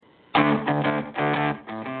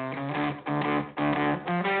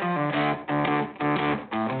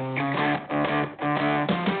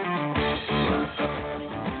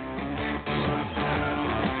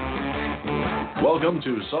Welcome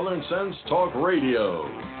to Southern Sense Talk Radio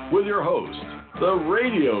with your host, the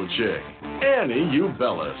radio chick, Annie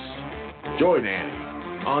Ubelis. Join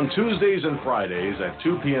Annie on Tuesdays and Fridays at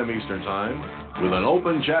 2 p.m. Eastern Time with an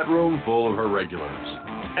open chat room full of her regulars.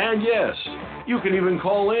 And yes, you can even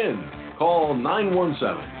call in. Call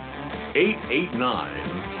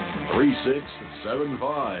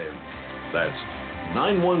 917-889-3675. That's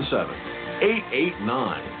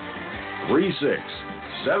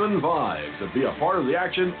 917-889-3675 to be a part of the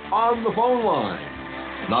action on the phone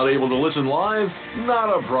line. Not able to listen live?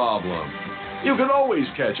 Not a problem. You can always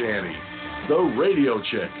catch Annie, the radio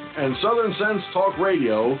chick, and Southern Sense Talk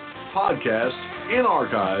Radio podcast in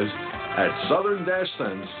archives at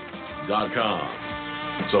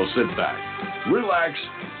southern-sense.com. So sit back, relax,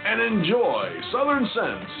 and enjoy Southern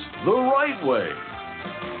Sense the right way.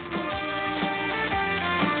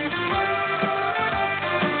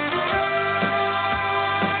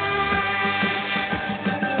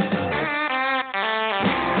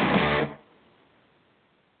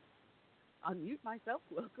 Unmute myself.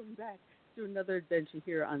 Welcome back to another adventure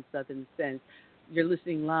here on Southern Sense. You're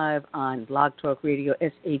listening live on Blog Talk Radio,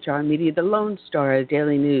 SHR Media, the Lone Star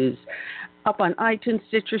Daily News. Up on iTunes,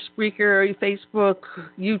 Stitcher, Spreaker, Facebook,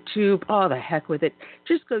 YouTube, all the heck with it.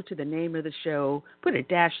 Just go to the name of the show, put a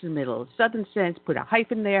dash in the middle, Southern Sense, put a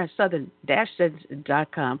hyphen there,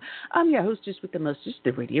 southern-sense.com. I'm your hostess with the mostest,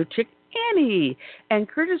 the radio chick, Annie. And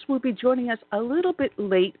Curtis will be joining us a little bit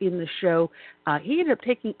late in the show. He ended up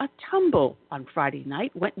taking a tumble on Friday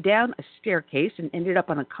night, went down a staircase and ended up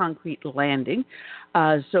on a concrete landing.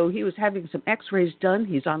 So he was having some x-rays done.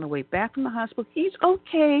 He's on the way back from the hospital. He's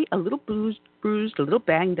okay, a little bruised, a little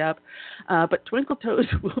banged up. But Twinkle Toes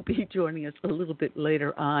will be joining us a little bit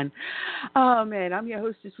later on. Oh, man, I'm your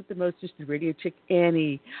hostess with the mostest, the radio chick,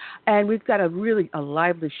 Annie. And we've got a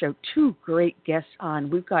lively show. Two great guests on.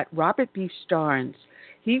 We've got Robert B. Starnes.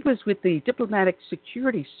 He was with the Diplomatic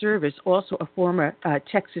Security Service, also a former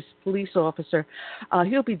Texas police officer.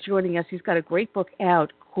 He'll be joining us. He's got a great book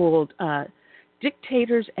out called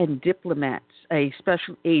Dictators and Diplomats, a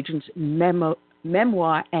special agent's memoir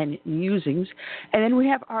and musings. And then we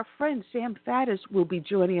have our friend Sam Faddis will be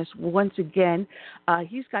joining us once again.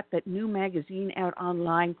 He's got that new magazine out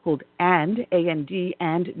online called A&D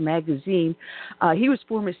magazine. He was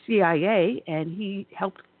former CIA, and he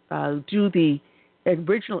helped do the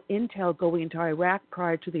original intel going into Iraq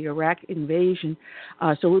prior to the Iraq invasion.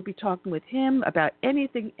 So we'll be talking with him about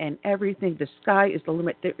anything and everything. The sky is the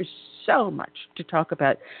limit. There is so much to talk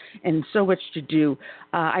about and so much to do.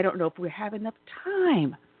 I don't know if we have enough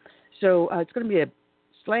time. So it's going to be a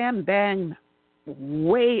slam bang,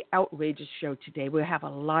 way outrageous show today. We'll have a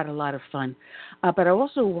lot of fun. But I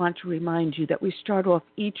also want to remind you that we start off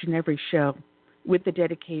each and every show with the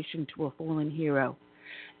dedication to a fallen hero.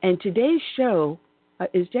 And today's show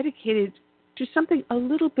is dedicated to something a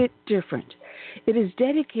little bit different. It is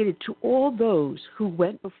dedicated to all those who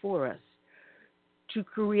went before us to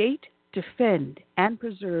create, defend, and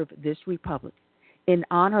preserve this republic in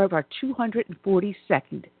honor of our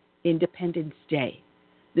 242nd Independence Day.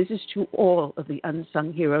 This is to all of the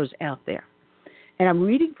unsung heroes out there. And I'm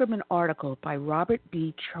reading from an article by Robert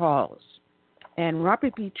B. Charles. And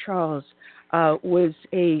Robert B. Charles was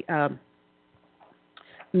a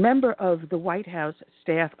member of the White House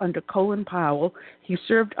staff under Colin Powell. He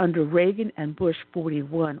served under Reagan and Bush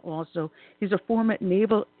 41 also. He's a former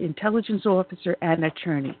naval intelligence officer and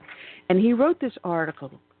attorney. And he wrote this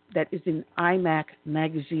article that is in IMAC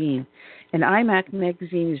magazine. And IMAC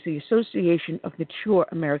magazine is the Association of Mature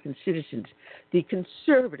American Citizens, the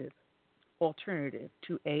conservative alternative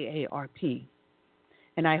to AARP.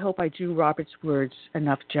 And I hope I do Robert's words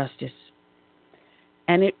enough justice.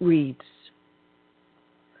 And it reads,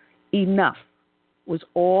 "Enough was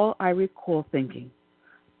all I recall thinking.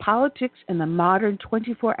 Politics and the modern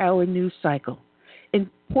 24-hour news cycle,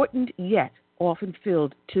 important yet often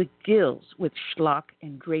filled to gills with schlock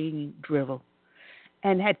and draining drivel,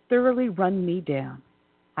 and had thoroughly run me down.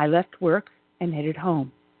 I left work and headed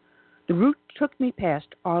home. The route took me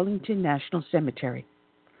past Arlington National Cemetery.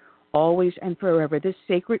 Always and forever this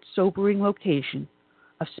sacred, sobering location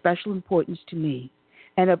of special importance to me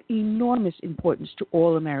and of enormous importance to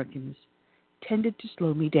all Americans, tended to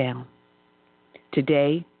slow me down.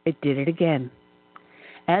 Today, it did it again.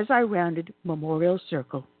 As I rounded Memorial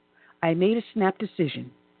Circle, I made a snap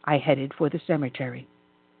decision. I headed for the cemetery.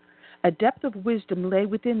 A depth of wisdom lay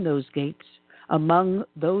within those gates, among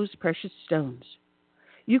those precious stones.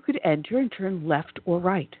 You could enter and turn left or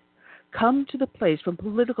right, come to the place from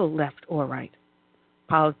political left or right.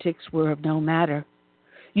 Politics were of no matter.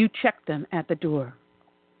 You checked them at the door.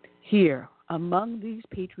 Here, among these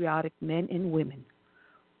patriotic men and women,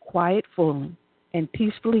 quiet falling and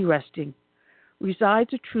peacefully resting resides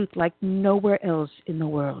a truth like nowhere else in the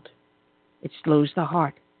world. It slows the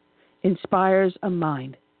heart, inspires a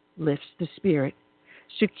mind, lifts the spirit,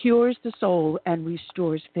 secures the soul, and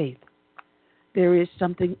restores faith. There is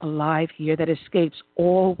something alive here that escapes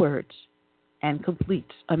all words and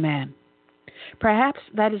completes a man. Perhaps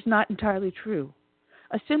that is not entirely true.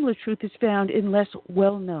 A similar truth is found in less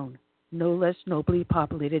well-known, no less nobly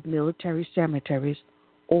populated military cemeteries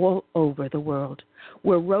all over the world,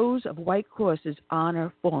 where rows of white crosses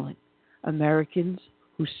honor fallen Americans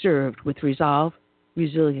who served with resolve,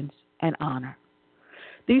 resilience, and honor.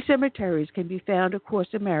 These cemeteries can be found across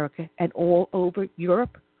America and all over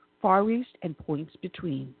Europe, Far East, and points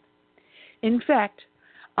between. In fact,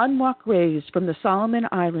 unmarked graves from the Solomon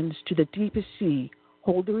Islands to the deepest sea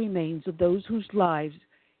hold the remains of those whose lives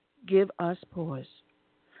give us pause,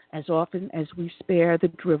 as often as we spare the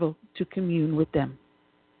drivel to commune with them.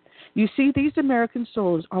 You see, these American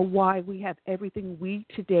souls are why we have everything we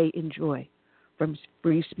today enjoy, from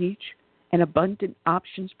free speech and abundant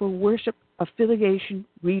options for worship, affiliation,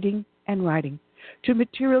 reading, and writing, to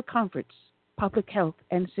material comforts, public health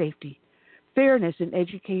and safety, fairness in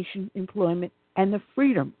education, employment, and the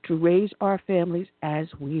freedom to raise our families as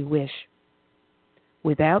we wish.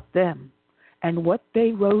 Without them and what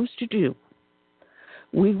they rose to do,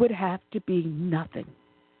 we would have to be nothing.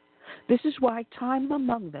 This is why time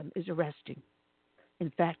among them is arresting.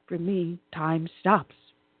 In fact, for me, time stops.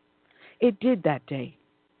 It did that day.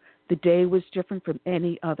 The day was different from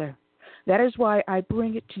any other. That is why I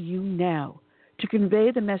bring it to you now, to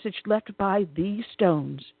convey the message left by these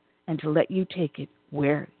stones and to let you take it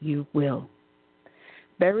where you will.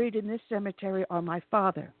 Buried in this cemetery are my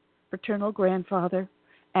father, paternal grandfather,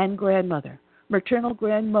 and grandmother, maternal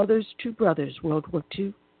grandmother's two brothers, World War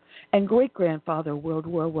II, and great-grandfather, World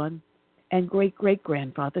War I, and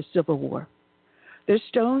great-great-grandfather, Civil War. Their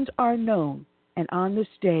stones are known, and on this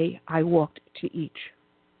day I walked to each.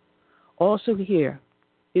 Also here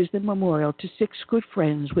is the memorial to 6 good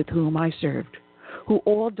friends with whom I served, who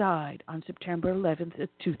all died on September 11th,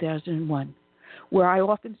 2001, where I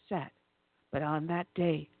often sat, but on that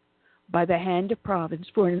day, by the hand of Providence,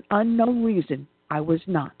 for an unknown reason, I was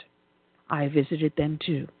not. I visited them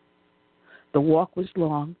too. The walk was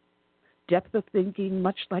long, depth of thinking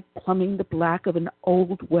much like plumbing the black of an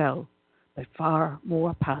old well, but far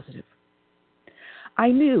more positive. I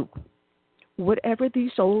knew whatever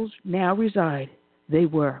these souls now reside, they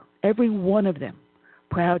were, every one of them,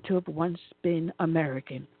 proud to have once been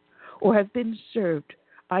American, or have been served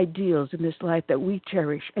ideals in this life that we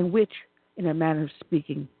cherish and which, in a manner of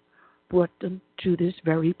speaking, brought them to this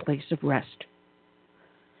very place of rest.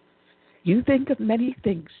 You think of many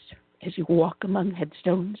things as you walk among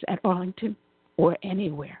headstones at Arlington or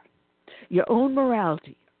anywhere. Your own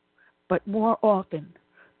morality, but more often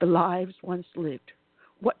the lives once lived.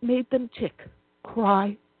 What made them tick,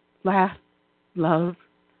 cry, laugh, love,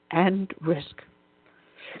 and risk.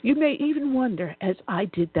 You may even wonder, as I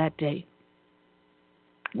did that day,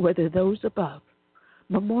 whether those above,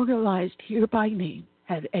 memorialized here by name,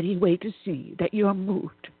 have any way to see that you are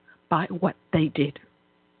moved by what they did.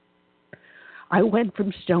 I went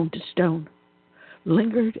from stone to stone,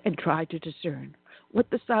 lingered and tried to discern what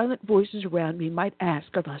the silent voices around me might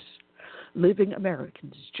ask of us, living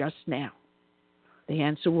Americans just now. The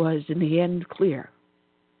answer was, in the end, clear.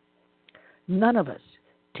 None of us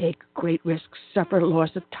take great risks, suffer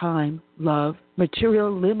loss of time, love,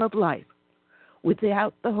 material limb of life,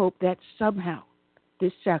 without the hope that somehow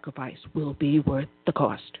this sacrifice will be worth the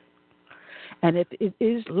cost. And if it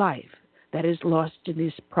is life that is lost in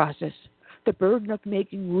this process, the burden of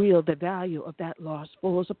making real the value of that loss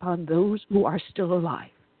falls upon those who are still alive.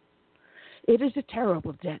 It is a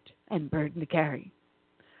terrible debt and burden to carry,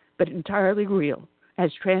 but entirely real, as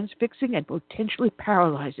transfixing and potentially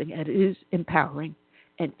paralyzing as it is empowering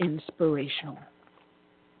and inspirational.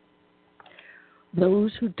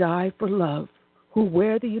 Those who die for love, who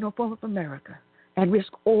wear the uniform of America and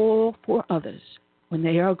risk all for others, when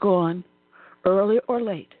they are gone, early or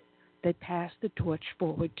late, they pass the torch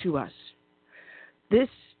forward to us. This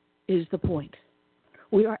is the point.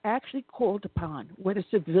 We are actually called upon, whether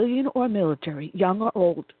civilian or military, young or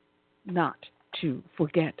old, not to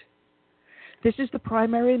forget. This is the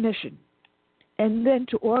primary mission. And then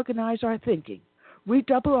to organize our thinking,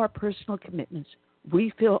 redouble our personal commitments,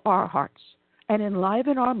 refill our hearts, and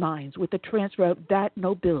enliven our minds with the transfer of that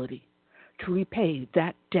nobility, to repay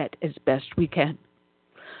that debt as best we can.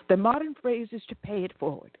 The modern phrase is to pay it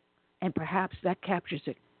forward, and perhaps that captures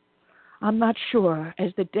it. I'm not sure,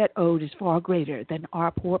 as the debt owed is far greater than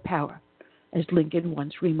our poor power, as Lincoln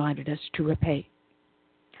once reminded us to repay.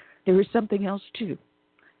 There is something else, too.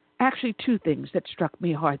 Actually, two things that struck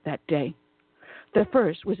me hard that day. The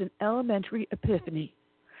first was an elementary epiphany.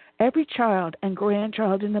 Every child and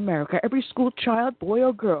grandchild in America, every school child, boy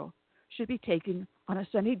or girl, should be taken on a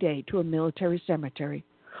sunny day to a military cemetery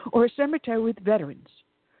or a cemetery with veterans.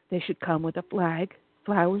 They should come with a flag,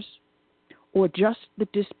 flowers, or just the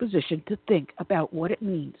disposition to think about what it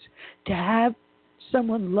means to have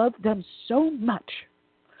someone love them so much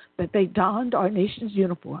that they donned our nation's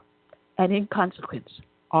uniform and, in consequence,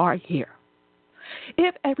 are here.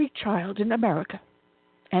 If every child in America,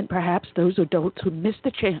 and perhaps those adults who miss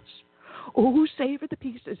the chance or who savor the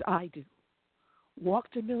peace as I do,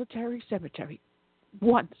 walked a military cemetery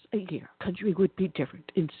once a year, country would be different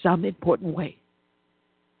in some important way.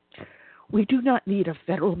 We do not need a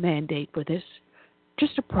federal mandate for this,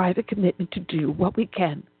 just a private commitment to do what we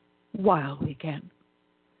can while we can.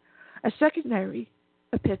 A secondary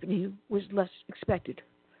epiphany was less expected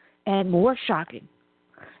and more shocking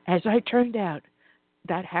as I turned out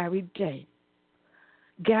that harried day.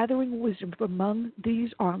 Gathering wisdom from among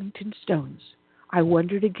these Arlington stones, I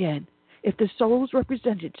wondered again if the souls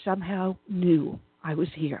represented somehow knew I was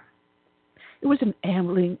here. It was an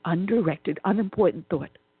ambling, undirected, unimportant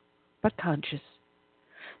thought, but conscious.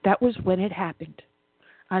 That was when it happened.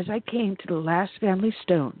 As I came to the last family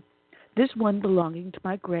stone, this one belonging to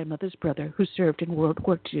my grandmother's brother who served in World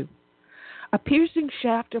War II, a piercing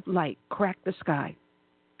shaft of light cracked the sky.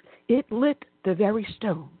 It lit the very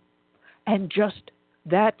stone, and just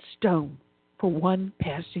that stone for one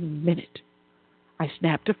passing minute. I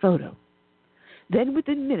snapped a photo. Then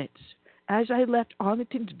within minutes, as I left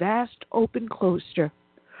Arlington's vast open cloister,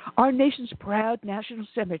 our nation's proud national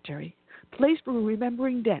cemetery, place for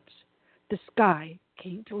remembering deaths, the sky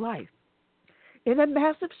came to life. In a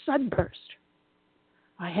massive sunburst.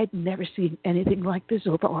 I had never seen anything like this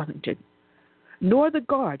over Arlington, nor the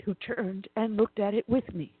guard who turned and looked at it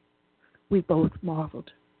with me. We both marveled.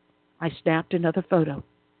 I snapped another photo.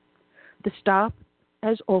 The stop,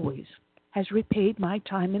 as always, has repaid my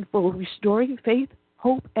time in full, restoring faith,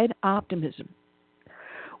 hope, and optimism.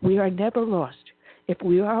 We are never lost if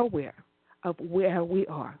we are aware of where we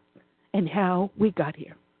are and how we got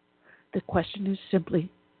here. The question is simply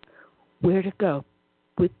where to go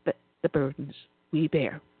with the burdens we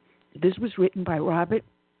bear. This was written by Robert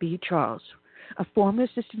B. Charles, a former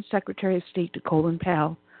Assistant Secretary of State to Colin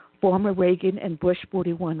Powell, former Reagan and Bush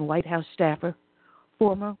 41 White House staffer,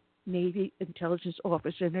 former Navy intelligence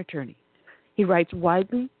officer and attorney. He writes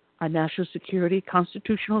widely on national security,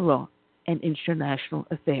 constitutional law, and international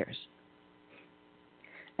affairs.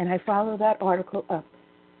 And I follow that article up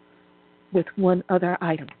with one other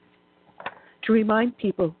item to remind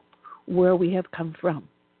people where we have come from.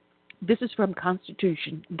 This is from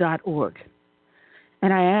constitution.org.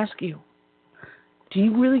 And I ask you, do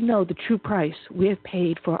you really know the true price we have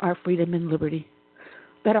paid for our freedom and liberty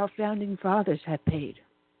that our founding fathers have paid?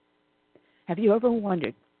 Have you ever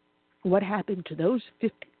wondered what happened to those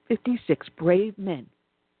 56 brave men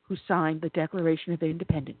who signed the Declaration of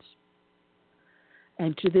Independence?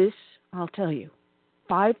 And to this, I'll tell you,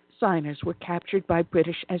 5 signers were captured by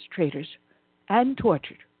British as traitors and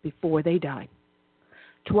tortured before they died.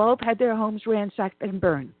 12 had their homes ransacked and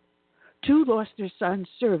burned. 2 lost their sons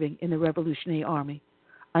serving in the Revolutionary Army.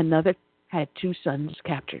 Another had 2 sons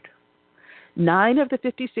captured. 9 of the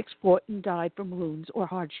 56 fought and died from wounds or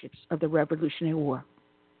hardships of the Revolutionary War.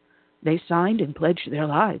 They signed and pledged their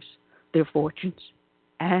lives, their fortunes,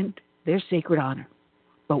 and their sacred honor.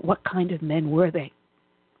 But what kind of men were they?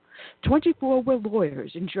 24 were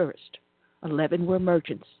lawyers and jurists. 11 were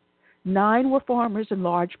merchants. 9 were farmers and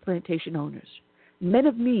large plantation owners, men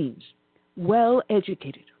of means, well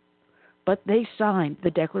educated. But they signed the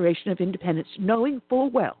Declaration of Independence knowing full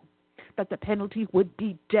well that the penalty would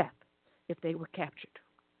be death if they were captured.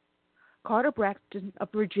 Carter Braxton of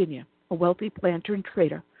Virginia, a wealthy planter and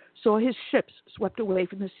trader, saw his ships swept away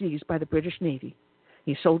from the seas by the British Navy.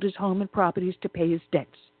 He sold his home and properties to pay his debts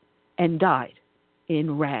and died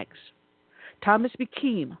in rags. Thomas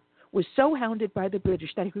McKean was so hounded by the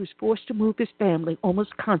British that he was forced to move his family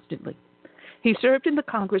almost constantly. He served in the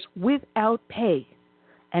Congress without pay,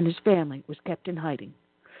 and his family was kept in hiding.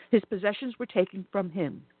 His possessions were taken from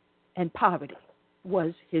him, and poverty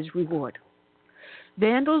was his reward.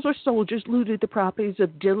 Vandals or soldiers looted the properties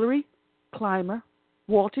of Dillery, Clymer,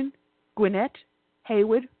 Walton, Gwinnett,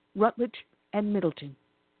 Haywood, Rutledge, and Middleton.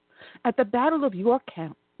 At the Battle of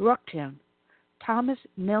Yorktown, Thomas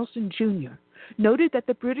Nelson Jr. noted that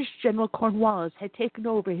the British General Cornwallis had taken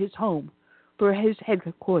over his home for his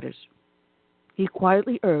headquarters. He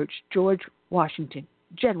quietly urged General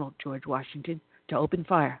George Washington, to open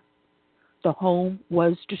fire. The home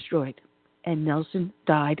was destroyed, and Nelson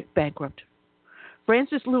died bankrupt.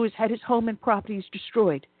 Francis Lewis had his home and properties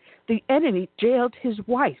destroyed. The enemy jailed his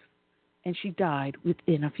wife, and she died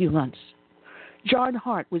within a few months. John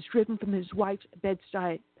Hart was driven from his wife's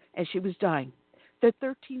bedside as she was dying. Their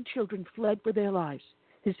 13 children fled for their lives.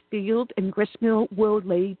 His field and gristmill were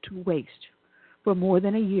laid to waste. For more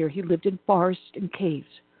than a year, he lived in forests and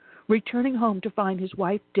caves, returning home to find his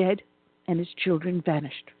wife dead and his children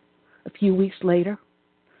vanished. A few weeks later,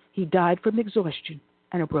 he died from exhaustion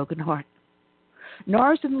and a broken heart.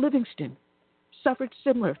 Nars and Livingston suffered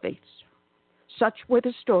similar fates. Such were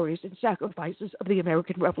the stories and sacrifices of the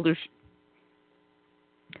American Revolution.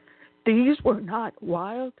 These were not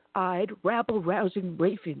wild-eyed, rabble-rousing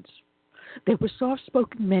ravens. They were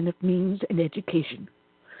soft-spoken men of means and education.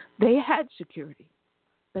 They had security,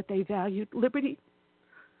 but they valued liberty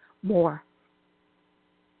more.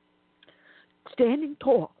 Standing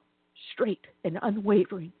tall, straight, and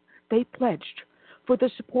unwavering, they pledged for the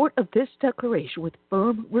support of this declaration with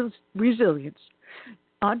firm resilience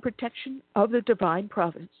on protection of the divine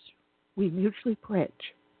providence. We mutually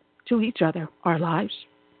pledge to each other our lives,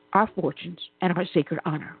 our fortunes, and our sacred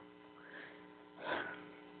honor.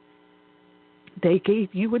 They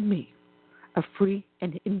gave you and me a free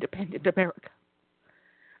and independent America.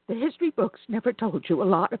 The history books never told you a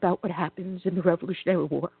lot about what happens in the Revolutionary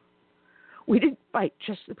War. We didn't fight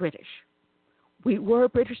just the British. We were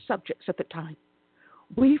British subjects at the time.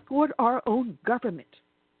 We fought our own government.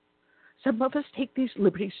 Some of us take these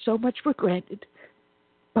liberties so much for granted,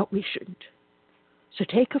 but we shouldn't. So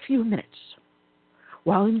take a few minutes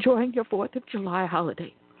while enjoying your 4th of July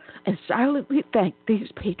holiday and silently thank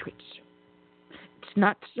these patriots. It's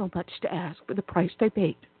not so much to ask for the price they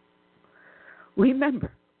paid.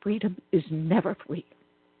 Remember, freedom is never free.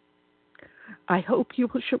 I hope you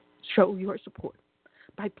will show your support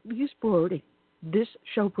by please forwarding this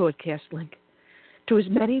show broadcast link to as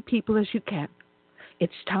many people as you can.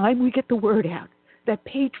 It's time we get the word out that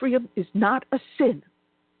patriotism is not a sin,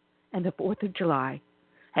 and the 4th of July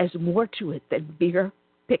has more to it than beer,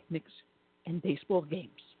 picnics, and baseball games.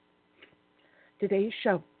 Today's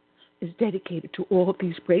show is dedicated to all of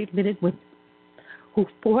these brave men and women who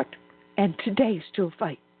fought and today still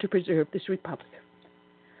fight to preserve this republic.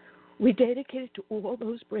 We dedicate it to all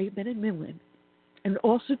those brave men and women, and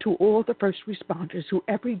also to all the first responders who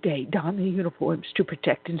every day don their uniforms to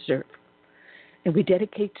protect and serve. And we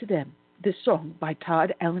dedicate to them this song by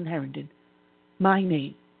Todd Allen Herndon, My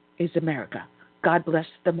Name is America. God bless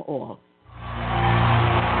them all.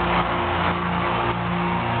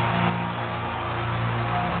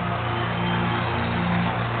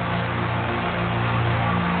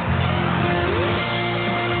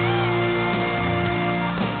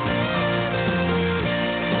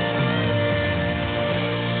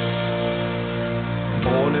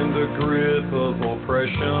 Born in the grip of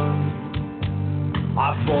oppression,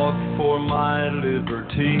 I fought for my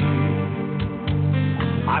liberty.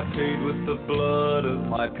 I paid with the blood of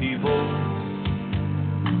my people.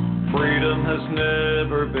 Freedom has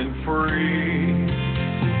never been free.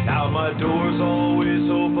 Now my door's always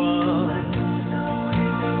open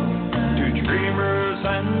to dreamers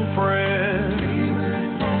and friends.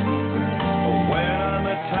 When I'm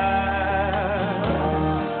attacked,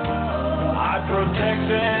 I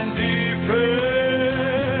protect and defend.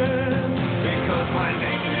 Because my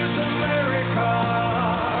name is America.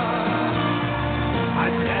 I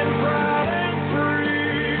stand proud and free.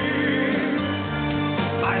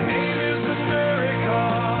 My name is America.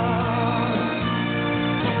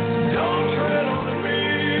 Don't tread on me.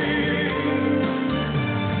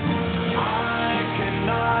 I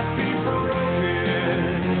cannot be broken.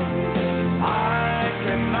 I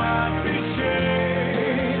cannot be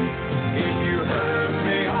shamed. If you hurt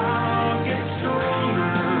me, I'll get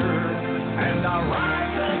stronger, and I'll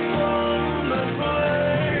rise up from the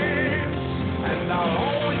flames, and I'll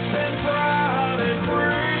always stand proud and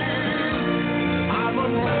free. I'm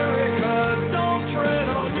America, don't tread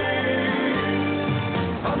on me.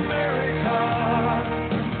 America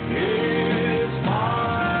is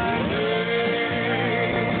my name.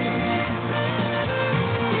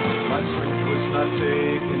 My strength was not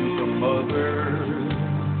taken from others.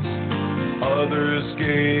 Others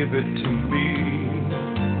gave it to me.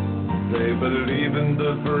 They believe in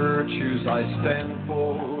the virtues I stand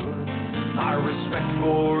for. My respect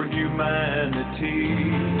for humanity.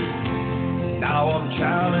 Now I'm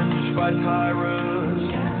challenged by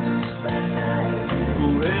tyrants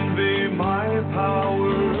who envy my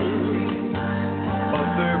power, but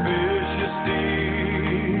their vicious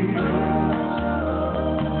deeds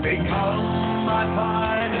become my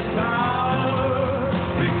finest hour.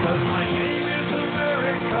 Because my name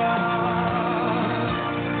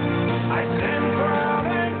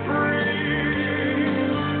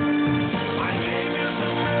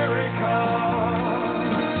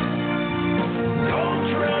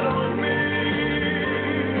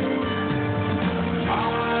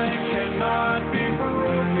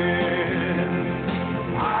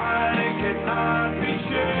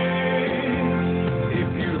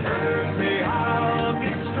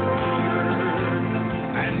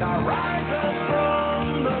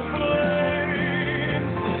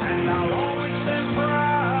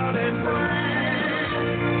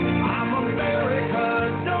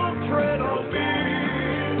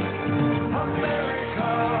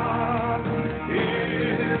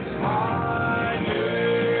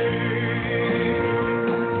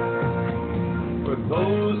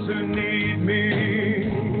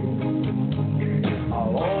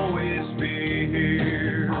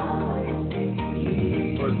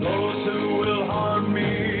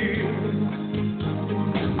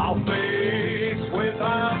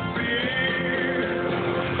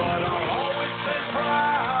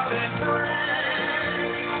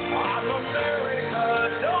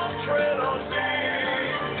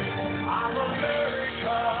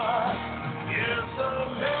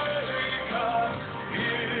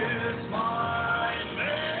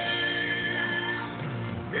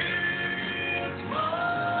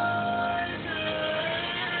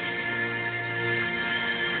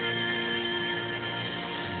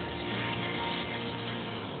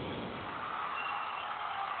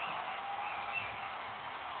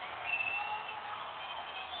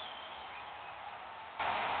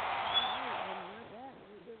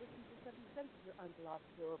on Blog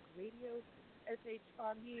Talk Radio,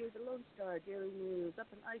 SHR Media, the Lone Star Daily News, up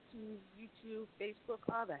on iTunes, YouTube, Facebook,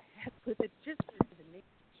 all the heck with it. Just for the name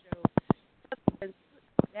of the show,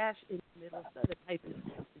 dash in the middle,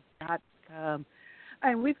 southern-com.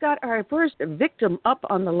 And we've got our first victim up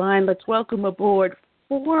on the line. Let's welcome aboard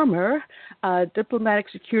former Diplomatic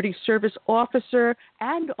Security Service officer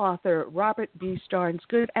and author Robert B. Starnes.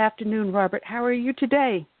 Good afternoon, Robert. How are you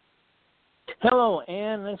today? Hello,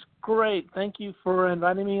 Ann. That's great. Thank you for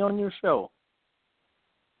inviting me on your show.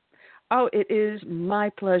 Oh, it is my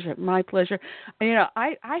pleasure. My pleasure. You know,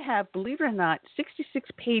 I have, believe it or not, 66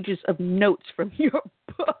 pages of notes from your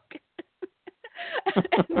book.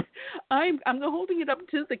 And I'm holding it up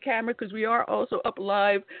to the camera because we are also up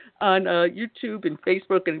live on YouTube and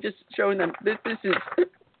Facebook, and just showing them this is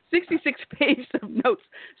 66 pages of notes.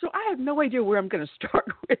 So I have no idea where I'm going to start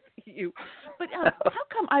with you. But how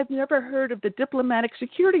come I've never heard of the Diplomatic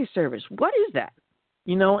Security Service? What is that?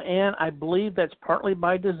 You know, Ann, I believe that's partly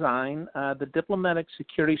by design. The Diplomatic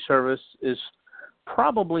Security Service is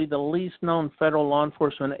probably the least known federal law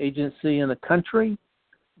enforcement agency in the country,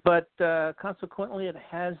 but consequently it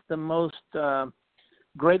has the most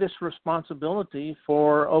greatest responsibility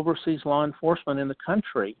for overseas law enforcement in the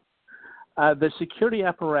country. The security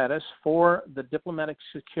apparatus for the Diplomatic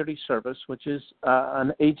Security Service, which is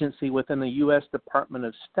an agency within the U.S. Department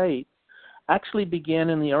of State, actually began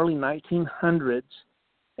in the early 1900s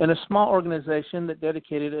in a small organization that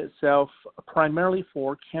dedicated itself primarily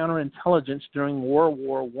for counterintelligence during World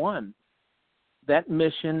War I. That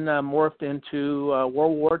mission morphed into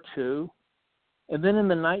World War II. And then in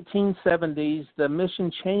the 1970s, the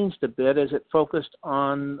mission changed a bit as it focused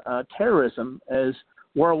on terrorism as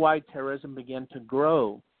worldwide terrorism began to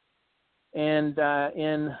grow. And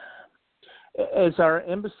as our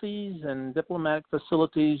embassies and diplomatic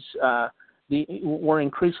facilities were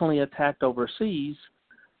increasingly attacked overseas,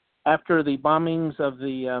 after the bombings of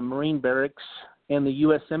the Marine barracks and the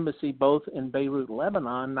U.S. Embassy, both in Beirut,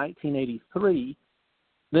 Lebanon, in 1983,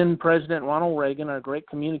 then President Ronald Reagan, our great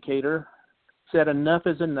communicator, said enough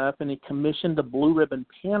is enough, and he commissioned a Blue Ribbon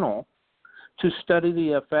panel to study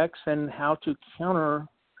the effects and how to counter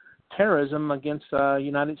terrorism against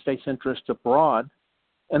United States interests abroad.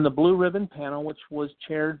 And the Blue Ribbon panel, which was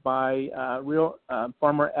chaired by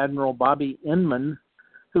former Admiral Bobby Inman,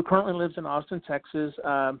 who currently lives in Austin, Texas,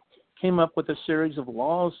 came up with a series of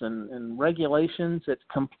laws and regulations that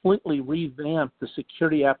completely revamped the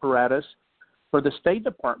security apparatus for the State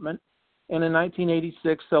Department. And in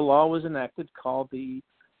 1986, a law was enacted called the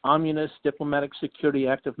Omnibus Diplomatic Security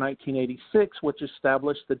Act of 1986, which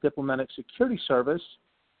established the Diplomatic Security Service.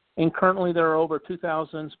 And currently there are over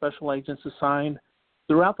 2,000 special agents assigned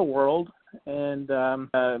throughout the world, and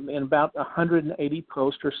in about 180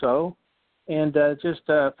 posts or so. And just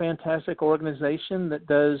a fantastic organization that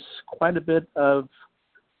does quite a bit of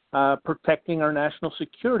protecting our national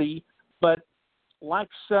security, but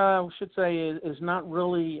is not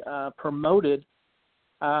really promoted,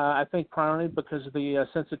 I think primarily because of the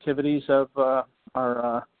sensitivities of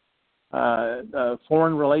our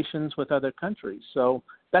foreign relations with other countries. So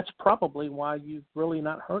that's probably why you've really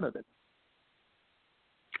not heard of it.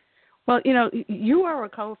 Well, you know, you are a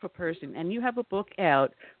colorful person, and you have a book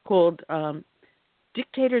out called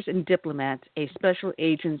Dictators and Diplomats, a Special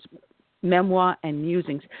Agent's Memoir and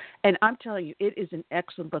Musings. And I'm telling you, it is an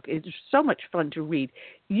excellent book. It's so much fun to read.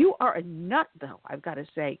 You are a nut, though, I've got to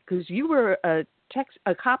say, because you were a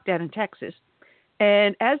cop down in Texas.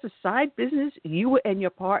 And as a side business, you and your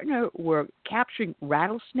partner were capturing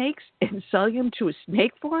rattlesnakes and selling them to a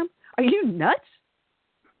snake farm? Are you nuts?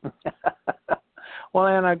 Well,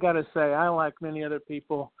 Ann, I got to say, I, like many other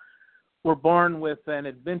people, were born with an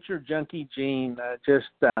adventure junkie gene, just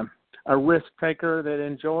a risk taker that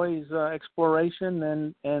enjoys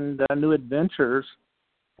exploration and new adventures.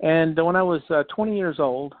 And when I was 20 years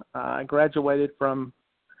old, I graduated from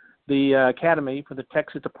the Academy for the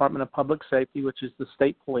Texas Department of Public Safety, which is the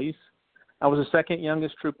state police. I was the second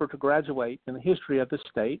youngest trooper to graduate in the history of the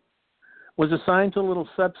state, was assigned to a little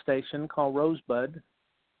substation called Rosebud.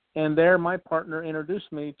 And there my partner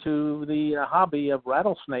introduced me to the hobby of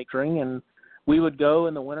rattlesnaking, and we would go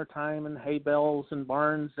in the wintertime in hay bales and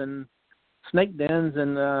barns and snake dens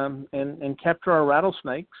and capture our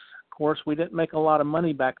rattlesnakes. Of course, we didn't make a lot of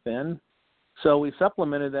money back then, so we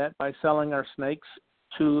supplemented that by selling our snakes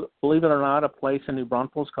to, believe it or not, a place in New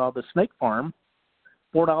Braunfels called the Snake Farm,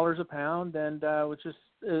 $4 a pound, and I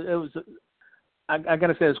got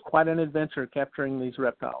to say, it was quite an adventure capturing these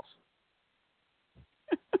reptiles.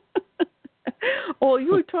 Oh,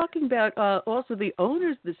 you were talking about also the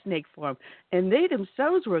owners of the snake farm, and they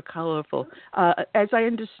themselves were colorful. As I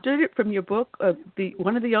understood it from your book,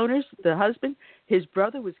 one of the owners, the husband, his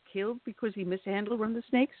brother was killed because he mishandled one of the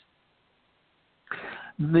snakes.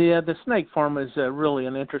 The snake farm is really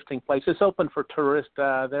an interesting place. It's open for tourists.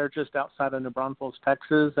 They're just outside of New Braunfels,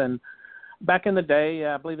 Texas, and back in the day,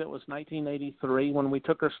 I believe it was 1983, when we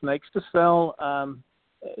took our snakes to sell.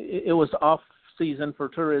 It was off season for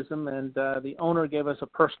tourism, and the owner gave us a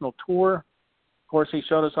personal tour. Of course, he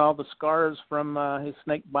showed us all the scars from his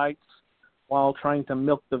snake bites while trying to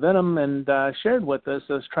milk the venom, and shared with us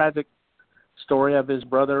this tragic story of his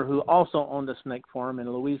brother, who also owned a snake farm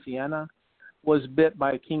in Louisiana, was bit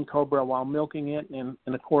by a king cobra while milking it, and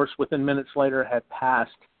of course, within minutes later, had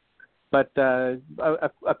passed. But a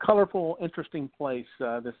colorful, interesting place,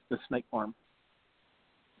 this snake farm.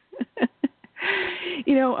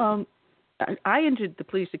 You know, I entered the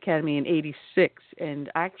police academy in '86,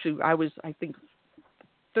 and actually I was, I think,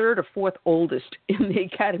 third or fourth oldest in the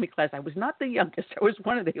academy class. I was not the youngest. I was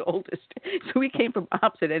one of the oldest. So we came from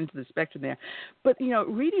opposite ends of the spectrum there. But, you know,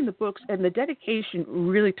 reading the books and the dedication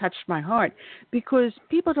really touched my heart, because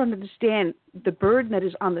people don't understand the burden that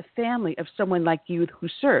is on the family of someone like you who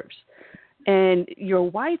serves. And your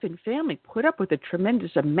wife and family put up with a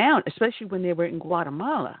tremendous amount, especially when they were in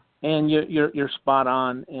Guatemala. And you're spot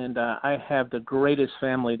on. And I have the greatest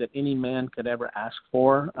family that any man could ever ask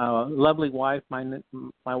for. Lovely wife.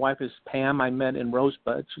 My wife is Pam. I met in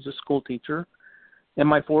Rosebud. She's a school teacher. And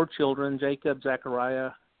my 4 children, Jacob,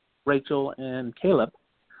 Zachariah, Rachel, and Caleb.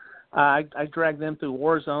 I dragged them through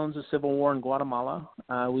war zones, a civil war in Guatemala.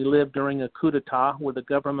 We lived during a coup d'etat where the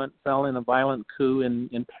government fell in a violent coup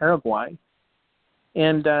in Paraguay.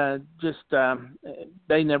 And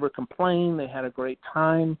they never complained. They had a great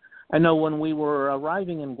time. I know when we were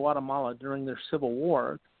arriving in Guatemala during their civil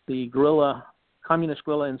war, the communist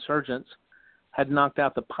guerrilla insurgents had knocked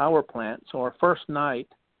out the power plant. So our first night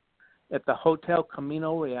at the Hotel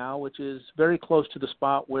Camino Real, which is very close to the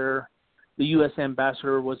spot where the U.S.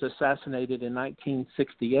 ambassador was assassinated in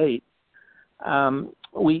 1968,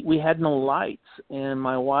 we had no lights. And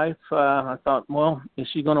my wife, I thought, well, is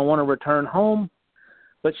she going to want to return home?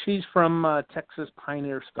 But she's from Texas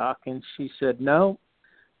pioneer stock, and she said no.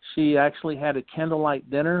 She actually had a candlelight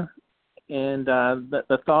dinner, and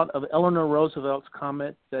the thought of Eleanor Roosevelt's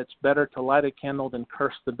comment, "That's better to light a candle than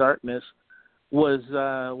curse the darkness,"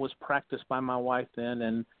 was practiced by my wife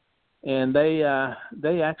then, and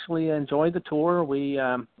they actually enjoyed the tour. We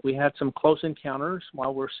had some close encounters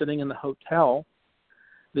while we're sitting in the hotel.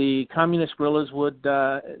 The communist guerrillas would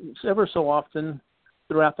ever so often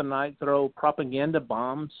throughout the night throw propaganda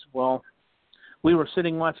bombs. Well, we were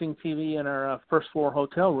sitting watching TV in our first floor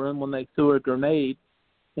hotel room when they threw a grenade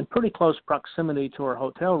in pretty close proximity to our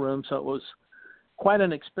hotel room. So it was quite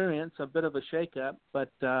an experience, a bit of a shakeup, but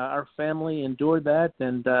our family endured that,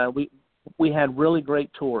 and we had really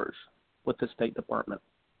great tours with the State Department.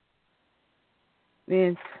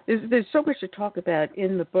 Man, there's so much to talk about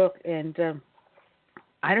in the book, and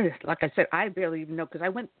I don't, like I said, I barely even know, because I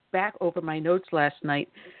went back over my notes last night,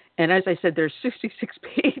 and as I said, there's 66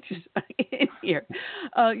 pages in here.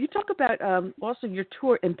 You talk about also your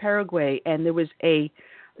tour in Paraguay, and there was a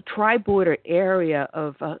tri-border area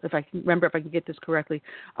of, if I can get this correctly,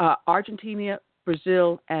 Argentina,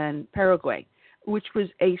 Brazil, and Paraguay, which was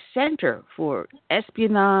a center for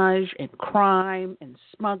espionage and crime and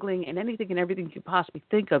smuggling and anything and everything you could possibly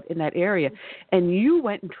think of in that area. And you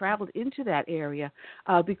went and traveled into that area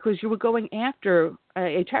because you were going after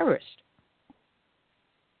a terrorist.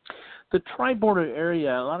 The tri-border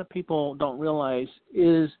area, a lot of people don't realize,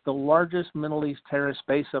 is the largest Middle East terrorist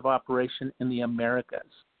base of operation in the Americas.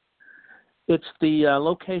 It's the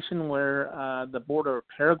location where the border of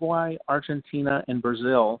Paraguay, Argentina, and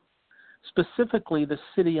Brazil, specifically the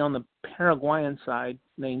city on the Paraguayan side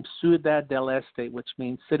named Ciudad del Este, which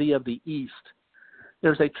means City of the East.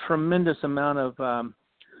 There's a tremendous amount of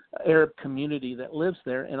Arab community that lives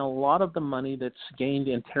there, and a lot of the money that's gained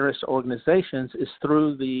in terrorist organizations is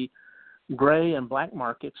through the gray and black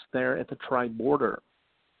markets there at the tri-border.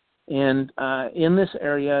 And in this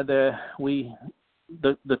area, the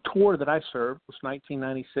tour that I served was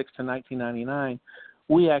 1996 to 1999.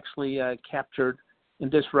 We actually captured and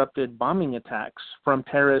disrupted bombing attacks from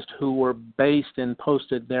terrorists who were based and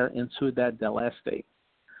posted there in Ciudad del Este.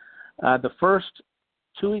 The first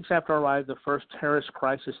 2 weeks after I arrived, the first terrorist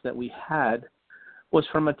crisis that we had was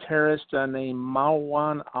from a terrorist named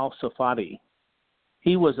Marwan al-Safadi.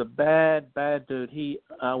 He was a bad dude. He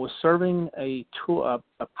was serving a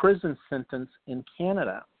prison sentence in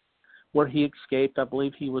Canada where he escaped. I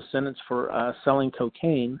believe he was sentenced for selling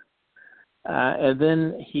cocaine. And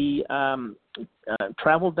then he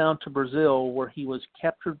traveled down to Brazil, where he was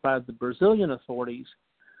captured by the Brazilian authorities,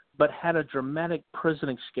 but had a dramatic prison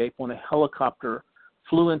escape when a helicopter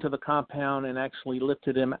flew into the compound and actually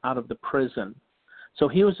lifted him out of the prison. So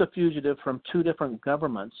he was a fugitive from two different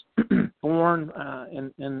governments, born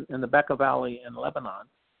in the Bekaa Valley in Lebanon,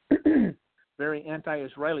 very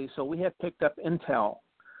anti-Israeli. So we had picked up intel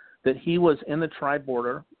that he was in the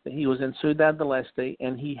tri-border, that he was in Ciudad del Este,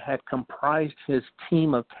 and he had comprised his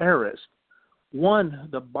team of terrorists. One,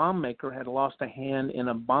 the bomb maker, had lost a hand in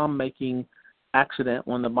a bomb-making accident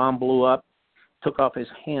when the bomb blew up, took off his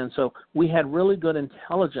hand. So we had really good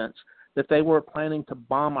intelligence that they were planning to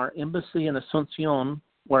bomb our embassy in Asuncion,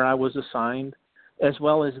 where I was assigned, as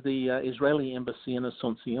well as the Israeli embassy in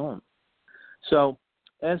Asuncion. So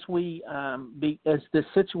as this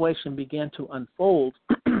situation began to unfold,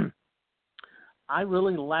 I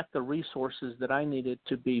really lacked the resources that I needed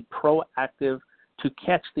to be proactive to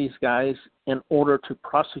catch these guys in order to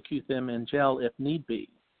prosecute them in jail if need be.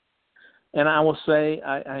 And I will say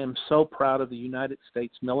I am so proud of the United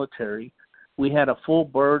States military. We had a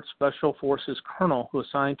full-bird Special Forces colonel who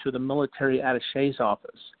assigned to the military attaché's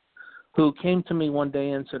office, who came to me one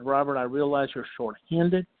day and said, "Robert, I realize you're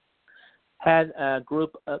short-handed." Had a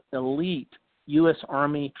group of elite U.S.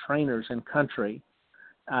 Army trainers in country.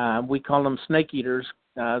 We call them snake eaters,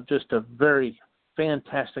 just a very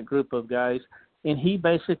fantastic group of guys. And he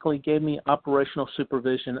basically gave me operational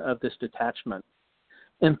supervision of this detachment.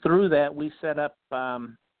 And through that, we set up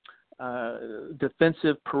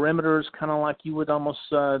defensive perimeters, kind of like you would almost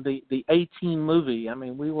the A-Team movie. I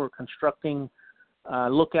mean, we were constructing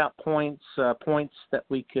lookout points, points that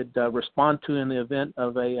we could respond to in the event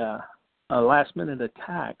of a last-minute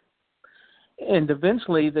attack. And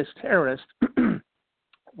eventually, this terrorist,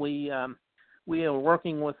 we were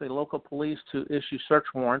working with the local police to issue search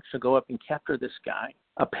warrants to go up and capture this guy.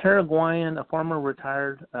 A former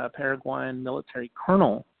retired Paraguayan military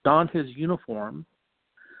colonel, donned his uniform,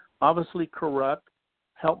 obviously corrupt,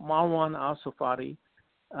 helped Marwan al-Safadi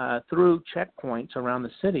through checkpoints around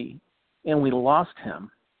the city, and we lost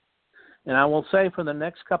him. And I will say for the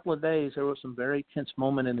next couple of days, there was some very tense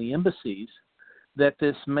moment in the embassies that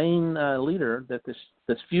this main leader, that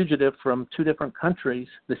this fugitive from two different countries,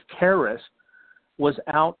 this terrorist, was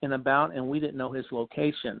out and about, and we didn't know his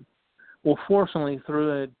location. Well, fortunately,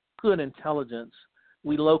 through a good intelligence,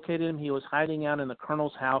 we located him. He was hiding out in the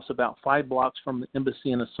colonel's house about 5 blocks from the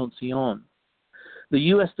embassy in Asuncion. The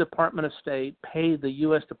U.S. Department of State paid the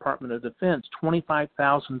U.S. Department of Defense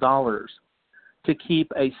 $25,000 to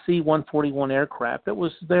keep a C-141 aircraft that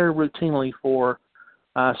was there routinely for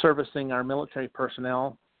servicing our military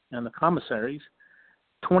personnel and the commissaries,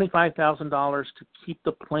 $25,000 to keep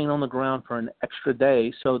the plane on the ground for an extra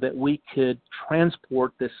day so that we could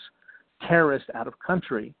transport this terrorist out of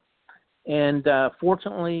country. And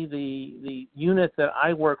fortunately, the unit that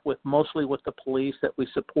I work with, mostly with the police that we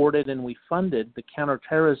supported and we funded, the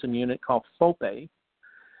counterterrorism unit called FOPE,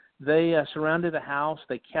 they surrounded the house,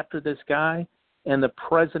 they captured this guy, and the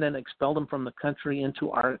president expelled him from the country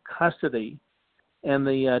into our custody. And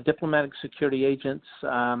the diplomatic security agents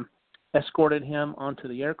escorted him onto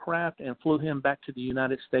the aircraft and flew him back to the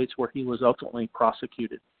United States, where he was ultimately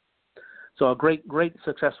prosecuted. So a great,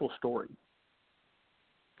 successful story.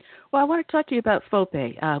 Well, I want to talk to you about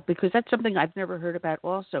FOPE because that's something I've never heard about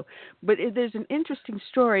also. But there's an interesting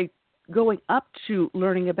story going up to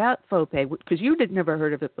learning about FOPE, because you had never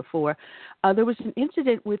heard of it before. There was an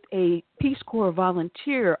incident with a Peace Corps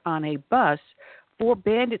volunteer on a bus. 4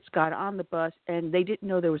 bandits got on the bus, and they didn't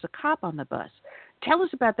know there was a cop on the bus. Tell us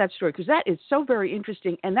about that story, because that is so very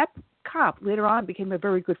interesting. And that cop later on became a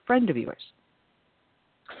very good friend of yours.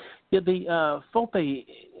 Yeah, the FOPE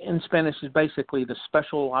in Spanish is basically the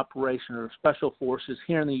Special Operation or Special Forces.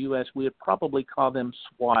 Here in the U.S., we would probably call them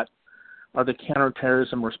SWAT, or the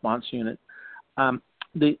Counterterrorism Response Unit.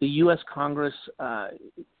 The U.S. Congress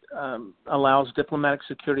allows diplomatic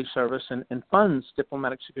security service and funds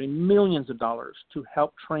diplomatic security millions of dollars to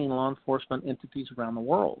help train law enforcement entities around the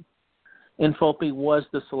world. And FOPE was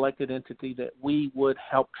the selected entity that we would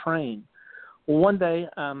help train. Well, one day,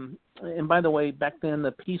 and by the way, back then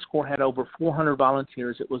the Peace Corps had over 400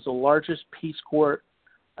 volunteers. It was the largest Peace Corps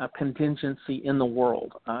contingency in the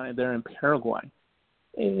world there in Paraguay.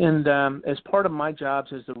 And as part of my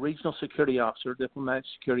jobs as the regional security officer, diplomatic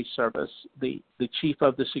security service, the chief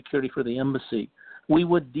of the security for the embassy, we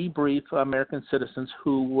would debrief American citizens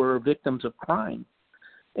who were victims of crime.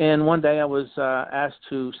 And one day I was asked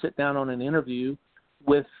to sit down on an interview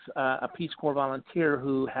with a Peace Corps volunteer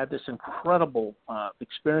who had this incredible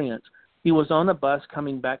experience. He was on a bus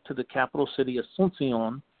coming back to the capital city,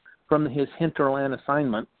 Asuncion, from his hinterland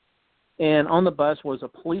assignment. And on the bus was a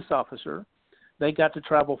police officer. They got to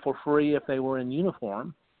travel for free if they were in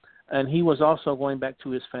uniform. And he was also going back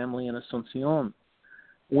to his family in Asuncion.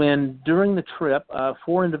 When during the trip,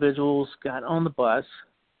 4 individuals got on the bus,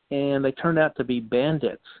 and they turned out to be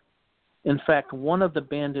bandits. In fact, one of the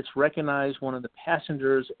bandits recognized one of the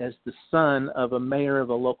passengers as the son of a mayor of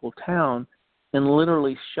a local town and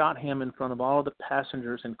literally shot him in front of all of the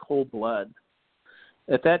passengers in cold blood.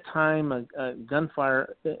 At that time, a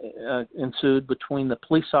gunfire ensued between the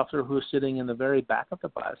police officer who was sitting in the very back of the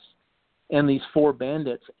bus and these 4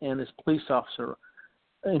 bandits and this police officer.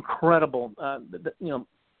 Incredible.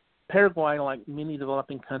 Paraguay, like many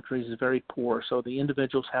developing countries, is very poor, so the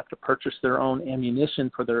individuals have to purchase their own ammunition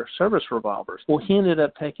for their service revolvers. Well, he ended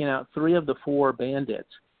up taking out 3 of the 4 bandits,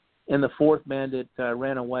 and the 4th bandit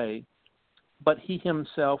ran away, but he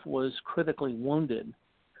himself was critically wounded.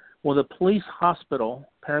 Well, the police hospital,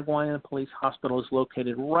 Paraguayan police hospital, is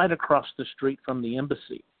located right across the street from the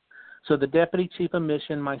embassy. So the deputy chief of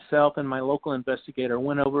mission, myself, and my local investigator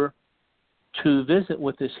went over to visit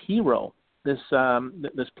with this hero, this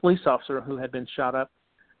police officer who had been shot up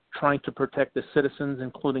trying to protect the citizens,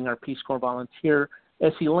 including our Peace Corps volunteer.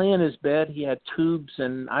 As he lay in his bed, he had tubes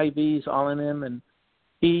and IVs all in him, and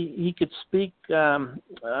he could speak,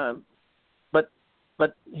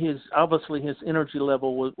 but his energy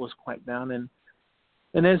level was quite down.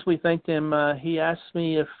 And as we thanked him, he asked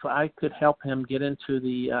me if I could help him get into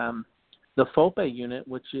the FOPE unit,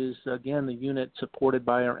 which is, again, the unit supported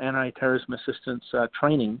by our anti-terrorism assistance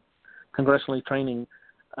training, congressionally training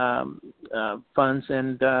funds,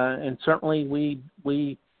 and certainly we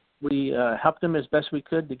helped him as best we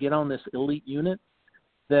could to get on this elite unit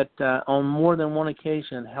that on more than one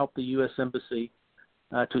occasion helped the U.S. Embassy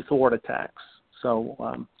to thwart attacks.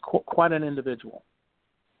 So quite an individual.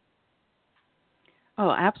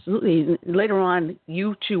 Oh, absolutely. Later on,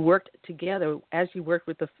 you two worked together as you worked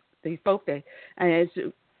with the FOPE. And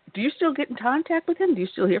do you still get in contact with him? Do you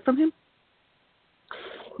still hear from him?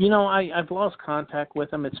 I've lost contact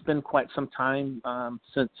with him. It's been quite some time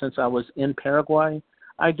since I was in Paraguay.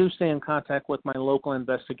 I do stay in contact with my local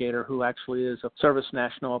investigator, who actually is a service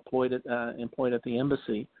national employed at the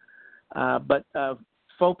embassy. But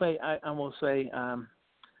FOPE, I will say,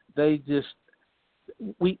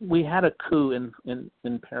 we had a coup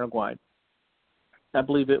in Paraguay. I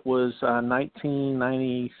believe it was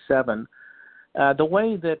 1997. The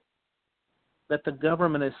way that the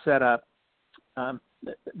government is set up,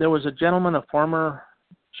 there was a gentleman, a former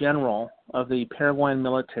general of the Paraguayan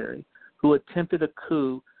military, who attempted a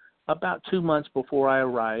coup about 2 months before I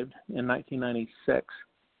arrived in 1996.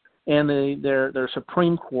 And their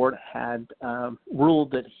Supreme Court had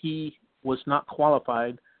ruled that he was not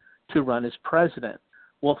qualified to run as president.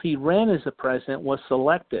 Well, he ran as the president, was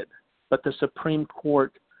selected, but the Supreme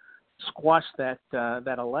Court squashed that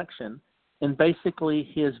election, and basically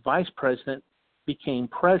his vice president became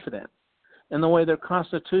president. And the way their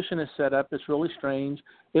Constitution is set up is really strange.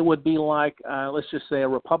 It would be like, let's just say a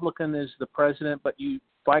Republican is the president, but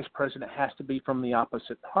vice president has to be from the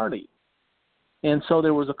opposite party. And so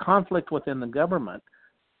there was a conflict within the government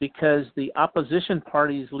because the opposition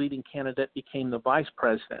party's leading candidate became the vice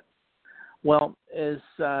president. Well, as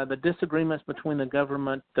the disagreements between the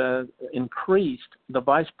government increased, the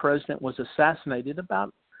vice president was assassinated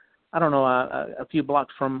about, a few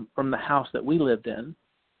blocks from the house that we lived in.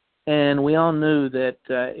 And we all knew that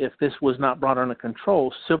if this was not brought under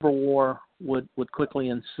control, civil war would quickly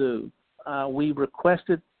ensue. We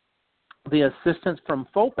requested the assistance from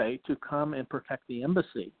FOPE to come and protect the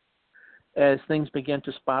embassy. As things began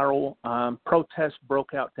to spiral, protests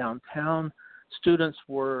broke out downtown. Students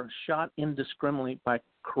were shot indiscriminately by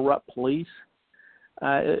corrupt police.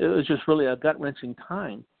 It was just really a gut-wrenching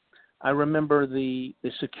time. I remember the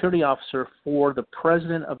security officer for the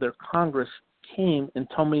president of their Congress came and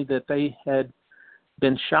told me that they had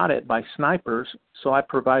been shot at by snipers, so I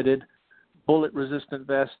provided bullet-resistant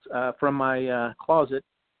vests from my closet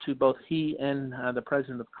to both he and the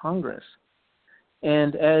president of Congress.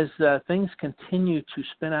 And as things continued to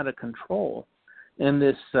spin out of control, and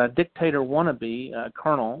this dictator wannabe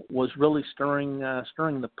colonel was really stirring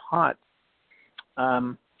the pot,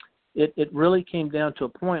 it really came down to a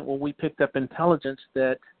point where we picked up intelligence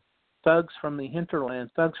that thugs from the hinterland,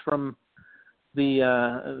 thugs from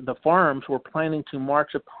the farms were planning to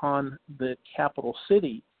march upon the capital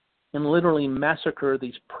city and literally massacre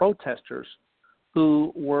these protesters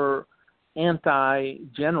who were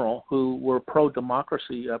anti-general, who were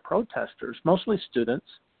pro-democracy protesters, mostly students.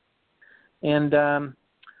 And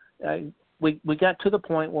we got to the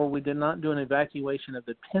point where we did not do an evacuation of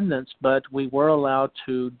dependents, but we were allowed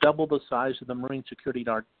to double the size of the Marine Security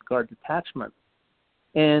Guard detachment.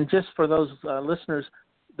 And just for those listeners,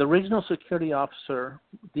 the Regional Security Officer,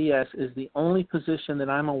 DS, is the only position that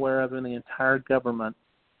I'm aware of in the entire government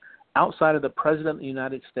outside of the President of the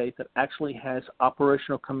United States that actually has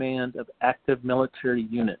operational command of active military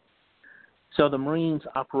units. So the Marines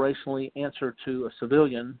operationally answer to a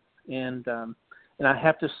civilian, and I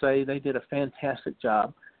have to say they did a fantastic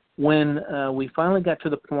job. When we finally got to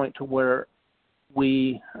the point to where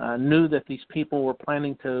we knew that these people were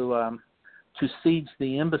planning to siege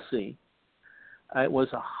the embassy, it was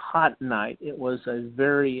a hot night. It was a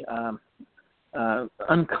very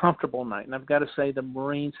uncomfortable night, and I've got to say the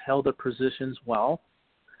Marines held their positions well.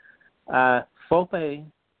 FOPE,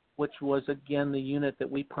 which was, again, the unit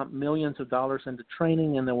that we pumped millions of dollars into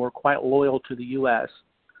training and that were quite loyal to the U.S.,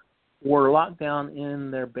 were locked down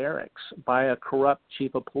in their barracks by a corrupt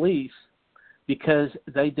chief of police because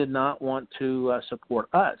they did not want to support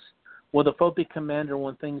us. Well, the FOPE commander,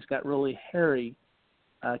 when things got really hairy,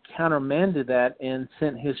 countermanded that and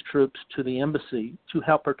sent his troops to the embassy to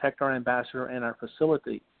help protect our ambassador and our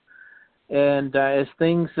facility. And as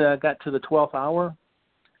things got to the 12th hour,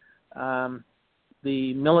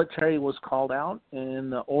 the military was called out,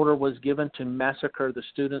 and the order was given to massacre the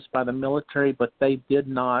students by the military, but they did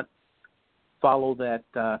not follow that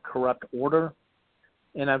corrupt order.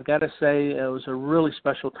 And I've got to say it was a really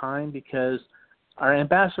special time because our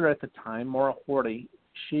ambassador at the time, Maura Horty,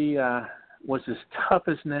 she was as tough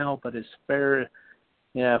as nail, but as fair,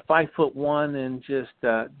 5'1" and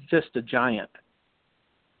just a giant.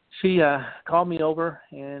 She called me over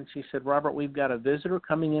and she said, "Robert, we've got a visitor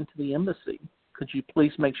coming into the embassy. Could you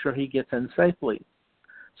please make sure he gets in safely?"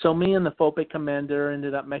 So me and the FOPE commander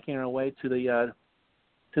ended up making our way to the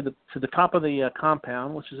top of the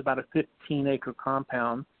compound, which is about a 15-acre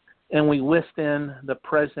compound, and we whisked in the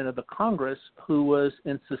president of the Congress, who was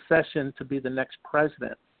in succession to be the next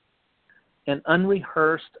president. And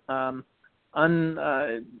unrehearsed, no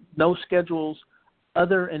schedules,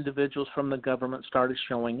 other individuals from the government started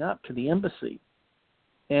showing up to the embassy.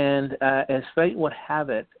 And as fate would have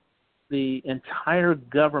it, the entire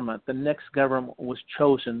government, the next government, was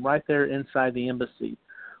chosen right there inside the embassy,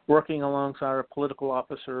 working alongside our political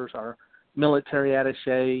officers, our military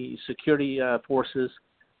attaché, security forces.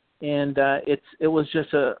 And it was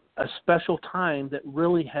just a special time that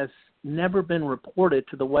really has never been reported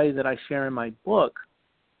to the way that I share in my book.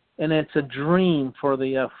 And it's a dream for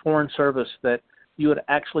the Foreign Service that you would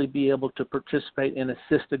actually be able to participate and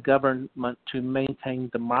assist the government to maintain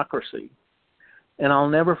democracy. And I'll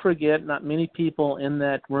never forget, not many people in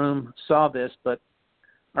that room saw this, but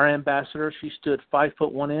our ambassador, she stood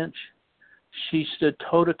 5'1". She stood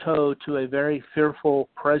toe-to-toe to a very fearful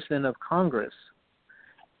president of Congress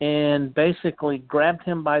and basically grabbed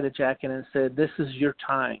him by the jacket and said, "This is your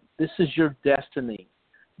time. This is your destiny.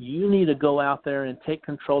 You need to go out there and take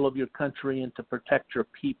control of your country and to protect your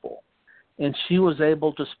people." And she was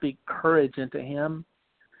able to speak courage into him.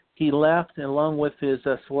 He left, and along with his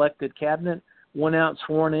selected cabinet, went out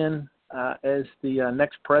sworn in as the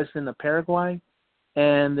next president of Paraguay.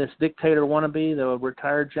 And this dictator wannabe, the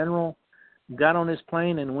retired general, got on his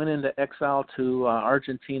plane and went into exile to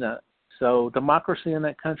Argentina. So democracy in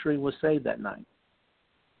that country was saved that night.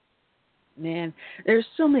 Man, there's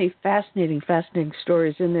so many fascinating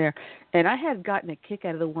stories in there. And I had gotten a kick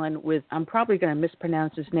out of the one with, I'm probably going to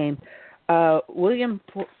mispronounce his name, William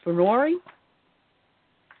Fornori?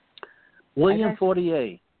 William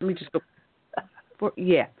Fortier. Let me just go.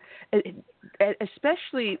 Yeah.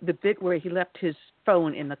 Especially the bit where he left his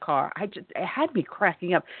phone in the car. It had me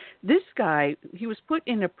cracking up. This guy, he was put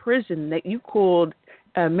in a prison that you called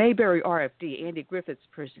Mayberry RFD, Andy Griffith's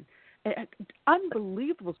prison.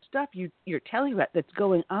 Unbelievable stuff you're telling about that's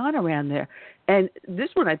going on around there. And this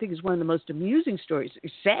one, I think, is one of the most amusing stories.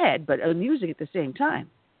 It's sad, but amusing at the same time.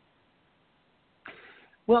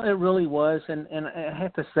 Well, it really was. And I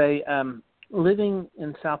have to say, living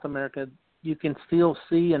in South America, you can still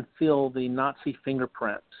see and feel the Nazi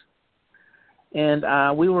fingerprints.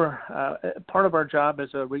 And we were, part of our job as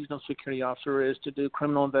a regional security officer is to do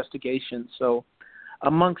criminal investigations. So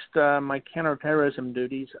amongst my counterterrorism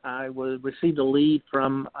duties, I received a lead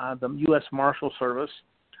from the U.S. Marshal Service,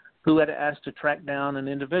 who had asked to track down an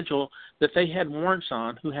individual that they had warrants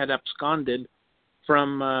on who had absconded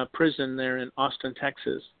from prison there in Austin,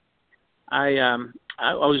 Texas. I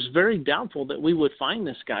was very doubtful that we would find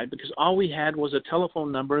this guy because all we had was a telephone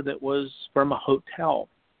number that was from a hotel.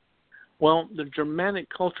 Well, the Germanic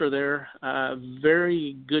culture there,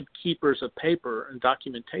 very good keepers of paper and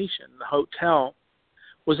documentation. The hotel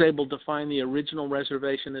was able to find the original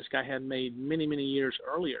reservation this guy had made many, many years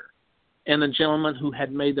earlier. And the gentleman who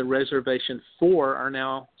had made the reservation for our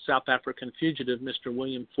now South African fugitive, Mr.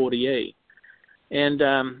 William Fortier. And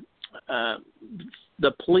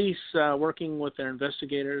the police, working with their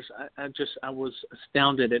investigators, I was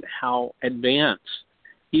astounded at how advanced,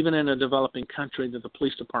 even in a developing country, that the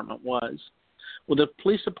police department was. Well, the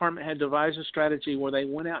police department had devised a strategy where they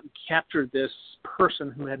went out and captured this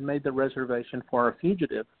person who had made the reservation for our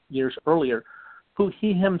fugitive years earlier, who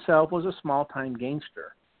he himself was a small-time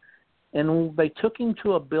gangster. And they took him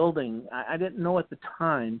to a building. I didn't know at the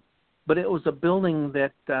time, but it was a building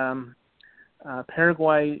that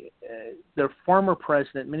Paraguay, their former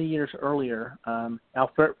president many years earlier,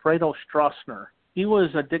 Alfredo Stroessner, he was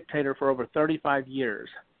a dictator for over 35 years.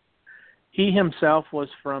 He himself was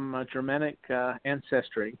from Germanic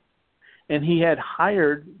ancestry, and he had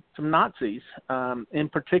hired some Nazis. In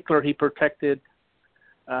particular, he protected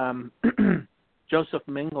Joseph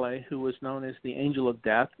Mengele, who was known as the Angel of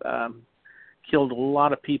Death, killed a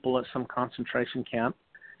lot of people at some concentration camp,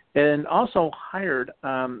 and also hired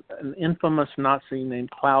an infamous Nazi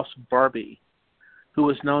named Klaus Barbie, who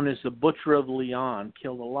was known as the Butcher of Lyon,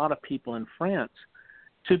 killed a lot of people in France,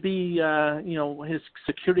 to be his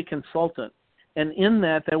security consultant. And in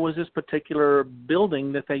that, there was this particular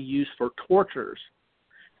building that they used for tortures.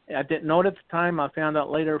 I didn't know it at the time. I found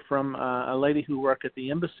out later from a lady who worked at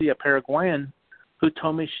the embassy, a Paraguayan, who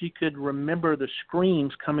told me she could remember the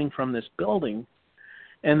screams coming from this building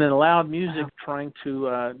and then loud music trying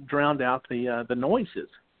to drown out the noises.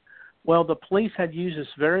 Well, the police had used this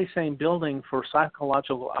very same building for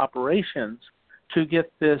psychological operations to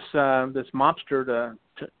get this mobster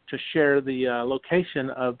to share the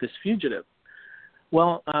location of this fugitive.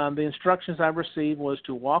 Well, the instructions I received was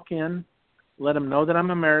to walk in, let them know that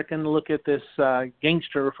I'm American, look at this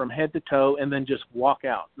gangster from head to toe, and then just walk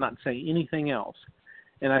out, not say anything else.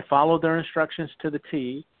 And I followed their instructions to the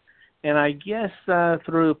T. And I guess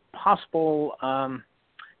through possible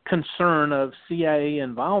concern of CIA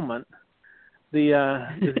involvement,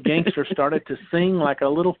 the gangster started to sing like a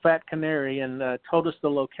little fat canary and told us the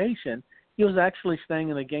location. He was actually staying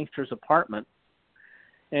in the gangster's apartment.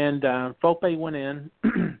 And Fope went in,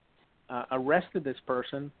 arrested this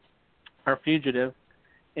person, our fugitive,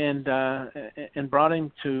 and brought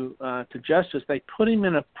him to justice. They put him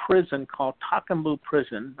in a prison called Takambu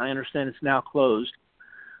Prison. I understand it's now closed.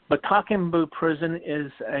 But Takambu Prison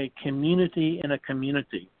is a community in a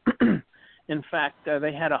community. In fact,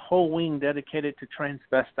 they had a whole wing dedicated to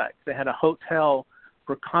transvestites. They had a hotel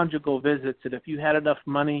for conjugal visits that if you had enough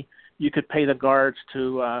money, you could pay the guards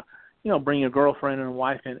to bring your girlfriend and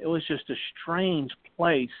wife in. It was just a strange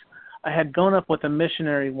place. I had gone up with a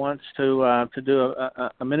missionary once to do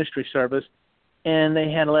a ministry service, and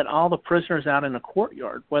they had let all the prisoners out in a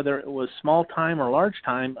courtyard, whether it was small time or large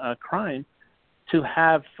time crime, to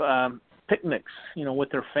have picnics, with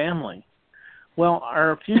their family. Well,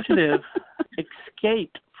 our fugitive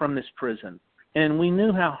escaped from this prison, and we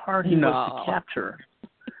knew how hard he was to capture.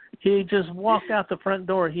 He just walked out the front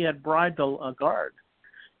door. He had bribed a guard.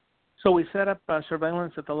 So we set up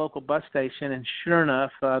surveillance at the local bus station, and sure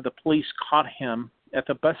enough, the police caught him at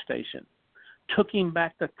the bus station, took him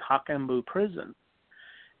back to Takambu Prison.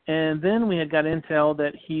 And then we had got intel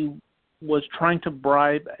that he was trying to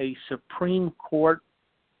bribe a Supreme Court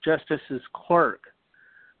justice's clerk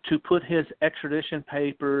to put his extradition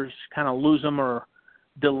papers, kind of lose them or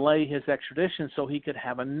delay his extradition so he could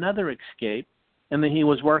have another escape. And then he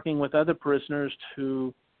was working with other prisoners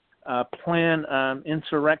to plan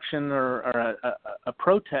insurrection or a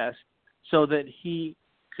protest so that he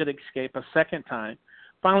could escape a second time.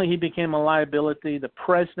 Finally, he became a liability. The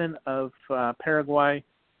president of Paraguay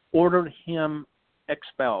ordered him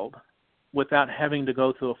expelled without having to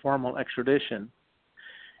go through a formal extradition.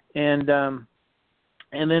 And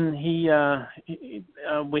then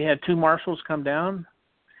we had two marshals come down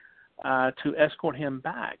to escort him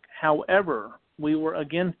back. However, we were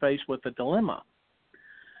again faced with a dilemma.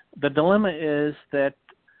 The dilemma is that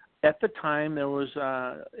at the time there was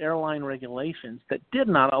airline regulations that did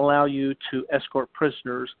not allow you to escort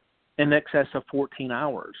prisoners in excess of 14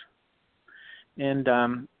 hours. And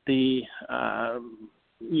the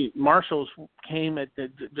marshals came at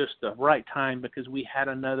just the right time because we had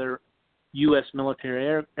another U.S.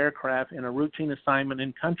 military aircraft in a routine assignment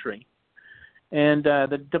in country. And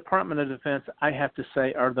the Department of Defense, I have to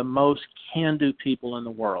say, are the most can-do people in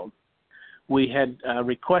the world. We had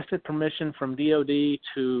requested permission from DOD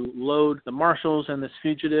to load the marshals and this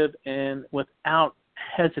fugitive, and without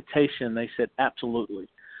hesitation, they said absolutely.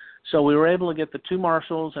 So we were able to get the two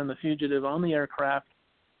marshals and the fugitive on the aircraft,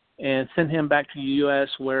 and sent him back to the U.S.,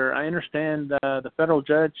 where I understand the federal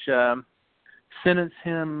judge sentenced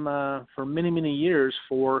him for many, many years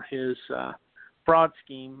for his fraud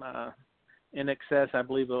scheme in excess, I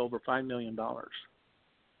believe, of over $5 million.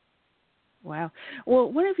 Wow.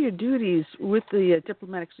 Well, one of your duties with the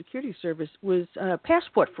Diplomatic Security Service was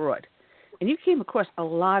passport fraud, and you came across a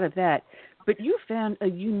lot of that, but you found a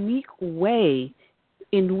unique way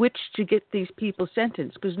in which to get these people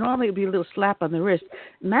sentenced, because normally it would be a little slap on the wrist.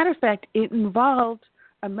 Matter of fact, it involved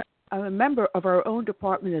a member of our own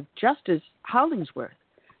Department of Justice, Hollingsworth.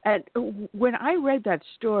 And when I read that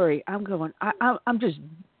story, I'm just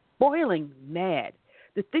boiling mad.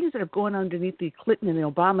 The things that have gone underneath the Clinton and the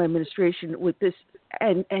Obama administration with this,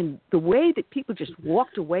 and the way that people just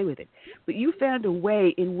walked away with it. But you found a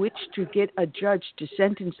way in which to get a judge to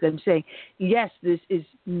sentence them, saying, yes, this is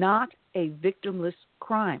not a victimless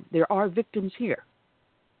crime. There are victims here.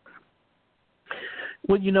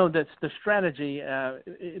 Well, that's the strategy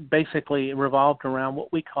basically revolved around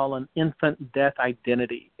what we call an infant death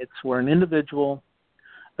identity. It's where an individual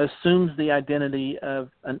assumes the identity of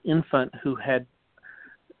an infant who had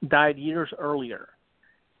died years earlier.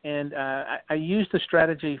 And I used the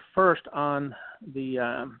strategy first on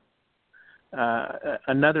the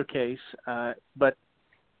another case, but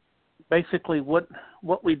basically what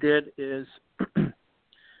we did is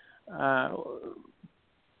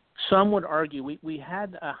some would argue we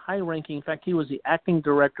had a high-ranking, in fact, he was the acting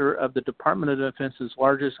director of the Department of Defense's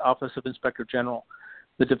largest Office of Inspector General,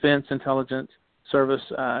 the Defense Service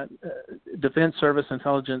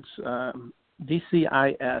Intelligence,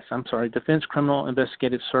 DCIS, Defense Criminal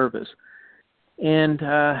Investigative Service. And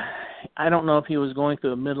I don't know if he was going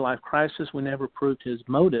through a midlife crisis. We never proved his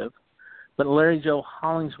motive. But Larry Joe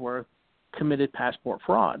Hollingsworth committed passport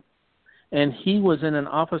fraud. And he was in an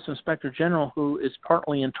Office of Inspector General who is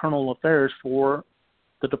partly internal affairs for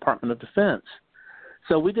the Department of Defense.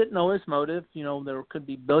 So we didn't know his motive. There could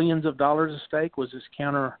be billions of dollars at stake. Was this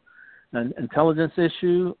counterintelligence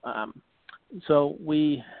issue? So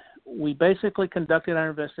we basically conducted our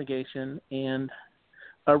investigation and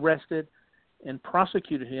arrested and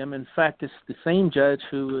prosecuted him. In fact, it's the same judge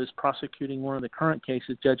who is prosecuting one of the current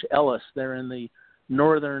cases, Judge Ellis, there in the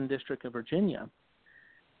Northern District of Virginia.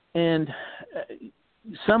 And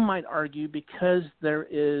some might argue because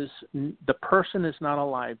the person is not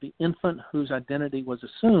alive, the infant whose identity was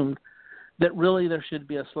assumed, that really there should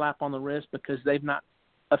be a slap on the wrist because they've not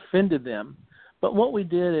offended them. But what we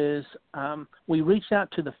did is we reached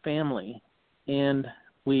out to the family and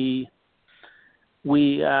we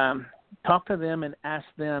talked to them and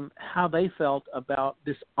asked them how they felt about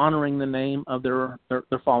dishonoring the name of their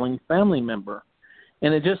fallen family member.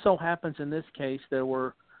 And it just so happens in this case there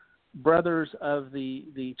were brothers of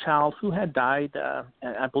the child who had died,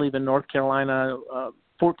 I believe in North Carolina, a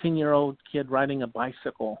 14-year-old kid riding a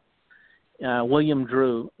bicycle, William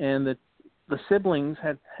Drew. And the siblings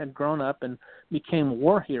had grown up and became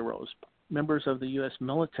war heroes, members of the U.S.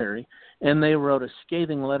 military, and they wrote a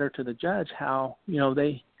scathing letter to the judge how,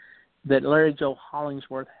 that Larry Joe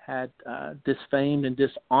Hollingsworth had disfamed and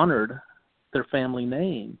dishonored their family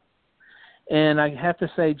name. And I have to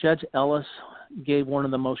say Judge Ellis gave one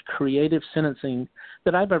of the most creative sentencing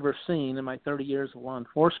that I've ever seen in my 30 years of law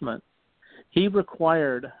enforcement. He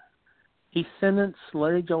sentenced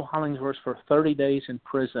Larry Joe Hollingsworth for 30 days in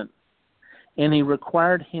prison. And he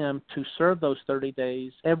required him to serve those 30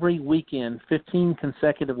 days every weekend, 15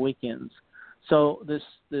 consecutive weekends. So this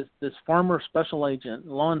former special agent,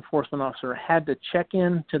 law enforcement officer, had to check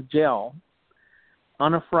in to jail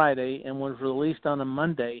on a Friday and was released on a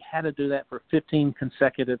Monday, had to do that for 15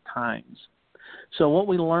 consecutive times. So what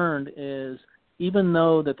we learned is even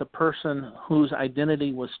though that the person whose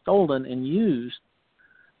identity was stolen and used,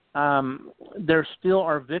 there still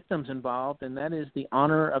are victims involved, and that is the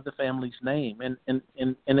honor of the family's name, and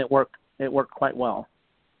it worked quite well.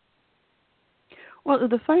 Well,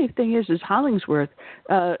 the funny thing is Hollingsworth,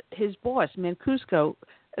 his boss, Mancuso,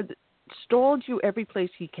 stalled you every place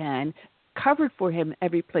he can, covered for him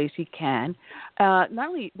every place he can. Not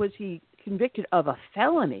only was he convicted of a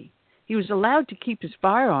felony, he was allowed to keep his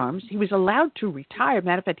firearms. He was allowed to retire.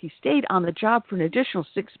 Matter of fact, he stayed on the job for an additional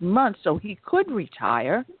 6 months so he could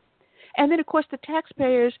retire. And then it cost the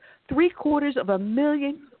taxpayers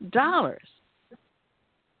 $750,000.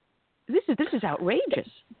 This is outrageous.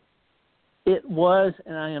 It was,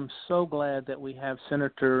 and I am so glad that we have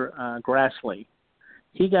Senator Grassley.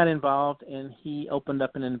 He got involved and he opened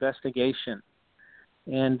up an investigation.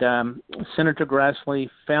 And Senator Grassley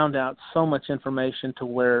found out so much information to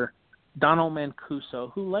where Donald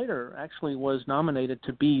Mancuso, who later actually was nominated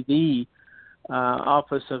to be the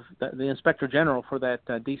office of the Inspector General for that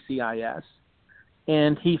DCIS,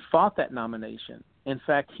 and he fought that nomination. In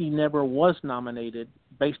fact, he never was nominated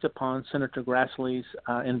based upon Senator Grassley's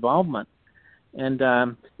involvement. And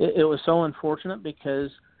it was so unfortunate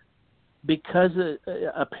because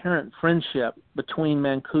apparent friendship between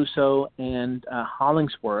Mancuso and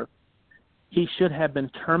Hollingsworth, he should have been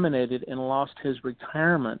terminated and lost his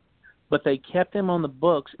retirement. But they kept him on the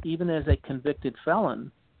books even as a convicted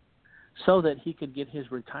felon so that he could get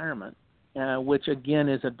his retirement, which, again,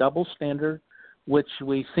 is a double standard, which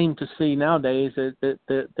we seem to see nowadays that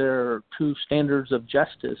there are two standards of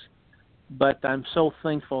justice. But I'm so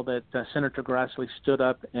thankful that Senator Grassley stood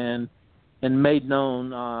up and made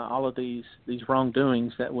known all of these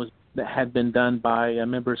wrongdoings that had been done by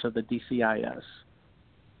members of the DCIS.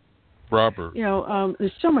 Robert.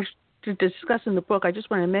 There's so much to discuss in the book. I just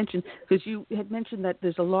want to mention, because you had mentioned that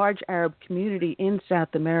there's a large Arab community in South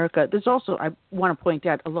America. There's also, I want to point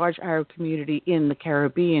out, a large Arab community in the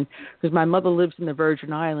Caribbean, because my mother lives in the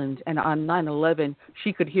Virgin Islands, and on 9/11,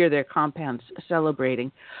 she could hear their compounds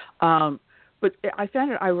celebrating. But I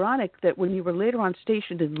found it ironic that when you were later on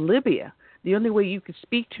stationed in Libya, the only way you could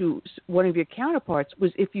speak to one of your counterparts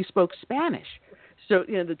was if you spoke Spanish. So,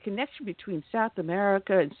 the connection between South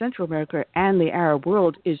America and Central America and the Arab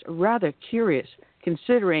world is rather curious,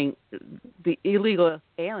 considering the illegal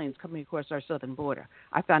aliens coming across our southern border.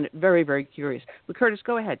 I found it very, very curious. But, Curtis,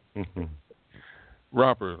 go ahead. Mm-hmm.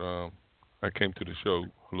 Robert, I came to the show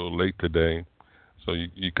a little late today, so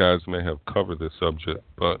you guys may have covered this subject,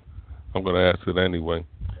 but I'm going to ask it anyway.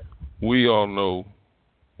 We all know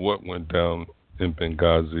what went down in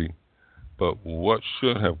Benghazi, but what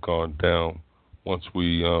should have gone down once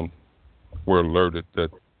we were alerted that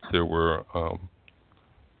there were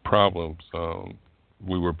problems,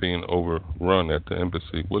 we were being overrun at the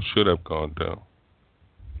embassy. What should have gone down?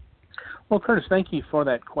 Well, Curtis, thank you for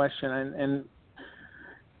that question.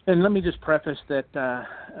 And let me just preface that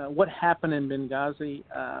what happened in Benghazi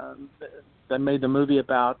that made the movie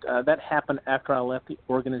about, that happened after I left the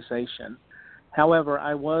organization. However,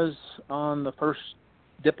 I was on the first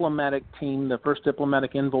diplomatic team, the first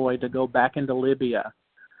diplomatic envoy to go back into Libya,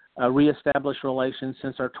 reestablish relations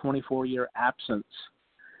since our 24-year absence.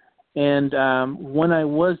 And when I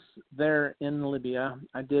was there in Libya,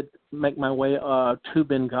 I did make my way to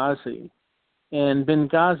Benghazi. And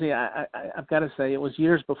Benghazi, I've got to say, it was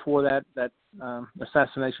years before that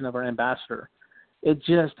assassination of our ambassador. It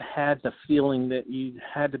just had the feeling that you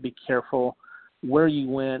had to be careful where you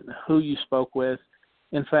went, who you spoke with.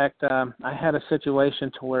 In fact, I had a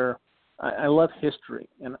situation to where I love history,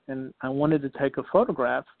 and I wanted to take a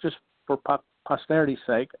photograph just for posterity's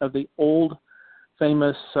sake of the old,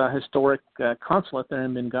 famous, historic consulate there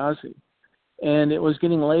in Benghazi. And it was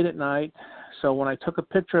getting late at night, so when I took a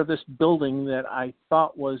picture of this building that I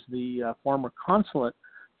thought was the former consulate,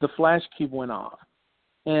 the flash cube went off.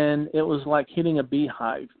 And it was like hitting a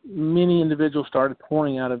beehive. Many individuals started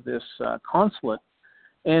pouring out of this consulate.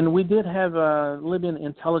 And we did have a Libyan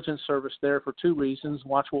intelligence service there for two reasons: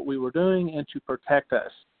 watch what we were doing and to protect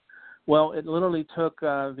us. Well, it literally took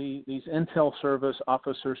these intel service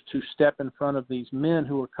officers to step in front of these men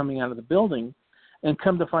who were coming out of the building, and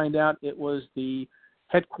come to find out it was the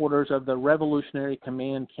headquarters of the Revolutionary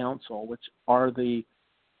Command Council, which are the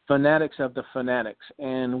fanatics of the fanatics.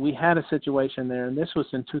 And we had a situation there, and this was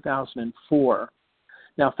in 2004.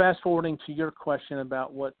 Now, fast forwarding to your question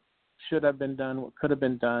about what should have been done, what could have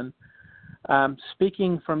been done.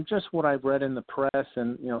 Speaking from just what I've read in the press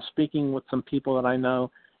and, speaking with some people that I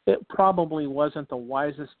know, it probably wasn't the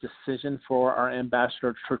wisest decision for our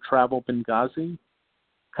ambassador to travel Benghazi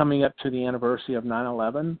coming up to the anniversary of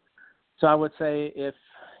 9/11. So I would say if,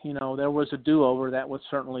 there was a do-over, that would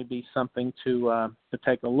certainly be something to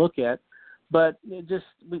take a look at. But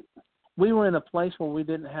we were in a place where we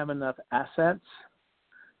didn't have enough assets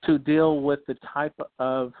to deal with the type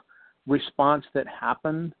of response that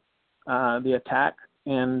happened, the attack.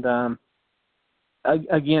 And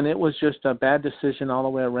again, it was just a bad decision all the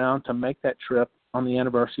way around to make that trip on the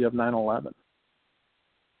anniversary of 9/11.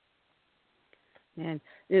 And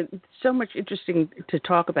it's so much interesting to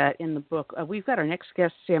talk about in the book. We've got our next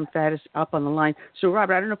guest, Sam Faddis, up on the line. So,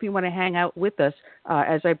 Robert, I don't know if you want to hang out with us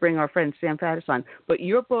as I bring our friend Sam Faddis on. But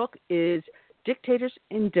your book is Dictators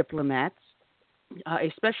and Diplomats,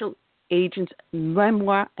 a special agent's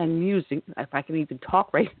memoir and music, if I can even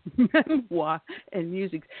talk right, memoir and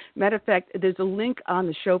music. Matter of fact, there's a link on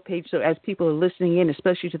the show page, so as people are listening in,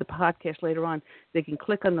 especially to the podcast later on, they can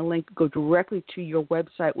click on the link, go directly to your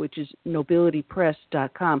website, which is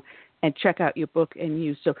nobilitypress.com, and check out your book and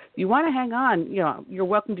music. So if you want to hang on, you're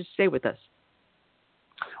welcome to stay with us.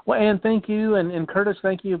 Well, Ann, thank you, and Curtis,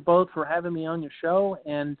 thank you both for having me on your show,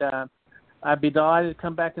 and I'd be delighted to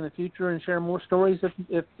come back in the future and share more stories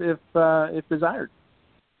if desired.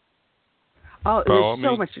 Oh, there's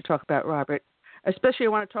so much to talk about, Robert. Especially I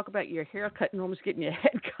want to talk about your haircut and almost getting your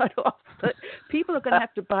head cut off. But people are going to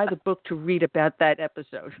have to buy the book to read about that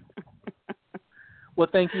episode. Well,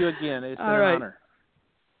 thank you again. It's been an honor.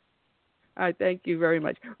 All right, thank you very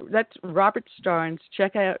much. That's Robert Starnes.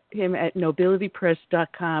 Check out him at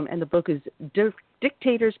nobilitypress.com, and the book is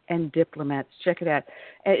Dictators and Diplomats. Check it out.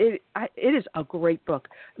 It is a great book.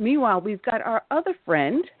 Meanwhile, we've got our other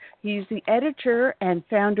friend. He's the editor and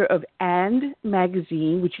founder of And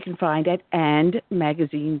Magazine, which you can find at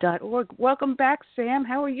andmagazine.org. Welcome back, Sam.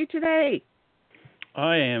 How are you today?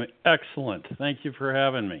 I am excellent. Thank you for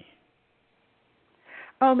having me.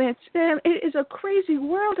 Oh, man, Sam, it is a crazy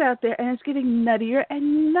world out there, and it's getting nuttier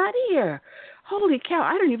and nuttier. Holy cow,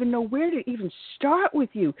 I don't even know where to even start with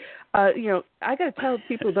you. I got to tell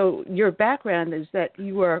people, though, your background is that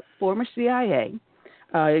you were former CIA.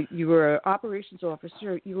 You were an operations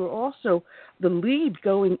officer. You were also the lead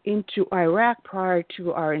going into Iraq prior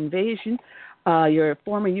to our invasion. You're a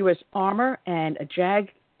former U.S. Armor and a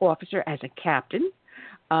JAG officer as a captain.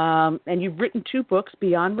 And you've written 2 books,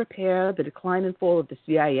 Beyond Repair, The Decline and Fall of the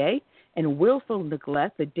CIA, and Willful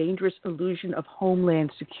Neglect, The Dangerous Illusion of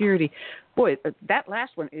Homeland Security. Boy, that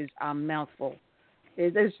last one is a mouthful.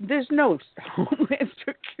 There's no Homeland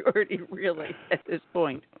Security, really, at this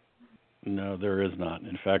point. No, there is not.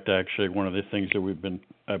 In fact, actually, one of the things that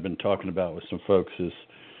I've been talking about with some folks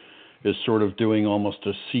is sort of doing almost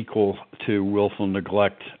a sequel to Willful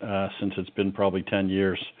Neglect, since it's been probably 10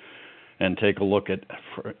 years. And take a look at,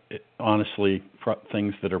 honestly,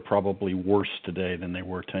 things that are probably worse today than they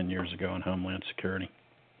were 10 years ago in Homeland Security.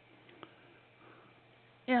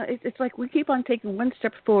 Yeah, it's like we keep on taking 1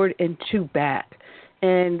 step forward and 2 back.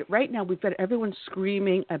 And right now we've got everyone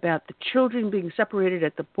screaming about the children being separated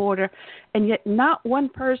at the border, and yet not one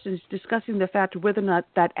person is discussing the fact of whether or not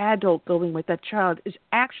that adult going with that child is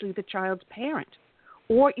actually the child's parent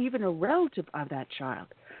or even a relative of that child.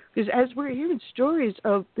 Because as we're hearing stories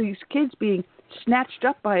of these kids being snatched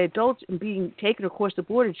up by adults and being taken across the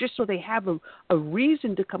border just so they have a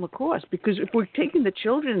reason to come across. Because if we're taking the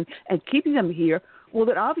children and keeping them here, well,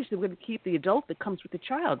 then obviously we're going to keep the adult that comes with the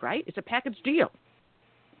child, right? It's a package deal.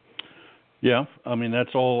 Yeah, I mean,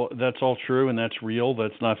 that's all true, and that's real.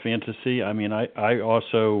 That's not fantasy. I mean, I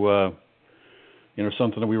also,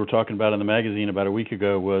 something that we were talking about in the magazine about a week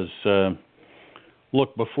ago was,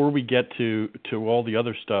 look, before we get to all the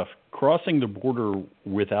other stuff, crossing the border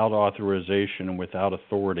without authorization and without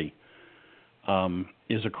authority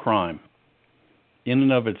is a crime. In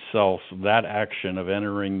and of itself, that action of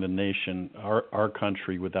entering the nation, our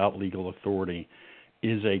country, without legal authority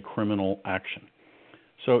is a criminal action.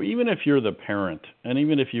 So even if you're the parent, and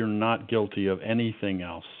even if you're not guilty of anything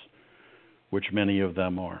else, which many of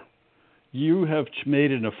them are, you have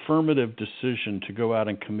made an affirmative decision to go out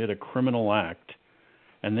and commit a criminal act,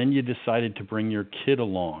 and then you decided to bring your kid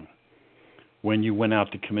along when you went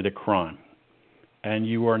out to commit a crime. And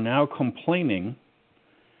you are now complaining,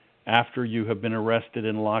 after you have been arrested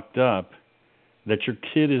and locked up, that your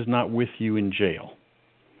kid is not with you in jail.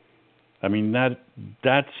 I mean,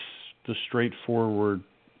 that's the straightforward,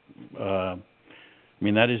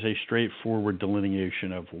 that is a straightforward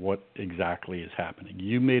delineation of what exactly is happening.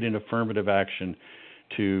 You made an affirmative action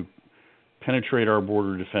to penetrate our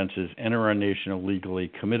border defenses, enter our nation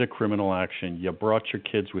illegally, commit a criminal action. You brought your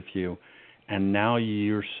kids with you, and now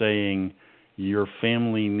you're saying your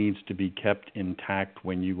family needs to be kept intact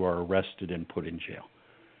when you are arrested and put in jail.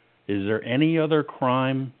 Is there any other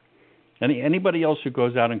crime? Anybody else who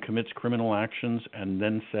goes out and commits criminal actions and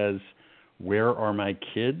then says, "Where are my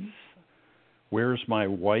kids? Where's my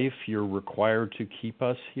wife? You're required to keep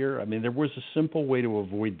us here"? I mean, there was a simple way to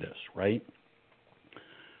avoid this, right?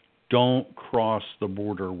 Don't cross the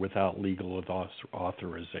border without legal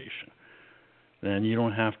authorization. Then you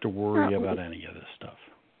don't have to worry about any of this stuff.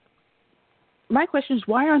 My question is,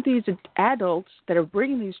 why aren't these adults that are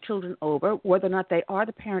bringing these children over, whether or not they are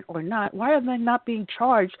the parent or not, why are they not being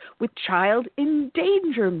charged with child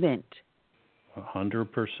endangerment?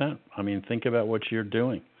 100%. I mean, think about what you're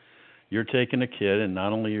doing. You're taking a kid, and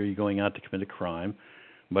not only are you going out to commit a crime,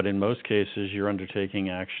 but in most cases you're undertaking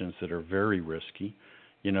actions that are very risky.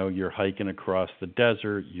 You're hiking across the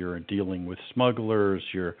desert, you're dealing with smugglers,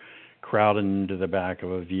 you're crowding into the back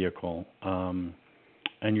of a vehicle,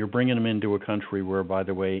 and you're bringing them into a country where, by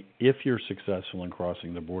the way, if you're successful in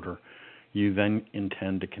crossing the border, you then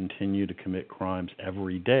intend to continue to commit crimes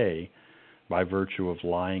every day by virtue of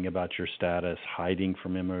lying about your status, hiding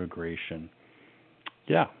from immigration,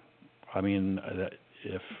 Yeah. I mean,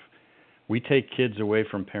 if we take kids away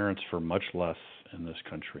from parents for much less in this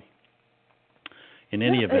country. In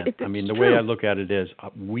any event, I mean, the way I look at it is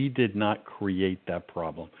we did not create that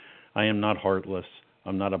problem. I am not heartless.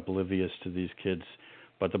 I'm not oblivious to these kids.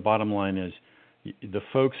 But the bottom line is the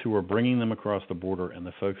folks who are bringing them across the border and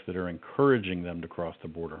the folks that are encouraging them to cross the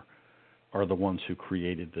border are the ones who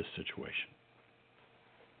created this situation.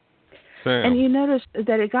 Sam. And you notice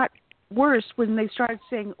that it got worse when they started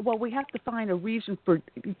saying, well, we have to find a reason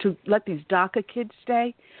to let these DACA kids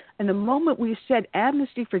stay. And the moment we said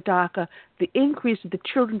amnesty for DACA, the increase of the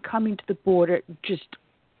children coming to the border just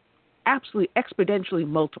absolutely exponentially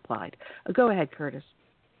multiplied. Go ahead, Curtis.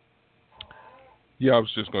 Yeah, I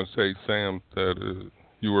was just going to say, Sam, that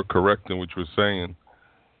you were correct in what you were saying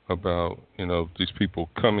about, these people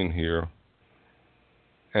coming here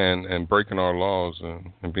and breaking our laws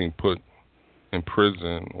and being put in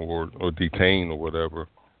prison or detained or whatever,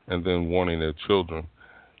 and then wanting their children.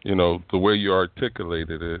 The way you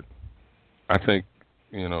articulated it, I think,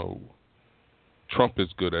 Trump is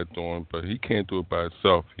good at doing, but he can't do it by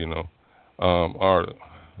himself, Our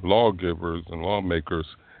lawgivers and lawmakers,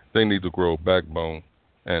 they need to grow a backbone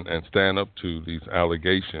and stand up to these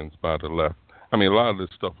allegations by the left. I mean, a lot of this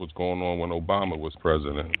stuff was going on when Obama was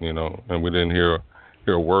president, and we didn't hear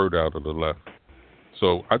a word out of the left.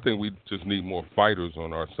 So I think we just need more fighters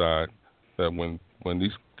on our side. That when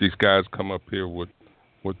these guys come up here with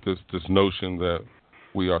this notion that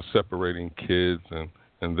we are separating kids and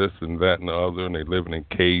this and that and the other, and they living in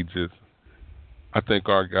cages, I think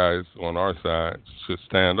our guys on our side should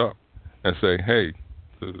stand up and say, hey,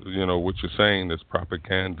 what you're saying is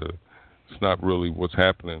propaganda. It's not really what's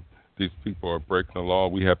happening. These people are breaking the law.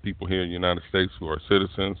 We have people here in the United States who are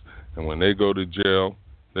citizens, and when they go to jail,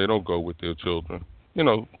 they don't go with their children.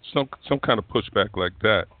 Some kind of pushback like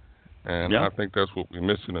that. And I think that's what we're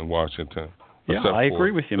missing in Washington. Yeah, I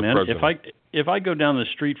agree with you, man. If I go down the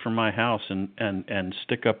street from my house and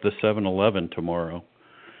stick up the 7-Eleven tomorrow,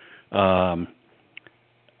 I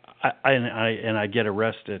get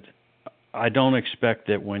arrested, I don't expect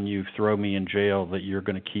that when you throw me in jail that you're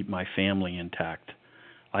going to keep my family intact.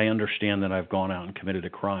 I understand that I've gone out and committed a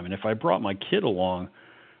crime. And if I brought my kid along,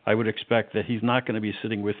 I would expect that he's not going to be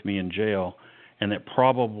sitting with me in jail, and that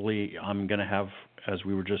probably I'm going to have, as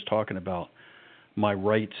we were just talking about, my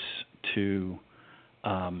rights to,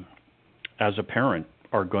 as a parent,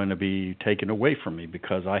 are going to be taken away from me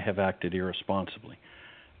because I have acted irresponsibly.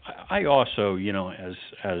 I also,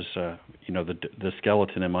 the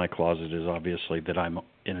skeleton in my closet is obviously that I'm,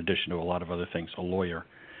 in addition to a lot of other things, a lawyer.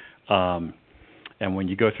 And when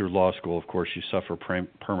you go through law school, of course, you suffer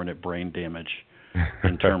permanent brain damage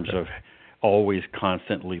in terms of always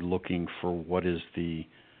constantly looking for what's the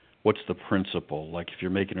principle. Like if you're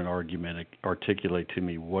making an argument, articulate to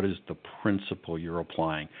me what is the principle you're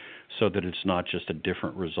applying so that it's not just a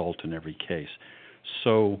different result in every case.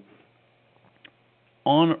 So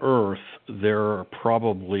on Earth, there are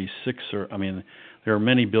probably there are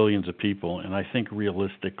many billions of people, and I think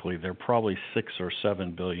realistically there are probably 6 or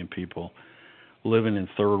 7 billion people living in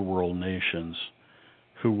third world nations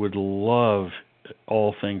who would love,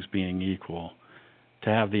 all things being equal, to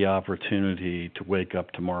have the opportunity to wake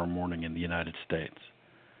up tomorrow morning in the United States.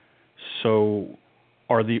 So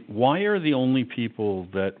why are the only people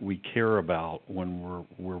that we care about when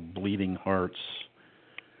we're bleeding hearts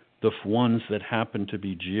the ones that happen to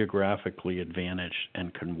be geographically advantaged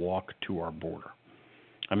and can walk to our border?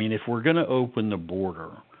 I mean, if we're going to open the border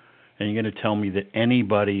and you're going to tell me that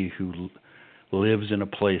anybody who lives in a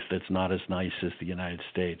place that's not as nice as the United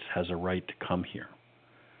States has a right to come here,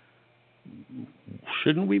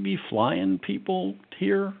 shouldn't we be flying people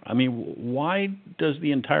here? I mean, why does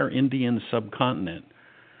the entire Indian subcontinent,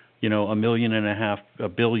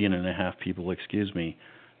 1.5 billion people,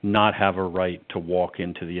 not have a right to walk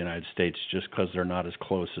into the United States just because they're not as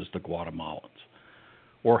close as the Guatemalans?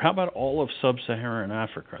 Or how about all of sub-Saharan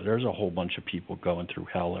Africa? There's a whole bunch of people going through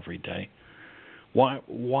hell every day. Why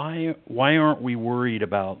aren't we worried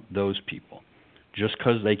about those people? Just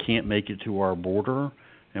because they can't make it to our border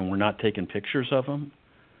and we're not taking pictures of them?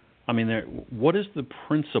 I mean, what is the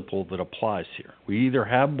principle that applies here? We either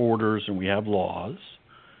have borders and we have laws,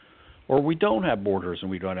 or we don't have borders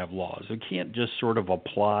and we don't have laws. We can't just sort of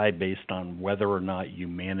apply based on whether or not you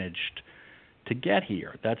managed to get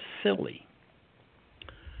here. That's silly.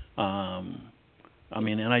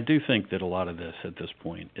 And I do think that a lot of this at this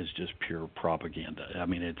point is just pure propaganda. I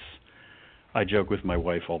mean, I joke with my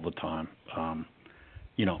wife all the time.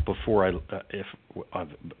 Before if I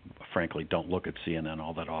frankly don't look at CNN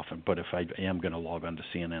all that often, but if I am going to log on to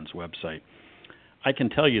CNN's website, I can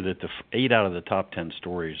tell you that 8 out of the top 10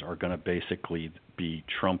 stories are going to basically be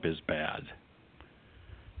Trump is bad.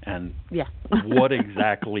 And what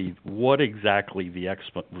exactly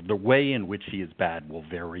the way in which he is bad will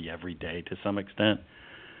vary every day to some extent.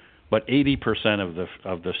 But 80%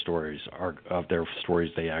 of the stories of their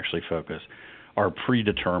stories they actually focus are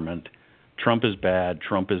predetermined. Trump is bad,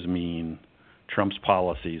 Trump is mean, Trump's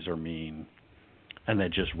policies are mean, and they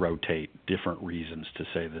just rotate different reasons to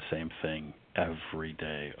say the same thing every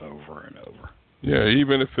day over and over. Yeah,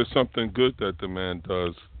 even if it's something good that the man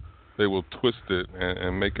does, they will twist it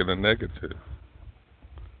and make it a negative.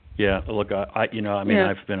 Yeah, look, I've been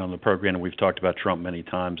on the program and we've talked about Trump many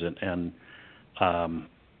times, and there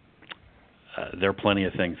are plenty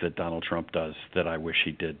of things that Donald Trump does that I wish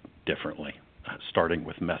he did differently, starting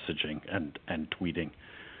with messaging and tweeting.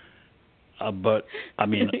 But I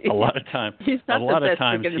mean, a lot of times he's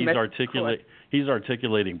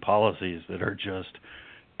articulating policies that are just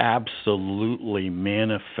absolutely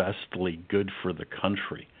manifestly good for the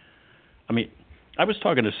country. I mean, I was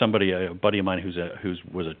talking to somebody, a buddy of mine who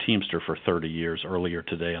was a Teamster for 30 years earlier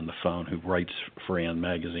today on the phone, who writes for Ann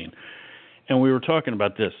magazine, and we were talking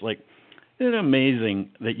about this. Like, isn't it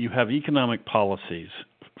amazing that you have economic policies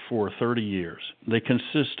for 30 years? They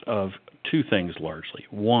consist of two things largely.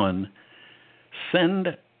 One,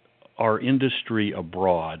 send our industry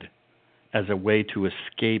abroad as a way to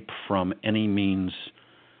escape from any means.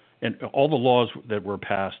 And all the laws that were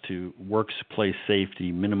passed to workplace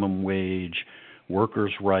safety, minimum wage,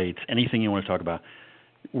 workers' rights, anything you want to talk about,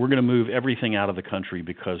 we're going to move everything out of the country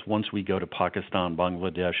because once we go to Pakistan,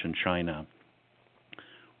 Bangladesh, and China,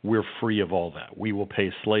 we're free of all that. We will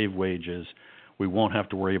pay slave wages. We won't have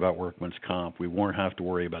to worry about workman's comp. We won't have to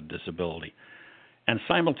worry about disability. And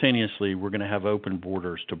simultaneously, we're going to have open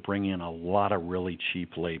borders to bring in a lot of really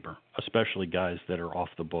cheap labor, especially guys that are off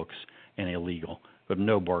the books and illegal, but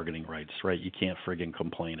no bargaining rights, right? You can't friggin'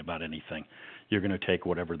 complain about anything. You're going to take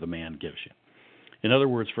whatever the man gives you. In other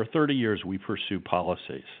words, for 30 years, we pursue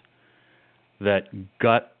policies that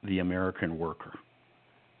gut the American worker,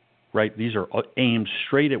 right? These are aimed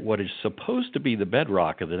straight at what is supposed to be the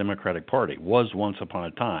bedrock of the Democratic Party, was once upon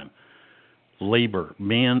a time. Labor,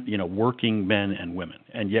 working men and women.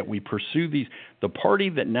 And yet we pursue these. The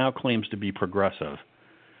party that now claims to be progressive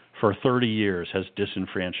for 30 years has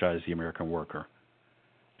disenfranchised the American worker.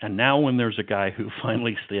 And now when there's a guy who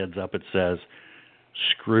finally stands up and says,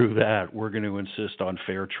 screw that, we're going to insist on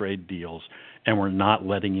fair trade deals, and we're not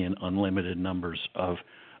letting in unlimited numbers of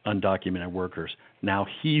undocumented workers. Now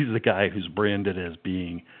he's the guy who's branded as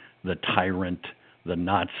being the tyrant, the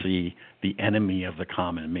Nazi, the enemy of the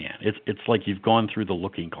common man. It's like you've gone through the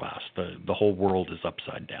looking glass. The whole world is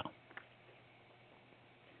upside down.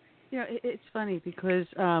 It's funny because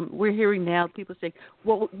we're hearing now people say,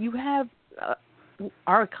 well, you have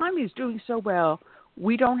our economy is doing so well,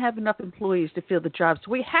 we don't have enough employees to fill the jobs,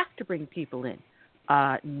 so we have to bring people in.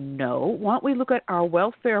 No. Why don't we look at our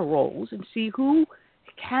welfare rolls and see who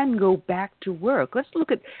can go back to work? Let's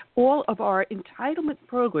look at all of our entitlement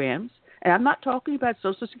programs. And I'm not talking about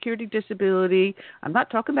Social Security, disability. I'm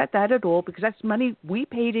not talking about that at all because that's money we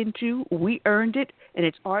paid into, we earned it, and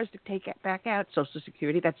it's ours to take it back out. Social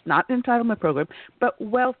Security, that's not an entitlement program, but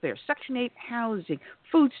welfare, Section 8 housing,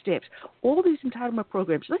 food stamps, all these entitlement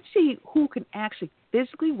programs. Let's see who can actually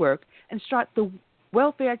physically work and start the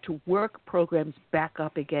welfare to work programs back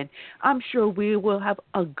up again. I'm sure we will have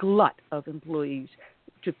a glut of employees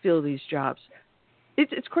to fill these jobs.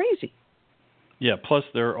 It's crazy. Yeah, plus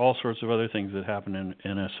there are all sorts of other things that happen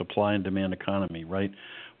in a supply and demand economy, right?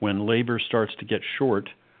 When labor starts to get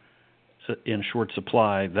in short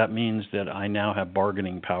supply, that means that I now have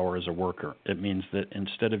bargaining power as a worker. It means that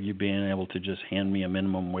instead of you being able to just hand me a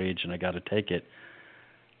minimum wage and I got to take it,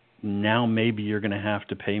 now maybe you're going to have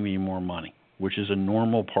to pay me more money, which is a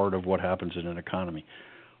normal part of what happens in an economy.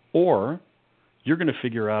 Or you're going to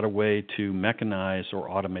figure out a way to mechanize or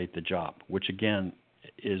automate the job, which again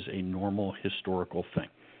is a normal historical thing,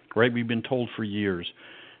 right? We've been told for years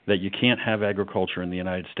that you can't have agriculture in the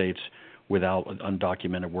United States without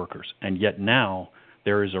undocumented workers. And yet now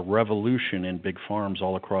there is a revolution in big farms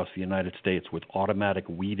all across the United States with automatic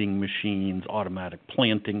weeding machines, automatic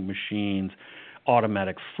planting machines,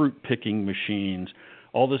 automatic fruit picking machines,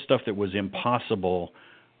 all this stuff that was impossible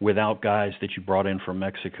without guys that you brought in from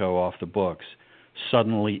Mexico off the books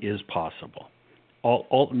suddenly is possible.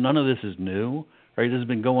 None of this is new. Right, this has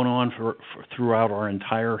been going on for throughout our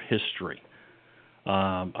entire history.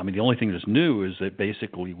 The only thing that's new is that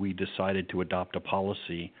basically we decided to adopt a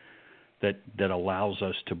policy that allows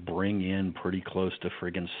us to bring in pretty close to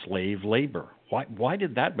friggin' slave labor. Why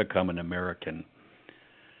did that become an American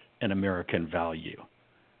an American value.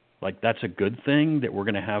 Like, that's a good thing that we're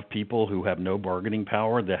going to have people who have no bargaining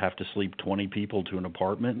power that have to sleep 20 people to an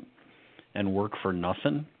apartment and work for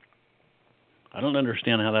nothing. I don't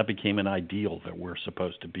understand how that became an ideal that we're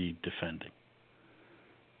supposed to be defending.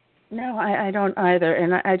 No, I don't either.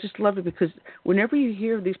 And I just love it because whenever you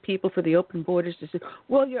hear these people for the open borders, they say,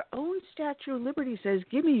 well, your own Statue of Liberty says,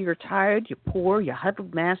 give me your tired, your poor, your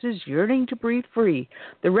huddled masses yearning to breathe free,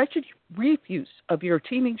 the wretched refuse of your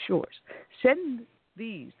teeming shores. Send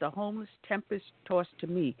these, the homeless tempest-tossed to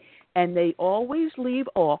me. And they always leave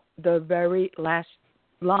off the very last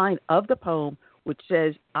line of the poem, which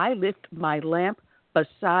says, I lift my lamp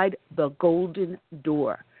beside the golden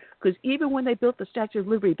door. Because even when they built the Statue of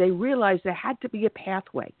Liberty, they realized there had to be a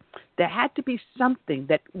pathway. There had to be something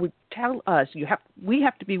that would tell us, we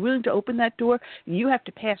have to be willing to open that door, and you have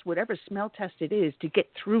to pass whatever smell test it is to get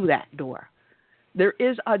through that door. There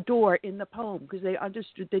is a door in the poem because they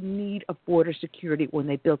understood the need of border security when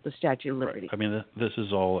they built the Statue of Liberty. Right. I mean, this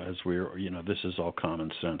is all, this is all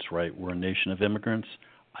common sense, right? We're a nation of immigrants.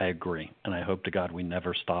 I agree, and I hope to God we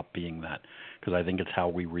never stop being that, because I think it's how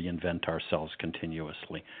we reinvent ourselves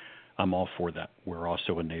continuously. I'm all for that. We're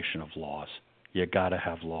also a nation of laws. You got to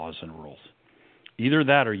have laws and rules. Either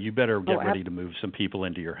that or you better get ready to move some people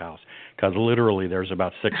into your house, because literally there's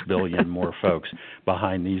about 6 billion more folks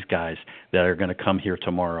behind these guys that are going to come here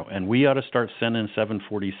tomorrow. And we ought to start sending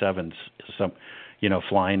 747s,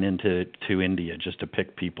 flying into India just to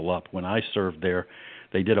pick people up. When I served there,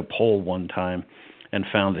 they did a poll one time and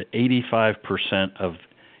found that 85% of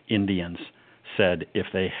Indians said if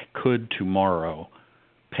they could tomorrow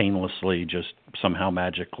painlessly, just somehow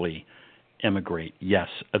magically emigrate, yes,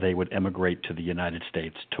 they would emigrate to the United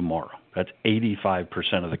States tomorrow. That's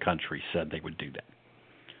 85% of the country said they would do that.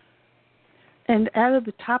 And out of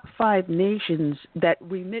the top 5 nations that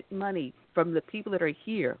remit money from the people that are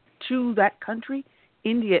here to that country,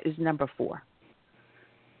 India is number 4.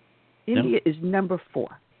 India is number 4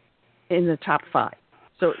 in the top 5.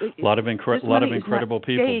 So a lot of incredible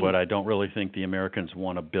people, but I don't really think the Americans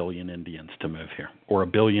want 1 billion Indians to move here, or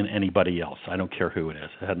 1 billion anybody else. I don't care who it is.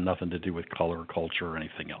 It had nothing to do with color or culture or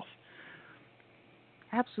anything else.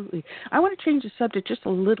 Absolutely. I want to change the subject just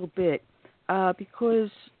a little bit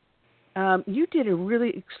because you did a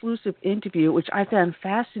really exclusive interview, which I found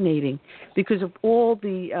fascinating because of all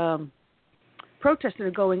the protests that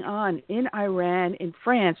are going on in Iran, in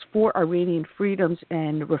France, for Iranian freedoms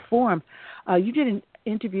and reform. You did an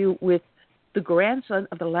interview with the grandson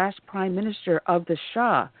of the last prime minister of the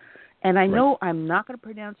Shah. And I know I'm not going to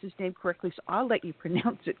pronounce his name correctly, so I'll let you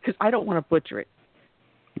pronounce it because I don't want to butcher it.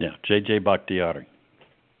 Yeah, J.J. Bakhtiari.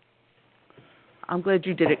 I'm glad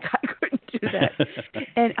you did it. I couldn't do that.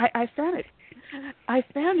 And I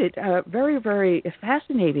found it very, very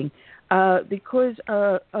fascinating because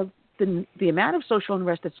of the amount of social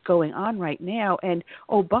unrest that's going on right now. And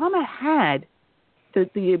Obama had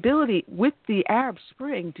the ability with the Arab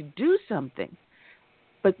Spring to do something.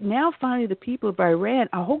 But now finally the people of Iran,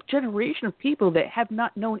 a whole generation of people that have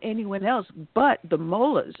not known anyone else but the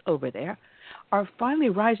mullahs over there, are finally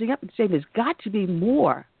rising up and saying there's got to be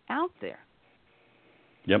more out there.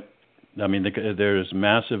 Yep. I mean, there's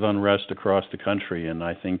massive unrest across the country, and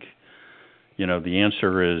I think, the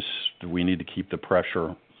answer is we need to keep the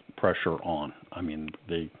pressure on. I mean,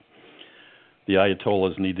 the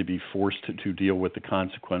Ayatollahs need to be forced to deal with the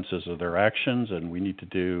consequences of their actions, and we need to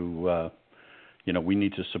do, we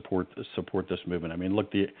need to support this movement. I mean,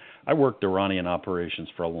 look, I worked Iranian operations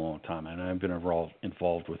for a long time, and I've been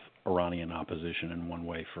involved with Iranian opposition in one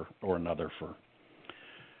way or another for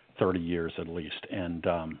 30 years at least. And,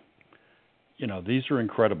 these are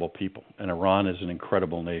incredible people, and Iran is an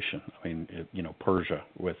incredible nation. I mean, Persia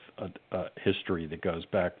with a history that goes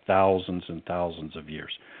back thousands and thousands of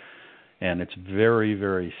years. And it's very,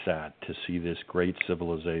 very sad to see this great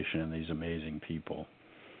civilization and these amazing people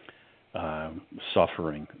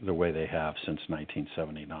suffering the way they have since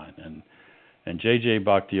 1979. And J.J.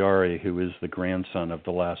 Bakhtiari, who is the grandson of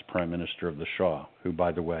the last prime minister of the Shah, who,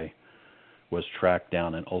 by the way, was tracked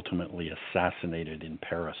down and ultimately assassinated in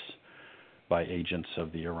Paris by agents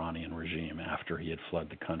of the Iranian regime after he had fled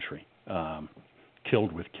the country,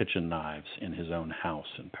 killed with kitchen knives in his own house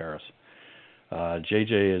in Paris.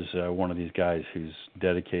 JJ is one of these guys who's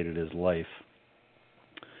dedicated his life,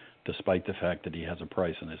 despite the fact that he has a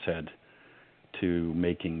price on his head, to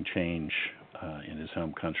making change in his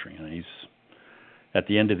home country. And he's at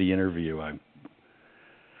the end of the interview, I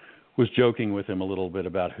was joking with him a little bit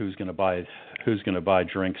about who's going to buy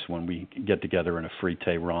drinks when we get together in a free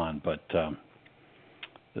Tehran. But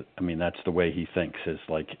I mean, that's the way he thinks, is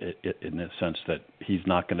like in the sense that he's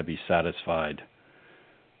not going to be satisfied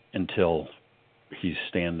until he's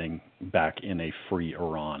standing back in a free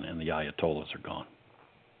Iran and the Ayatollahs are gone.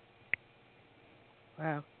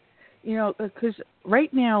 Wow. You know, because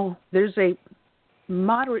right now there's a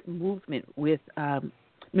moderate movement with Mr.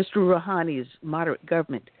 Rouhani's moderate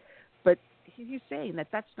government, but he's saying that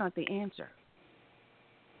that's not the answer.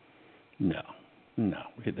 No,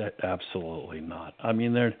 absolutely not. I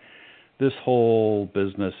mean, this whole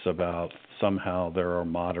business about somehow there are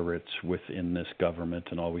moderates within this government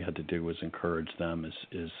and all we had to do was encourage them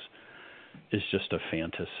is just a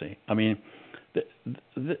fantasy. I mean,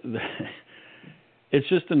 it's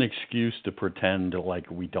just an excuse to pretend like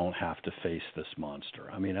we don't have to face this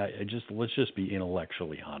monster. I mean, let's just be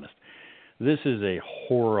intellectually honest. This is a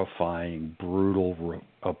horrifying, brutal,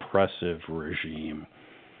 oppressive regime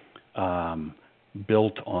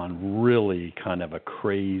built on really kind of a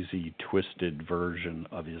crazy, twisted version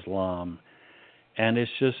of Islam, and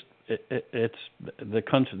it's just it's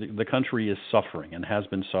the country is suffering and has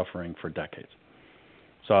been suffering for decades.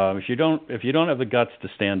 So if you don't have the guts to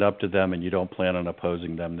stand up to them and you don't plan on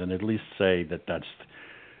opposing them, then at least say that's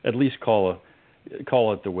at least call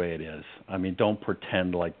it the way it is. I mean, don't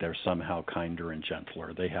pretend like they're somehow kinder and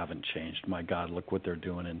gentler. They haven't changed. My God, look what they're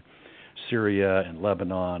doing in Syria and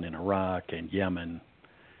Lebanon and Iraq and Yemen.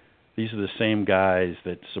 These are the same guys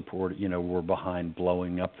that were behind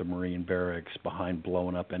blowing up the Marine barracks, behind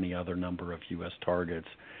blowing up any other number of U.S. targets.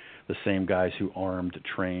 The same guys who armed,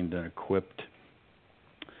 trained, and equipped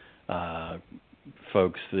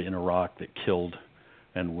folks in Iraq that killed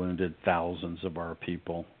and wounded thousands of our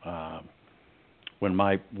people. When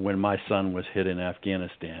my son was hit in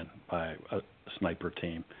Afghanistan by a sniper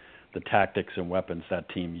team, the tactics and weapons that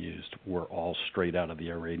team used were all straight out of the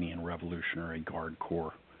Iranian Revolutionary Guard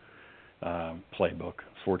Corps playbook.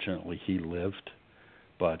 Fortunately, he lived,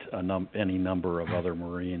 but any number of other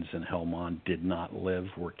Marines in Helmand did not live,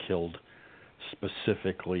 were killed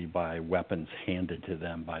specifically by weapons handed to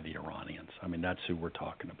them by the Iranians. I mean, that's who we're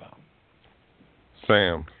talking about.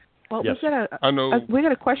 Sam. Well, yes. we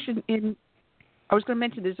got a question in. I was going to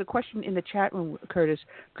mention there's a question in the chat room, Curtis,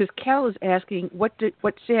 because Cal is asking what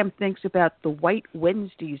Sam thinks about the White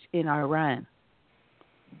Wednesdays in Iran.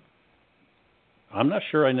 I'm not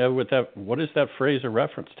sure I know what is that phrase a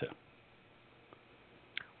reference to?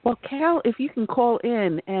 Well, Cal, if you can call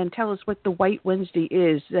in and tell us what the White Wednesday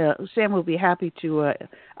is, Sam will be happy to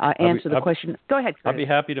answer the question. Go ahead, Curtis. I'll be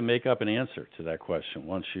happy to make up an answer to that question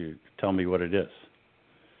once you tell me what it is.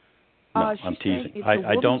 No, I'm teasing.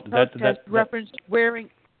 I don't. That referenced wearing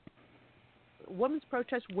women's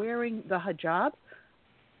protest wearing the hijab.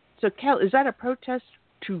 So, Cal, is that a protest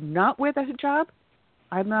to not wear the hijab?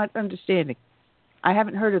 I'm not understanding. I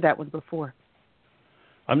haven't heard of that one before.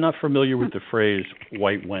 I'm not familiar with the phrase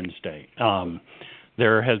White Wednesday.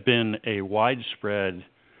 There has been a widespread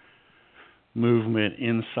movement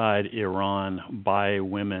inside Iran by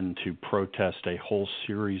women to protest a whole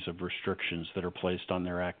series of restrictions that are placed on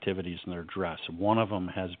their activities and their dress. One of them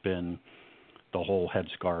has been the whole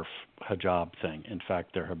headscarf hijab thing. In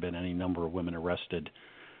fact, there have been any number of women arrested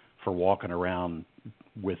for walking around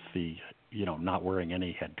with the, not wearing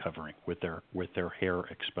any head covering, with their hair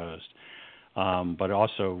exposed. But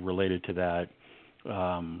also related to that,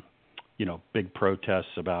 big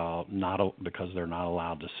protests about because they're not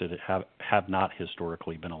allowed to have not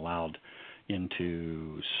historically been allowed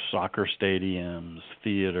into soccer stadiums,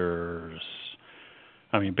 theaters.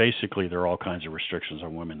 I mean, basically, there are all kinds of restrictions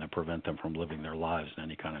on women that prevent them from living their lives in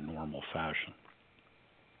any kind of normal fashion.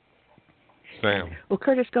 Sam. Well,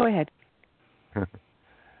 Curtis, go ahead.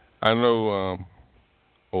 I know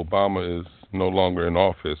Obama is no longer in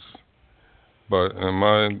office, but am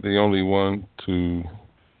I the only one to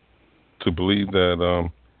believe that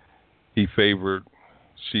he favored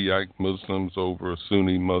Shiite Muslims over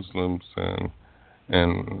Sunni Muslims, and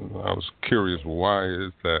I was curious, why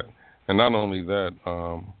is that? And not only that,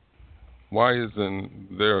 why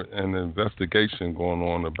isn't there an investigation going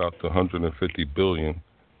on about the $150 billion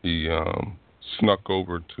he snuck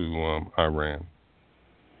over to Iran?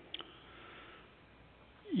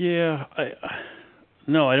 Yeah,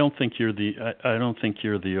 no, I don't think you're the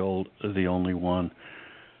only one.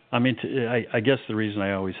 I mean, I guess the reason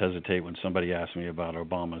I always hesitate when somebody asks me about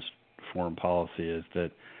Obama's foreign policy is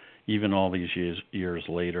that even all these years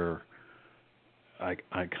later, I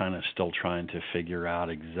kind of still trying to figure out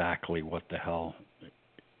exactly what the hell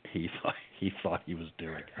he thought he was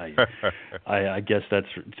doing. I guess that's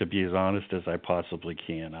to be as honest as I possibly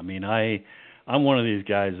can. I mean, I'm one of these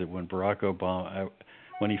guys that when Barack Obama,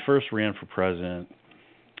 when he first ran for president,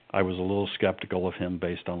 I was a little skeptical of him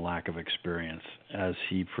based on lack of experience. As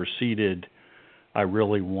he proceeded I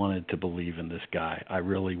really wanted to believe in this guy. I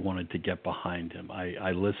really wanted to get behind him.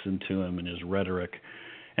 I listened to him and his rhetoric,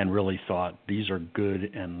 and really thought these are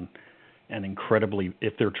good and incredibly.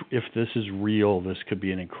 If this is real, this could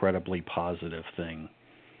be an incredibly positive thing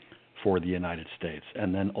for the United States.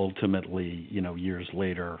 And then ultimately, years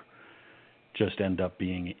later, just end up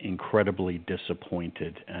being incredibly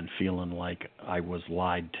disappointed and feeling like I was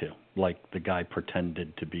lied to, like the guy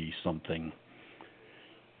pretended to be something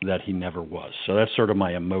that he never was. So that's sort of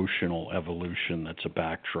my emotional evolution that's a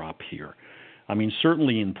backdrop here. I mean,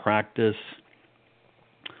 certainly in practice,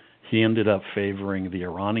 he ended up favoring the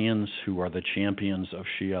Iranians, who are the champions of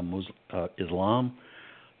Shia Islam,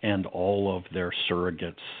 and all of their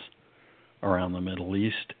surrogates around the Middle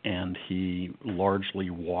East, and he largely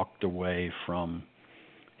walked away from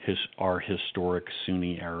our historic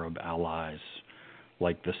Sunni Arab allies,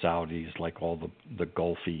 like the Saudis, like all the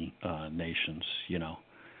Gulfi nations,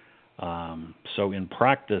 So in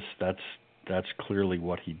practice, that's clearly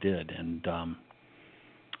what he did. And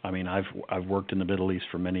I mean, I've worked in the Middle East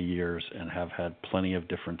for many years and have had plenty of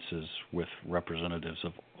differences with representatives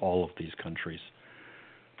of all of these countries.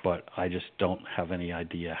 But I just don't have any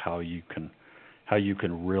idea how you can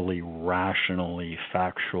really rationally,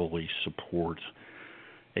 factually support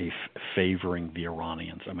favoring the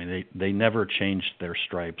Iranians. I mean, they never changed their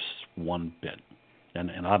stripes one bit.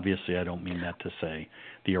 And obviously I don't mean that to say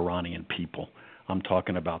the Iranian people. I'm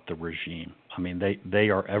talking about the regime. I mean, they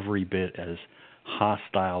are every bit as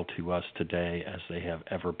hostile to us today as they have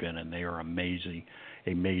ever been, and they are a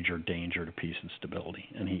major danger to peace and stability.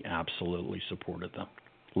 And he absolutely supported them.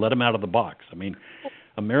 Let him out of the box. I mean,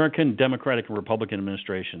 American Democratic and Republican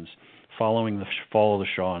administrations, following the fall of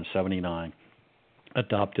the Shah in '79,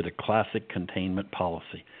 adopted a classic containment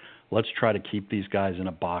policy. Let's try to keep these guys in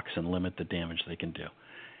a box and limit the damage they can do.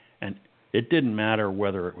 And it didn't matter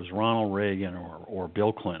whether it was Ronald Reagan or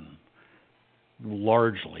Bill Clinton.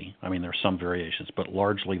 Largely, I mean, there's some variations, but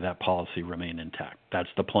largely that policy remained intact. That's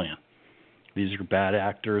the plan. These are bad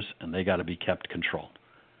actors, and they got to be kept controlled.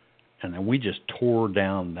 And then we just tore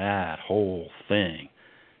down that whole thing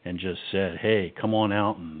and just said, hey, come on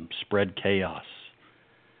out and spread chaos.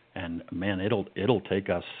 And, man, it'll take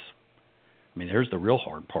us. I mean, here's the real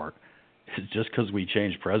hard part. It's just because we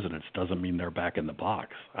change presidents doesn't mean they're back in the box.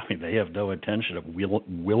 I mean, they have no intention of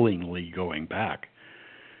willingly going back.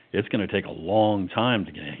 It's going to take a long time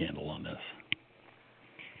to get a handle on this.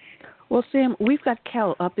 Well, Sam, we've got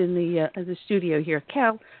Cal up in the studio here.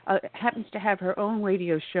 Cal happens to have her own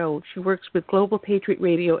radio show. She works with Global Patriot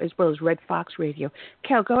Radio as well as Red Fox Radio.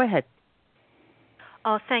 Cal, go ahead.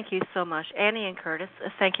 Oh, thank you so much. Annie and Curtis,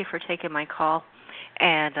 thank you for taking my call.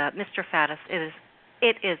 And Mr. Faddis,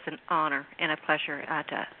 it is an honor and a pleasure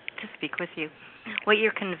to speak with you. What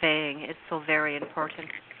you're conveying is so very important.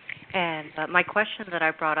 And my question that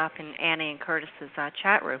I brought up in Annie and Curtis's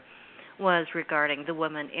chat room was regarding the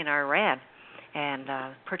women in Iran and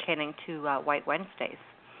pertaining to White Wednesdays.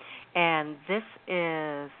 And this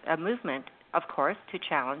is a movement, of course, to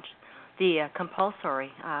challenge the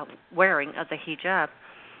compulsory wearing of the hijab.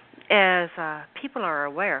 As people are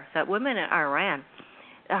aware that women in Iran,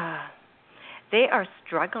 they are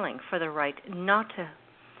struggling for the right not to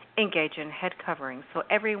engage in head covering. So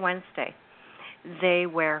every Wednesday, they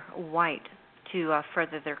wear white to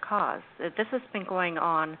further their cause. This has been going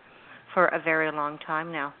on for a very long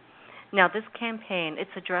time now. Now, this campaign,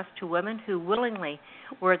 it's addressed to women who willingly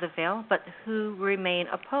wear the veil, but who remain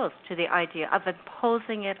opposed to the idea of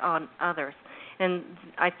imposing it on others. And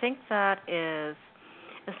I think that is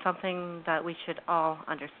something that we should all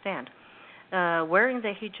understand. Wearing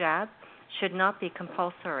the hijab should not be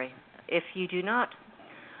compulsory. If you do not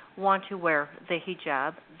want to wear the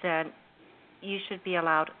hijab, then you should be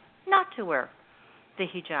allowed not to wear the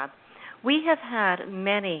hijab. We have had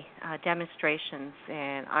many demonstrations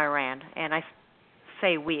in Iran, and I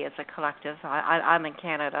say we as a collective. I'm in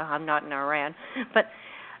Canada. I'm not in Iran. But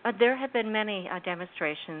there have been many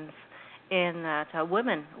demonstrations in that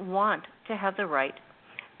women want to have the right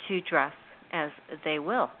to dress as they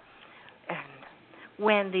will. And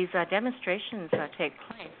when these demonstrations take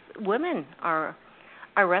place, women are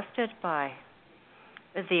arrested by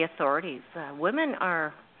the authorities. Women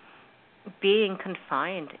are being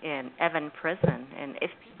confined in Evin Prison. And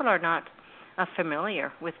if people are not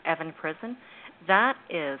familiar with Evin Prison, that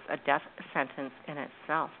is a death sentence in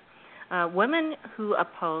itself. Women who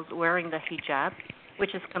oppose wearing the hijab,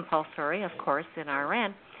 which is compulsory, of course, in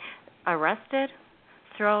Iran, arrested,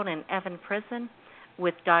 thrown in Evin Prison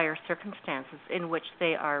with dire circumstances in which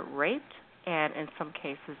they are raped and, in some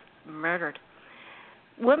cases, murdered.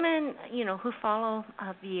 women, who follow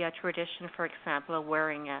the tradition, for example, of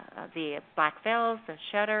wearing the black veils, the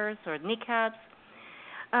shutters, or niqabs,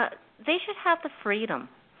 they should have the freedom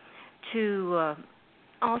to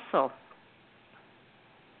also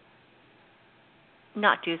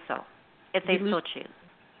not do so if they so choose.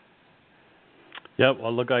 Yeah,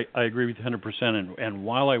 well, look, I agree with you 100%. And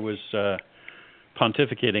while I was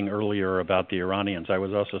pontificating earlier about the Iranians, I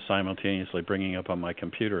was also simultaneously bringing up on my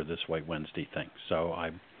computer this White Wednesday thing. So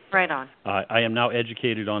right on. I am now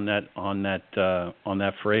educated on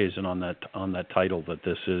that phrase and on that title, that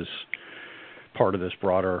this is part of this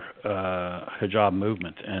broader hijab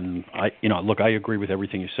movement. And I agree with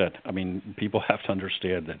everything you said. I mean, people have to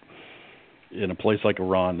understand that in a place like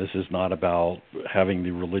Iran, this is not about having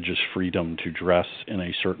the religious freedom to dress in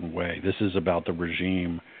a certain way. This is about the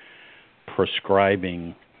regime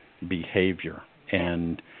prescribing behavior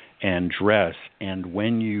and dress. And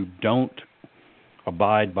when you don't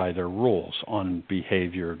abide by their rules on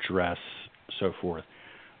behavior, dress, so forth,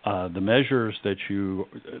 the measures that you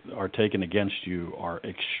are taken against you are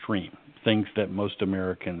extreme, things that most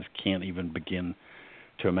Americans can't even begin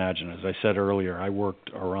to imagine. As I said earlier, I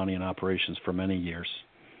worked Iranian operations for many years,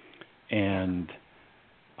 and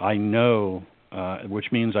I know, which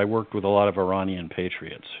means I worked with a lot of Iranian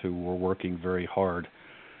patriots who were working very hard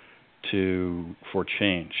for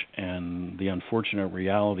change. And the unfortunate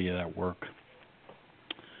reality of that work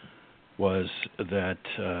was that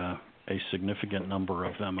a significant number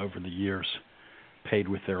of them over the years paid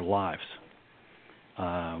with their lives.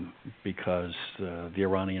 Because the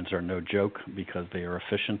Iranians are no joke, because they are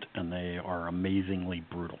efficient and they are amazingly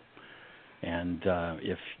brutal. And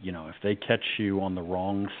if they catch you on the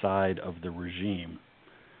wrong side of the regime,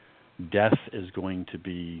 death is going to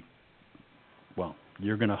be, well,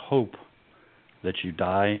 you're going to hope that you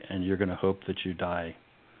die, and you're going to hope that you die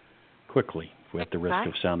quickly, at the risk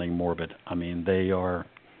of sounding morbid. I mean, they are,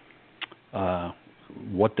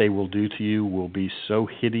 what they will do to you will be so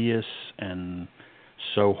hideous and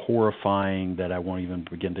so horrifying that I won't even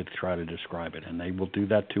begin to try to describe it. And they will do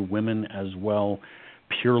that to women as well,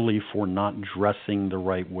 purely for not dressing the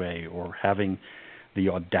right way or having the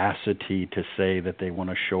audacity to say that they want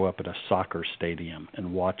to show up at a soccer stadium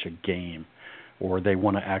and watch a game, or they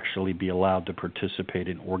want to actually be allowed to participate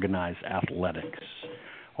in organized athletics.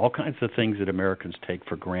 All kinds of things that Americans take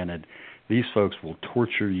for granted, these folks will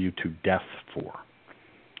torture you to death for.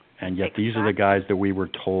 And yet these are the guys that we were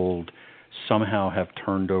told somehow have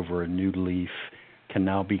turned over a new leaf, can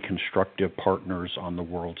now be constructive partners on the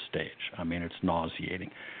world stage. I mean, it's nauseating.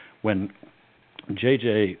 When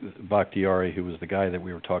J.J. Bakhtiari, who was the guy that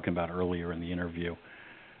we were talking about earlier in the interview,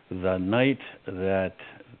 the night that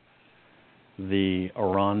the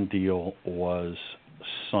Iran deal was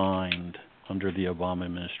signed under the Obama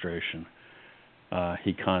administration,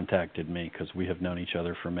 he contacted me because we have known each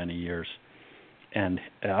other for many years. And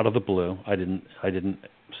out of the blue, I didn't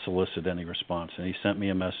solicit any response. And he sent me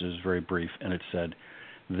a message, it was very brief, and it said,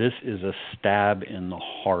 "This is a stab in the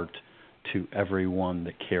heart to everyone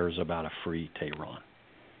that cares about a free Tehran."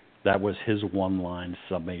 That was his one-line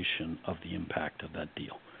summation of the impact of that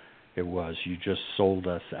deal. It was, you just sold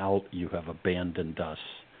us out, you have abandoned us,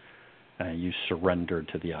 and you surrendered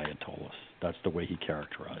to the Ayatollahs. That's the way he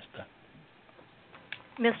characterized that.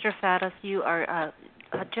 Mr. Faddis, you are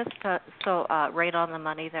just so right on the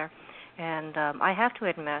money there. And I have to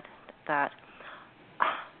admit that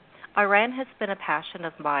Iran has been a passion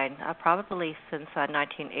of mine probably since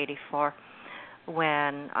 1984,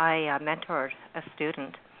 when I mentored a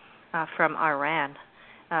student from Iran.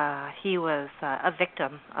 He was a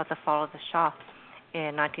victim of the fall of the Shah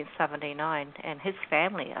in 1979, and his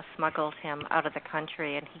family smuggled him out of the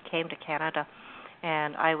country, and he came to Canada,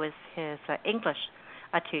 and I was his English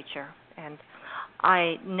teacher. And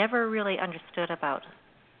I never really understood about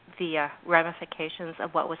the ramifications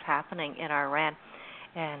of what was happening in Iran.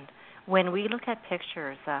 And when we look at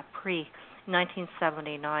pictures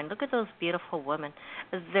pre-1979, look at those beautiful women.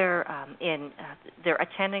 They're they're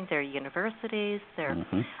attending their universities, they're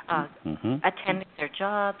attending their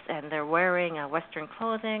jobs, and they're wearing Western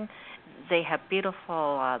clothing. They have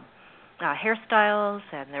beautiful hairstyles,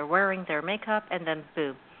 and they're wearing their makeup. And then,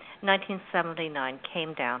 boom, 1979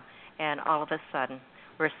 came down, and all of a sudden,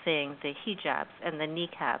 we're seeing the hijabs and the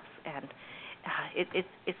niqabs, and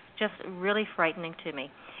it's just really frightening to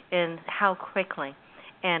me in how quickly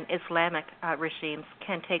and Islamic regimes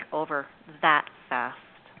can take over that fast.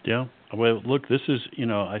 Yeah. Well, look, this is,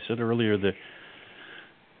 I said earlier that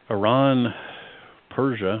Iran,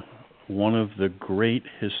 Persia, one of the great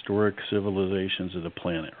historic civilizations of the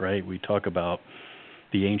planet, right? We talk about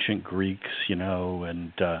the ancient Greeks,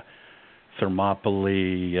 and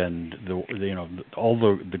Thermopylae and all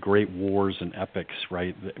the great wars and epics,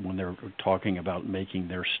 right? When they're talking about making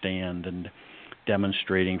their stand and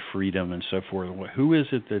demonstrating freedom and so forth, who is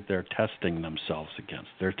it that they're testing themselves against?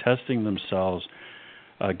 They're testing themselves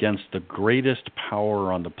against the greatest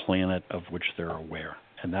power on the planet of which they're aware,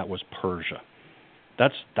 and that was Persia.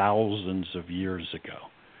 That's thousands of years ago.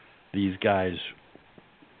 These guys,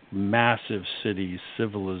 massive cities,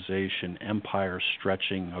 civilization, empire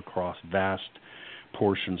stretching across vast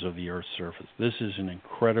portions of the Earth's surface. This is an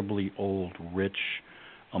incredibly old, rich,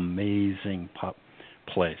 amazing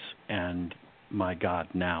place, and my God,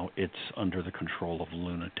 now it's under the control of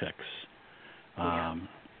lunatics.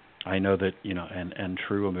 I know that, and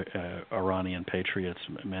true Iranian patriots,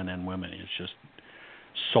 men and women, it's just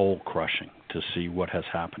soul-crushing to see what has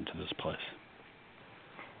happened to this place.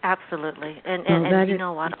 Absolutely. And you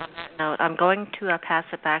know what, on that note, I'm going to pass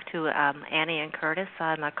it back to Annie and Curtis,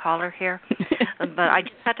 my caller here. But I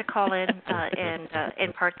just had to call in and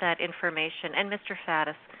impart that information. And Mr.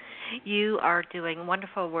 Faddis, you are doing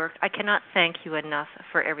wonderful work. I cannot thank you enough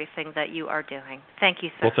for everything that you are doing. Thank you,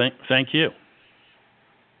 sir. Well, thank you.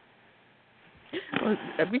 Well,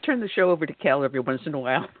 we turn the show over to Kel every once in a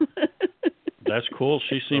while. That's cool.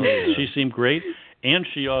 She seemed great, and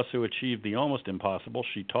she also achieved the almost impossible.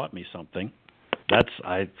 She taught me something. That's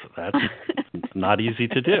not easy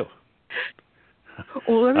to do.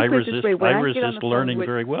 Well, let me I put it this way. I resist learning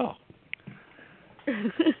very well.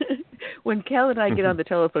 When Kel and I get on the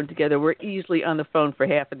telephone together, we're easily on the phone for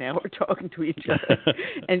half an hour talking to each other.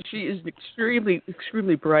 And she is an extremely,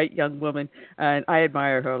 extremely bright young woman, and I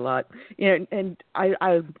admire her a lot. And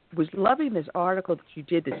I was loving this article that you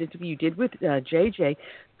did, this interview you did with JJ,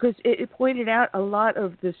 because it pointed out a lot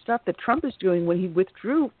of the stuff that Trump is doing when he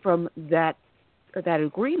withdrew from that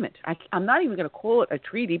agreement. I'm not even going to call it a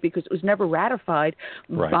treaty because it was never ratified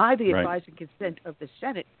by the advice and consent of the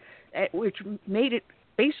Senate, which made it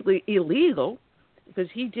basically illegal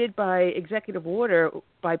because he did by executive order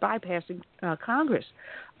by bypassing Congress.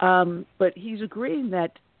 But he's agreeing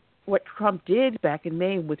that what Trump did back in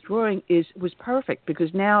May in withdrawing was perfect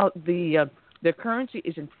because now the currency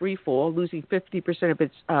is in free fall, losing 50% of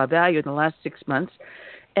its value in the last 6 months.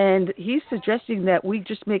 And he's suggesting that we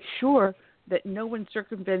just make sure that no one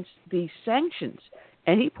circumvents the sanctions.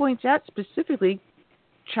 And he points out specifically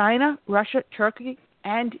China, Russia, Turkey,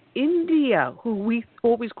 and India, who we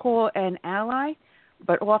always call an ally,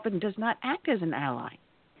 but often does not act as an ally.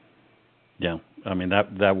 Yeah, I mean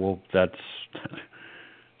that's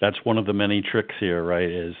one of the many tricks here, right?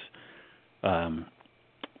 Is the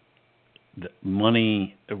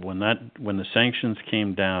money when the sanctions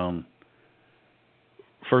came down.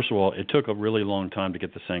 First of all, it took a really long time to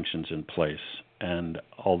get the sanctions in place, and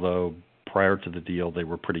although prior to the deal they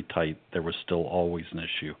were pretty tight, there was still always an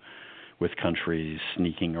issue with countries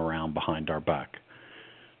sneaking around behind our back.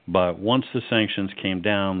 But once the sanctions came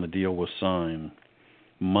down, the deal was signed,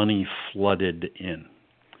 money flooded in.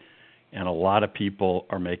 And a lot of people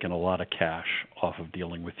are making a lot of cash off of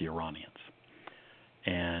dealing with the Iranians.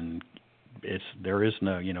 And there is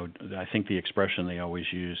no, I think the expression they always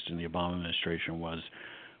used in the Obama administration was,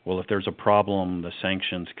 well, if there's a problem, the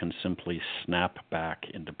sanctions can simply snap back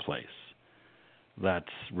into place. That's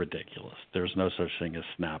ridiculous. There's no such thing as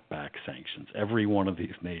snapback sanctions. Every one of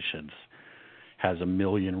these nations has a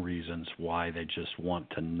million reasons why they just want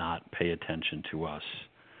to not pay attention to us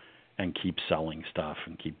and keep selling stuff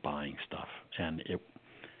and keep buying stuff. And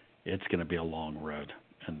it's going to be a long road,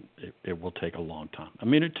 and it will take a long time. I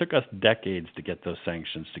mean, it took us decades to get those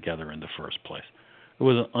sanctions together in the first place. It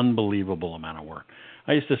was an unbelievable amount of work.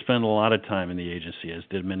 I used to spend a lot of time in the agency, as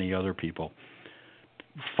did many other people,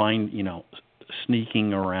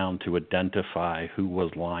 sneaking around to identify who was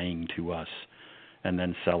lying to us and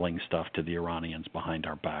then selling stuff to the Iranians behind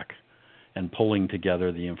our back and pulling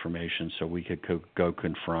together the information so we could go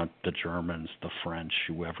confront the Germans, the French,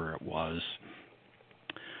 whoever it was.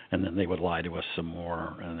 And then they would lie to us some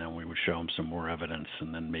more, and then we would show them some more evidence,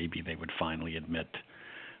 and then maybe they would finally admit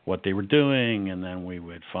what they were doing, and then we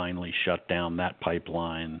would finally shut down that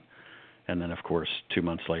pipeline. And then, of course, 2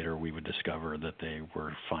 months later, we would discover that they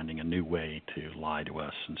were finding a new way to lie to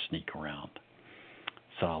us and sneak around.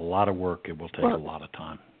 So a lot of work. It will take a lot of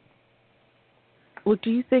time. Well,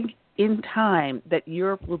 do you think in time that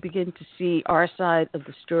Europe will begin to see our side of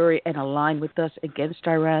the story and align with us against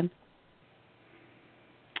Iran?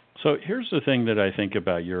 So here's the thing that I think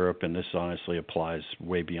about Europe, and this honestly applies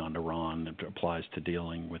way beyond Iran. It applies to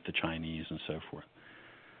dealing with the Chinese and so forth.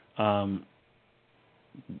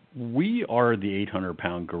 We are the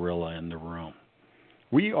 800-pound gorilla in the room.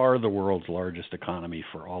 We are the world's largest economy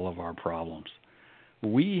for all of our problems.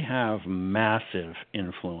 we have massive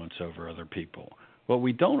influence over other people. What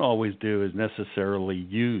we don't always do is necessarily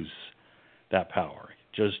use that power.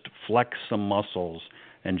 Just flex some muscles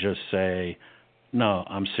and just say, no,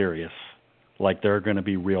 I'm serious. Like there are going to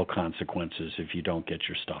be real consequences if you don't get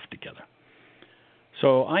your stuff together.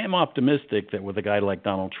 So I am optimistic that with a guy like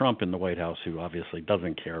Donald Trump in the White House, who obviously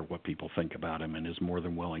doesn't care what people think about him and is more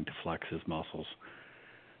than willing to flex his muscles,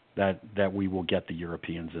 that we will get the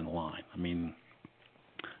Europeans in line. I mean,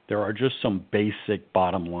 there are just some basic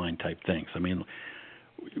bottom line type things. I mean,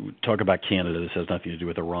 we talk about Canada. This has nothing to do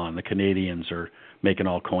with Iran. The Canadians are making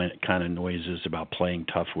all kind of noises about playing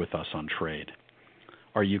tough with us on trade.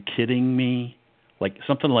 Are you kidding me? Like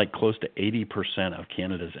something like close to 80% of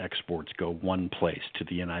Canada's exports go one place, to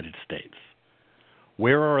the United States.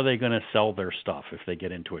 Where are they going to sell their stuff if they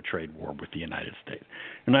get into a trade war with the United States?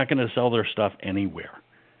 They're not going to sell their stuff anywhere.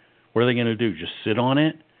 What are they going to do? Just sit on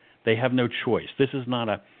it? They have no choice. This is not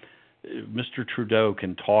a Mr. Trudeau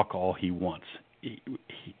can talk all he wants.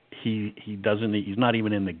 He doesn't. He's not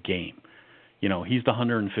even in the game. You know, he's the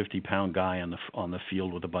 150-pound guy on the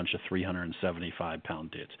field with a bunch of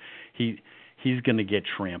 375-pound dudes. He's going to get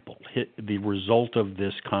trampled. The result of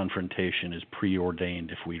this confrontation is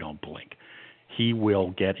preordained if we don't blink. He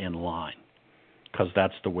will get in line because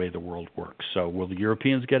that's the way the world works. So will the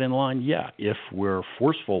Europeans get in line? Yeah, if we're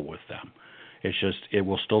forceful with them. It's just it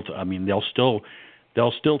will still. I mean, they'll still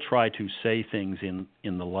try to say things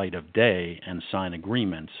in the light of day and sign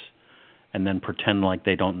agreements, and then pretend like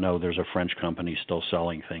they don't know there's a French company still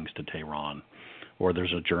selling things to Tehran, or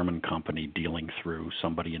there's a German company dealing through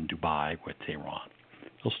somebody in Dubai with Tehran.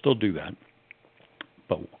 They'll still do that.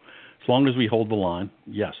 But as long as we hold the line,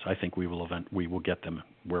 yes, I think we will get them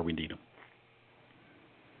where we need them.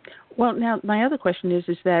 Well, now, my other question is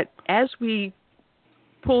that as we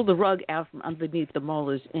pull the rug out from underneath the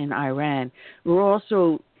mullahs in Iran, we're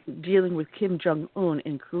also dealing with Kim Jong-un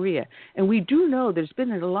in Korea. And we do know there's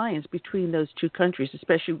been an alliance between those two countries,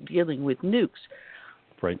 especially dealing with nukes.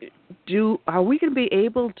 Right. Are we going to be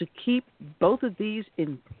able to keep both of these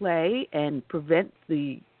in play and prevent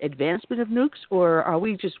the advancement of nukes, or are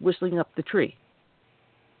we just whistling up the tree?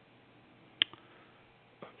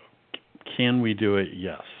 Can we do it?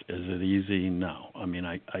 Yes. Is it easy? No. I mean,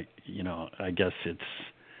 I guess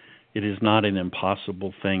it is not an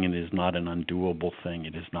impossible thing. It is not an undoable thing.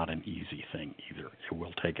 It is not an easy thing either. It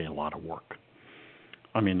will take a lot of work.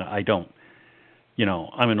 I mean, I'm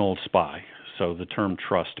an old spy, so the term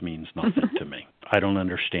trust means nothing to me. I don't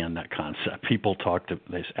understand that concept. People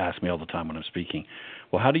they ask me all the time when I'm speaking,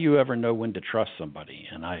 well, how do you ever know when to trust somebody?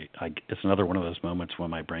 And it's another one of those moments when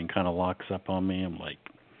my brain kind of locks up on me. I'm like,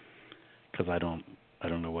 because I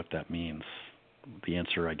don't know what that means. The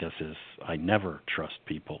answer, I guess, is I never trust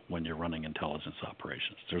people when you're running intelligence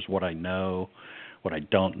operations. There's what I know, what I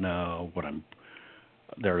don't know,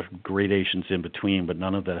 there are gradations in between, but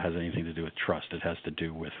none of that has anything to do with trust. It has to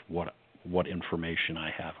do with what information I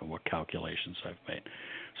have and what calculations I've made.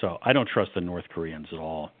 So I don't trust the North Koreans at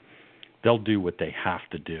all. They'll do what they have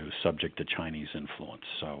to do subject to Chinese influence.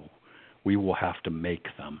 So we will have to make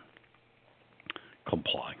them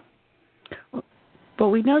comply. But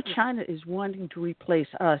we know China is wanting to replace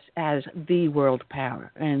us as the world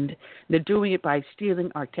power, and they're doing it by stealing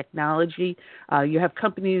our technology. You have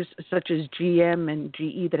companies such as GM and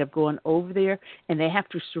GE that have gone over there, and they have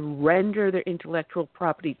to surrender their intellectual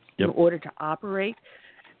property in order to operate.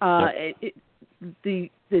 The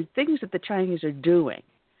things that the Chinese are doing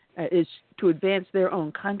is to advance their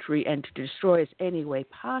own country and to destroy us any way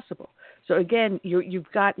possible. So again,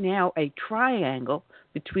 you've got now a triangle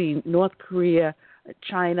between North Korea,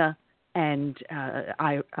 China, and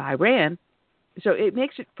Iran. So it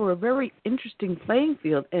makes it for a very interesting playing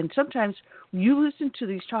field. And sometimes you listen to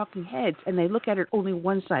these talking heads and they look at it only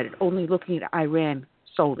one-sided, only looking at Iran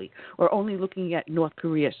solely, or only looking at North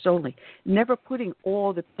Korea solely, never putting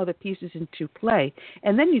all the other pieces into play.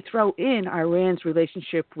 And then you throw in Iran's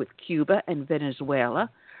relationship with Cuba and Venezuela.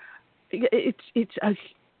 It's a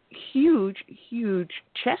huge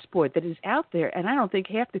chessboard that is out there, and I don't think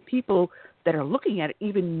half the people that are looking at it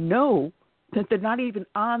even know that they're not even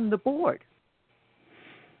on the board.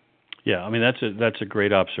 Yeah, I mean that's a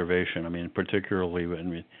great observation. I mean, particularly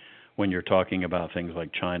when you're talking about things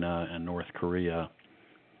like China and North Korea,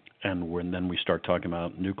 and then we start talking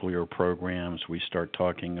about nuclear programs, we start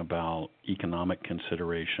talking about economic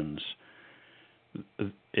considerations.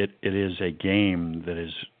 It is a game that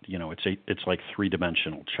is, it's like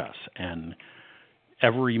three-dimensional chess, and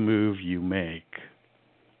every move you make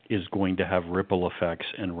is going to have ripple effects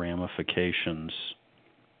and ramifications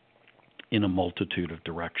in a multitude of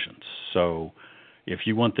directions. So, if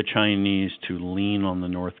you want the Chinese to lean on the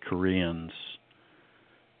North Koreans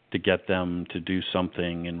to get them to do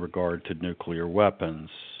something in regard to nuclear weapons,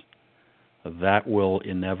 that will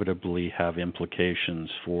inevitably have implications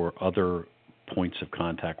for other points of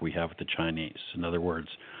contact we have with the Chinese. In other words,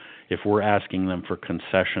 if we're asking them for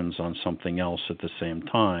concessions on something else at the same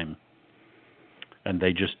time, and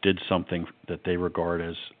they just did something that they regard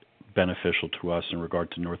as beneficial to us in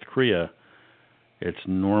regard to North Korea, it's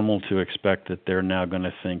normal to expect that they're now going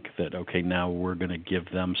to think that, okay, now we're going to give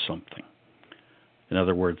them something. In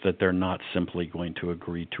other words, that they're not simply going to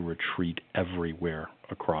agree to retreat everywhere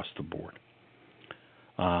across the board.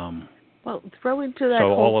 Well, throw into that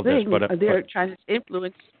whole thing China's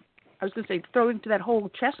influence. I was going to say, throw into that whole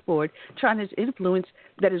chessboard China's influence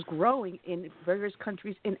that is growing in various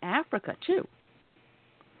countries in Africa, too.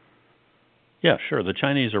 Yeah, sure. The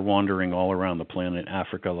Chinese are wandering all around the planet,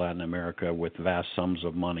 Africa, Latin America, with vast sums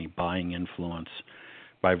of money, buying influence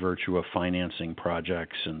by virtue of financing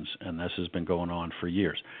projects, and this has been going on for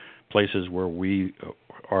years. Places where we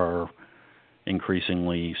are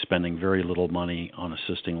increasingly spending very little money on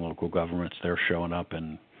assisting local governments, they're showing up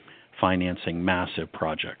and financing massive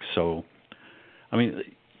projects. So, I mean,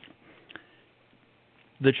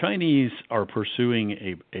 the Chinese are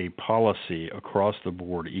pursuing a policy across the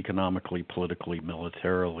board, economically, politically,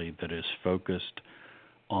 militarily, that is focused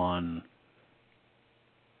on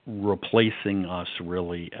replacing us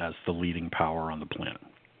really as the leading power on the planet.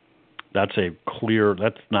 That's a clear,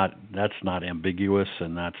 that's not ambiguous,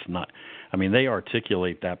 and that's not, I mean, they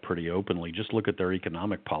articulate that pretty openly. Just look at their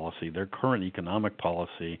economic policy. Their current economic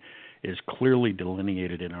policy is clearly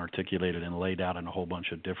delineated and articulated and laid out in a whole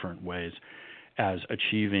bunch of different ways as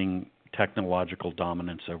achieving technological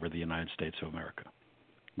dominance over the United States of America,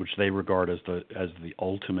 which they regard as the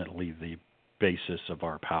ultimately the basis of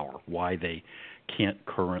our power. Why they can't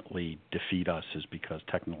currently defeat us is because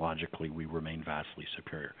technologically we remain vastly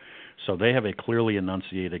superior. So they have a clearly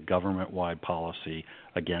enunciated government-wide policy,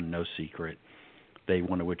 again, no secret. They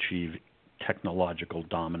want to achieve technological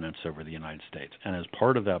dominance over the United States. And as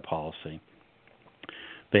part of that policy,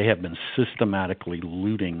 they have been systematically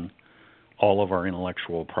looting all of our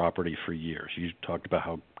intellectual property for years. You talked about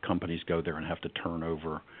how companies go there and have to turn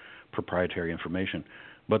over proprietary information.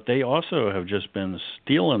 But they also have just been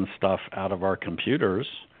stealing stuff out of our computers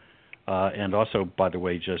and also, by the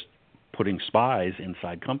way, just putting spies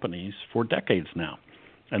inside companies for decades now.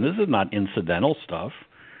 And this is not incidental stuff.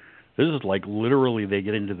 This is like literally they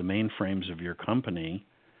get into the mainframes of your company.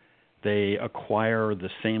 They acquire the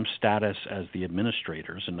same status as the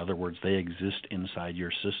administrators. In other words, they exist inside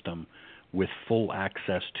your system with full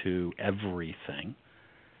access to everything.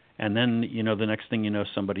 And then, you know, the next thing you know,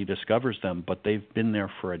 somebody discovers them, but they've been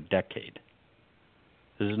there for a decade.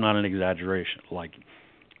 This is not an exaggeration. Like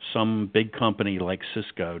some big company like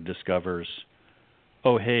Cisco discovers,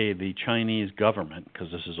 oh, hey, the Chinese government,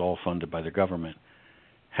 because this is all funded by the government,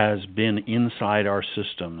 has been inside our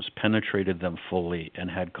systems, penetrated them fully, and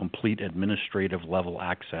had complete administrative level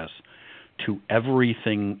access to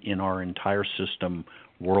everything in our entire system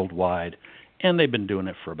worldwide. And they've been doing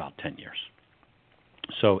it for about 10 years.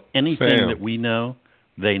 So anything that we know,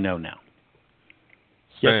 they know now.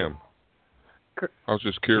 Sam, yes, I was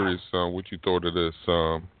just curious what you thought of this.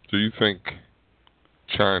 Do you think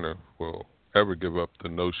China will ever give up the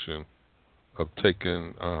notion of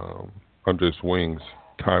taking under its wings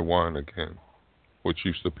Taiwan again, which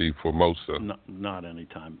used to be Formosa? Not any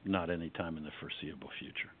time in the foreseeable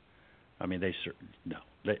future. I mean,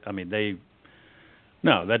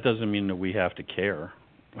 no, that doesn't mean that we have to care.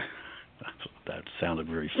 That sounded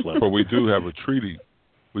very flippant. But we do have a treaty.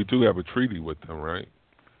 We do have a treaty with them, right?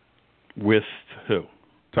 With who?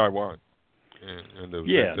 Taiwan.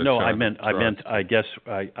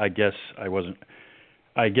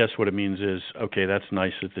 I guess what it means is, okay, that's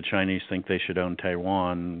nice that the Chinese think they should own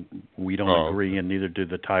Taiwan. We don't agree, and neither do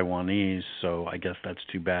the Taiwanese. So I guess that's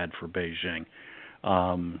too bad for Beijing.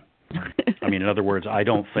 I mean, in other words, I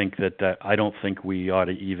don't think we ought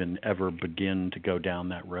to even ever begin to go down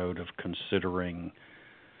that road of considering,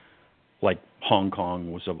 like Hong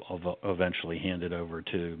Kong was eventually handed over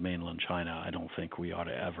to mainland China. I don't think we ought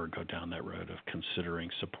to ever go down that road of considering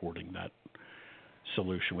supporting that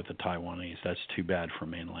solution with the Taiwanese. That's too bad for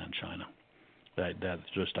mainland China. That's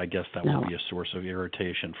just, I guess that will be a source of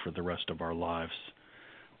irritation for the rest of our lives.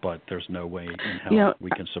 But there's no way in hell we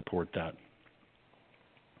can support that.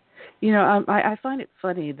 I find it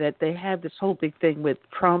funny that they have this whole big thing with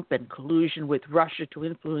Trump and collusion with Russia to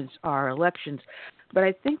influence our elections. But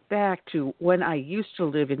I think back to when I used to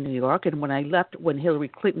live in New York and when I left when Hillary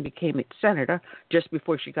Clinton became a senator just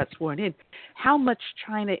before she got sworn in, how much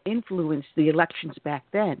China influenced the elections back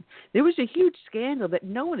then. There was a huge scandal that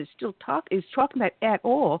no one is talking about at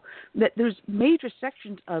all, that there's major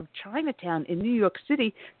sections of Chinatown in New York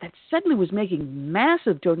City that suddenly was making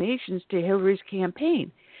massive donations to Hillary's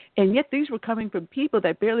campaign. And yet these were coming from people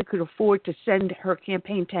that barely could afford to send her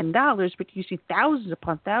campaign $10, but you see thousands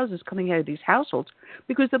upon thousands coming out of these households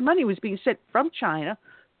because the money was being sent from China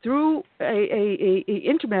through a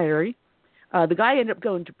intermediary. The guy ended up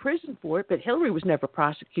going to prison for it, but Hillary was never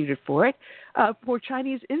prosecuted for it, for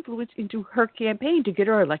Chinese influence into her campaign to get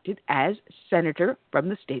her elected as senator from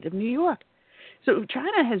the state of New York. So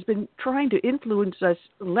China has been trying to influence us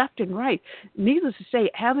left and right. Needless to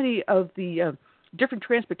say, how many of the different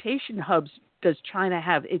transportation hubs does China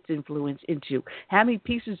have its influence into? How many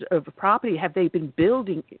pieces of property have they been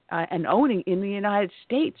building and owning in the United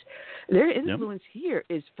States? Their influence here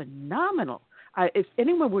is phenomenal. If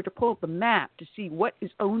anyone were to pull up a map to see what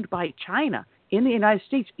is owned by China in the United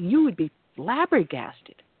States, you would be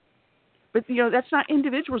flabbergasted. But, that's not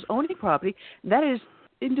individuals owning property. That is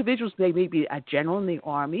individuals. They may be a general in the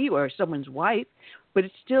army or someone's wife, but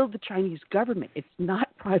it's still the Chinese government. It's not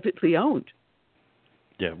privately owned.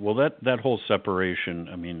 Yeah, well, that whole separation,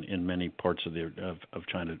 I mean, in many parts of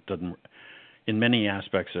China doesn't, in many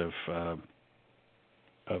aspects of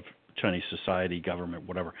Chinese society, government,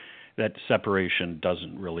 whatever, that separation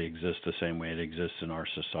doesn't really exist the same way it exists in our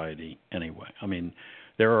society anyway. I mean,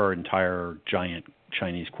 there are entire giant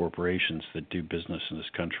Chinese corporations that do business in this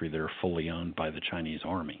country that are fully owned by the Chinese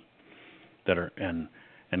army, that are and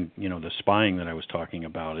the spying that I was talking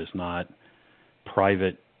about is not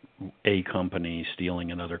private a company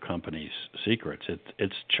stealing another company's secrets.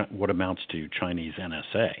 It's what amounts to Chinese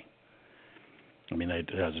NSA. I mean,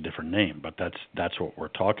 it has a different name, but that's what we're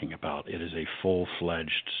talking about. It is a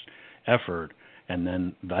full-fledged effort, and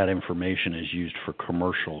then that information is used for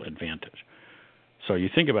commercial advantage. So you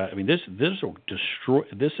think about it, I mean, this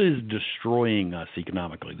is destroying us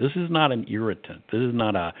economically. This is not an irritant. This is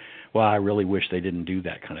not I really wish they didn't do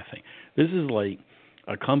that kind of thing. This is like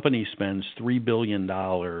a company spends $3 billion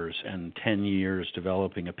and 10 years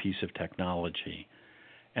developing a piece of technology,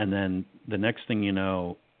 and then the next thing you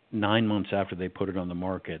know, 9 months after they put it on the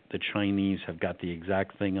market, the Chinese have got the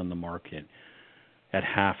exact thing on the market at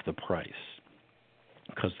half the price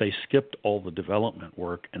because they skipped all the development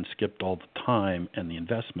work and skipped all the time and the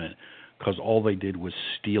investment because all they did was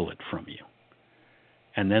steal it from you.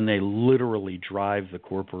 And then they literally drive the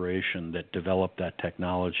corporation that developed that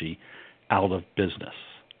technology out of business.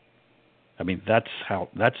 I mean, that's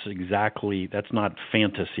not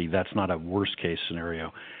fantasy. That's not a worst case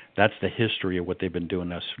scenario. That's the history of what they've been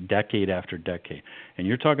doing us decade after decade. And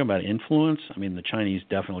you're talking about influence. I mean, the Chinese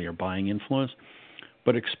definitely are buying influence.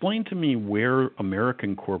 But explain to me where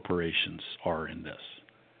American corporations are in this.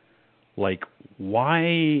 Like,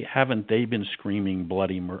 why haven't they been screaming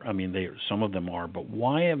bloody murder? I mean, some of them are, but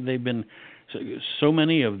why have they been? So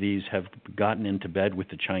many of these have gotten into bed with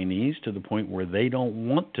the Chinese to the point where they don't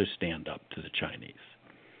want to stand up to the Chinese.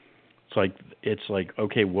 It's like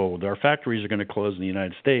okay, well, our factories are going to close in the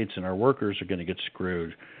United States and our workers are going to get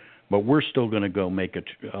screwed, but we're still going to go make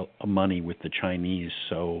a money with the Chinese,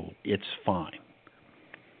 so it's fine.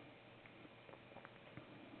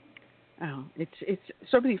 Oh, it's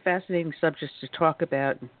so many fascinating subjects to talk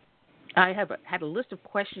about. I had a list of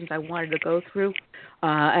questions I wanted to go through,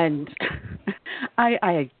 and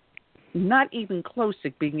I not even close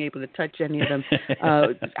to being able to touch any of them.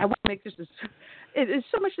 I want to make this. There's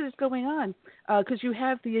so much that is going on because you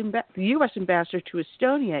have the U.S. ambassador to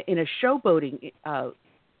Estonia in a showboating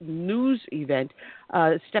news event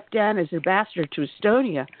stepped down as ambassador to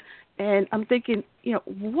Estonia, and I'm thinking,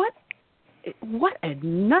 what a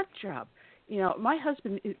nut job. My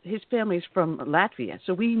husband, his family is from Latvia,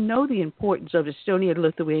 so we know the importance of Estonia,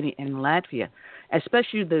 Lithuania, and Latvia,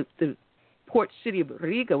 especially the port city of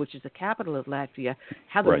Riga, which is the capital of Latvia,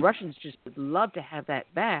 how the Russians just would love to have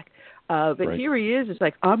that back. But here he is. It's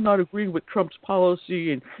like, I'm not agreeing with Trump's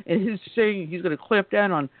policy, and he's saying he's going to clamp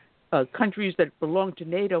down on countries that belong to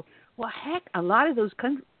NATO. Well, heck, a lot of those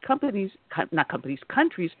countries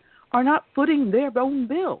are not footing their own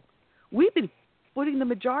bill. We've been footing the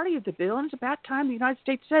majority of the bill, and it's about time the United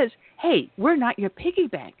States says, hey, we're not your piggy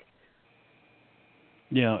bank.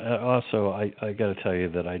 Yeah, also, I got to tell you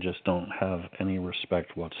that I just don't have any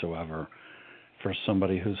respect whatsoever for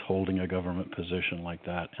somebody who's holding a government position like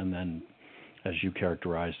that and then, as you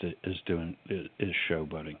characterized it, is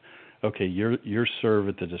showboating. okay, you're served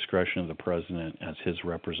at the discretion of the president as his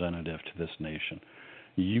representative to this nation.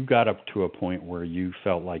 You got up to a point where you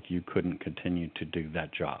felt like you couldn't continue to do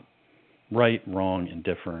that job. Right, wrong,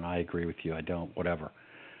 indifferent, I agree with you, I don't, whatever.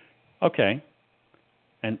 Okay,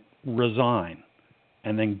 and resign,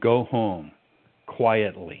 and then go home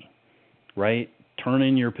quietly, right? Turn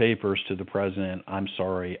in your papers to the president. I'm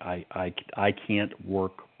sorry, I can't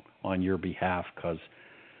work on your behalf because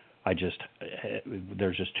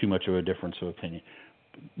there's just too much of a difference of opinion.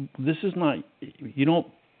 This is not,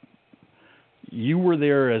 you were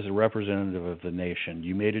there as a representative of the nation.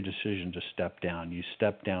 You made a decision to step down. You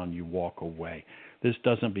step down, you walk away. This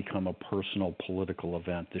doesn't become a personal political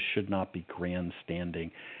event. This should not be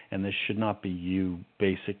grandstanding, and this should not be you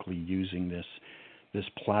basically using this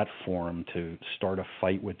platform to start a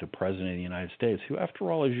fight with the president of the United States, who,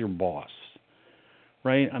 after all, is your boss,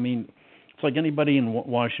 right? I mean, it's like anybody in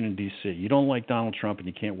Washington, D.C. You don't like Donald Trump and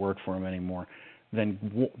you can't work for him anymore,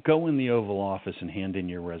 then go in the Oval Office and hand in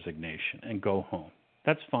your resignation and go home.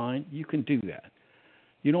 That's fine. You can do that.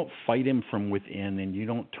 You don't fight him from within, and you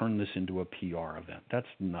don't turn this into a PR event. That's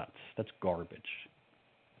nuts. That's garbage.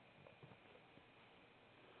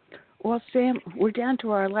 Well, Sam, we're down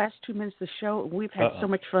to our last 2 minutes of the show. We've had so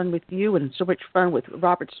much fun with you and so much fun with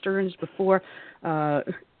Robert Starnes before.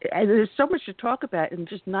 And there's so much to talk about and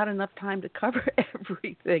just not enough time to cover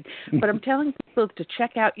everything. But I'm telling people to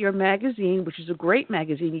check out your magazine, which is a great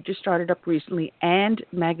magazine. You just started up recently, And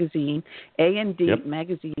Magazine, A&D Yep.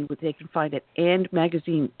 Magazine, which they can find at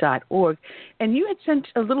andmagazine.org. And you had sent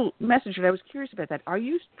a little message, and I was curious about that. Are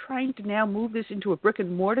you trying to now move this into a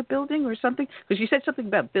brick-and-mortar building or something? Because you said something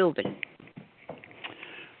about building.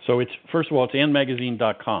 So first of all, it's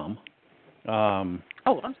andmagazine.com.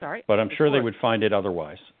 I'm sorry. But I'm sure they would find it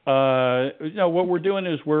otherwise. What we're doing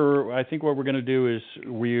is I think what we're going to do is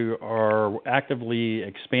we are actively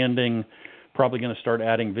expanding, probably going to start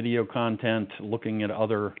adding video content, looking at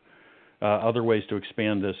other ways to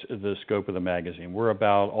expand the scope of the magazine. We're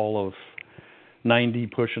about all of 90,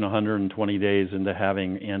 pushing 120 days into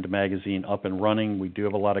having And Magazine up and running. We do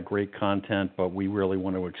have a lot of great content, but we really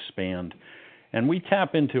want to expand. And we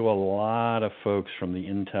tap into a lot of folks from the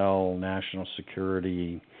intel, national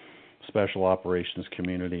security, special operations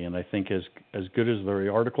community. And I think as good as the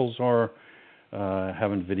articles are,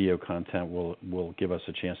 having video content will give us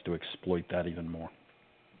a chance to exploit that even more.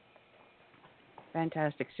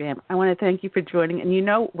 Fantastic, Sam. I want to thank you for joining.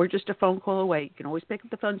 And we're just a phone call away. You can always pick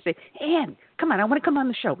up the phone and say, "Hey, Ann, come on, I want to come on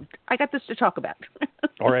the show. I got this to talk about."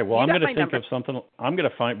 All right. Well, I'm going to think number. of something. I'm going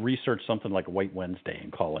to research something like White Wednesday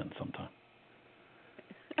and call in sometime.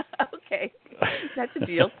 Okay, that's a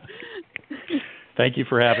deal. Thank you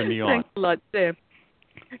for having me on. Thanks a lot, Sam.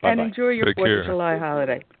 Bye-bye. And enjoy your Take 4th care. of July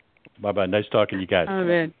holiday. Bye-bye. Nice talking to you guys.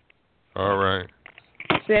 Amen. All right.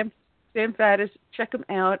 Sam Faddis, check him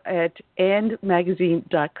out at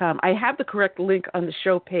andmagazine.com. I have the correct link on the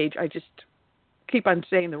show page. I just keep on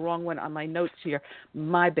saying the wrong one on my notes here.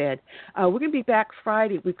 My bad. We're going to be back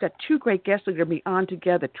Friday. We've got 2 great guests that are going to be on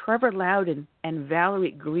together, Trevor Loudon and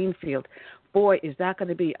Valerie Greenfield. Boy, is that going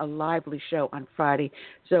to be a lively show on Friday.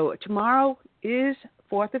 So tomorrow is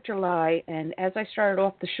 4th of July, and as I started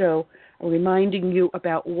off the show, I'm reminding you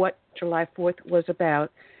about what July 4th was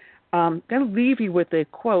about. I'm going to leave you with a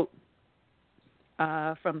quote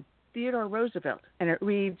from Theodore Roosevelt, and it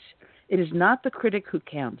reads, "It is not the critic who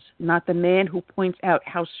counts, not the man who points out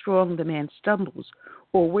how strong the man stumbles,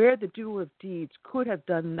 or where the doer of deeds could have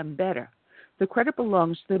done them better. The credit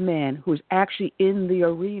belongs to the man who is actually in the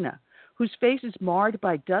arena, whose face is marred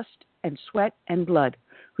by dust and sweat and blood,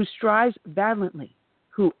 who strives valiantly,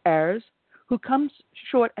 who errs, who comes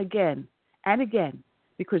short again and again,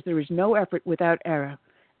 because there is no effort without error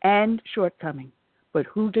and shortcoming, but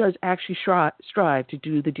who does actually strive to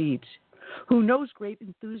do the deeds, who knows great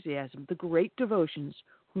enthusiasm, the great devotions,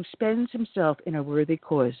 who spends himself in a worthy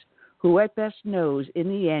cause, who at best knows in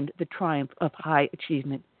the end the triumph of high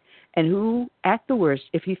achievement, and who, at the worst,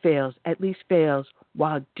 if he fails, at least fails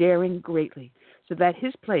while daring greatly, so that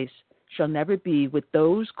his place shall never be with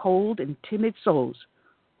those cold and timid souls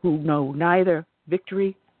who know neither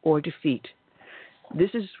victory or defeat."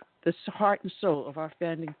 This is the heart and soul of our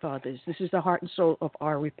founding fathers. This is the heart and soul of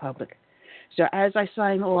our republic. So as I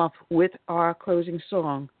sign off with our closing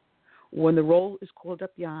song, "When the Roll is Called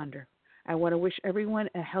Up Yonder," I want to wish everyone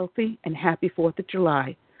a healthy and happy 4th of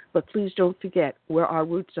July. But please don't forget where our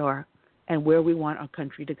roots are and where we want our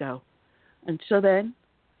country to go. Until then,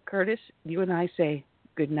 Curtis, you and I say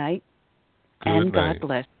good night and God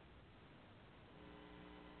bless.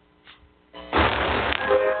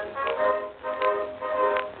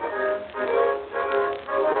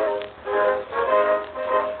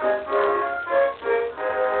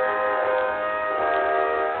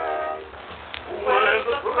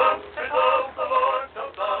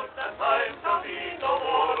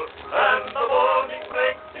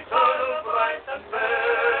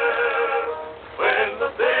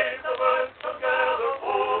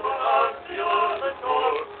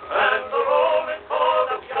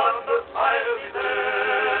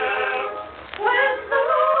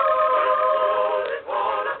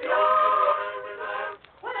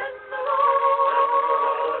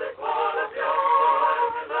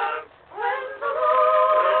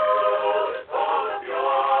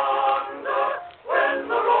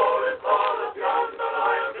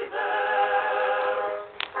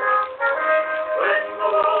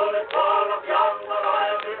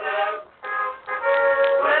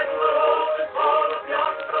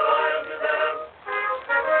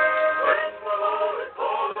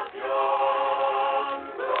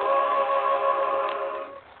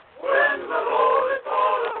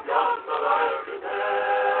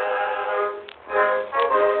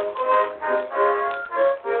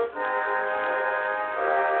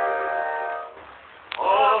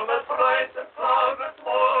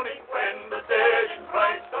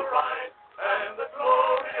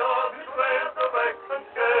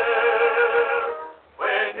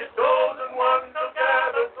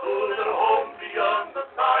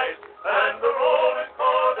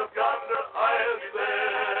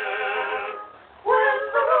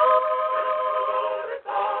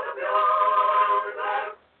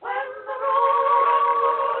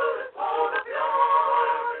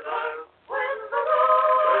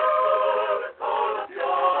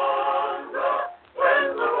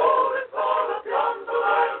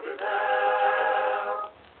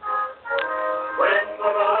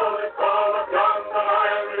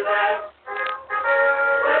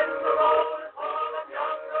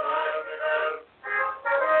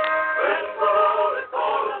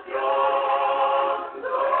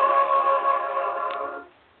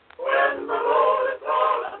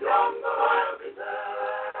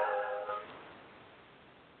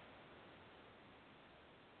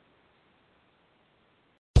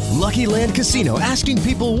 Lucky Land Casino, asking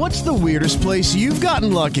people, what's the weirdest place you've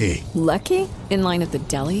gotten lucky? Lucky? In line at the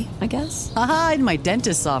deli, I guess? Aha, in my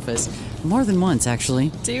dentist's office. More than once,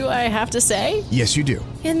 actually. Do I have to say? Yes, you do.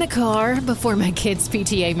 In the car before my kids'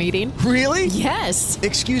 PTA meeting. Really? Yes.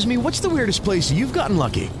 Excuse me, what's the weirdest place you've gotten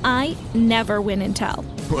lucky? I never win and tell.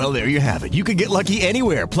 Well, there you have it. You can get lucky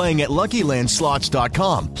anywhere, playing at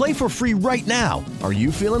LuckyLandSlots.com. Play for free right now. Are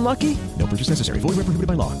you feeling lucky? No purchase necessary. Void where prohibited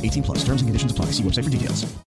by law. 18+. Terms and conditions apply. See website for details.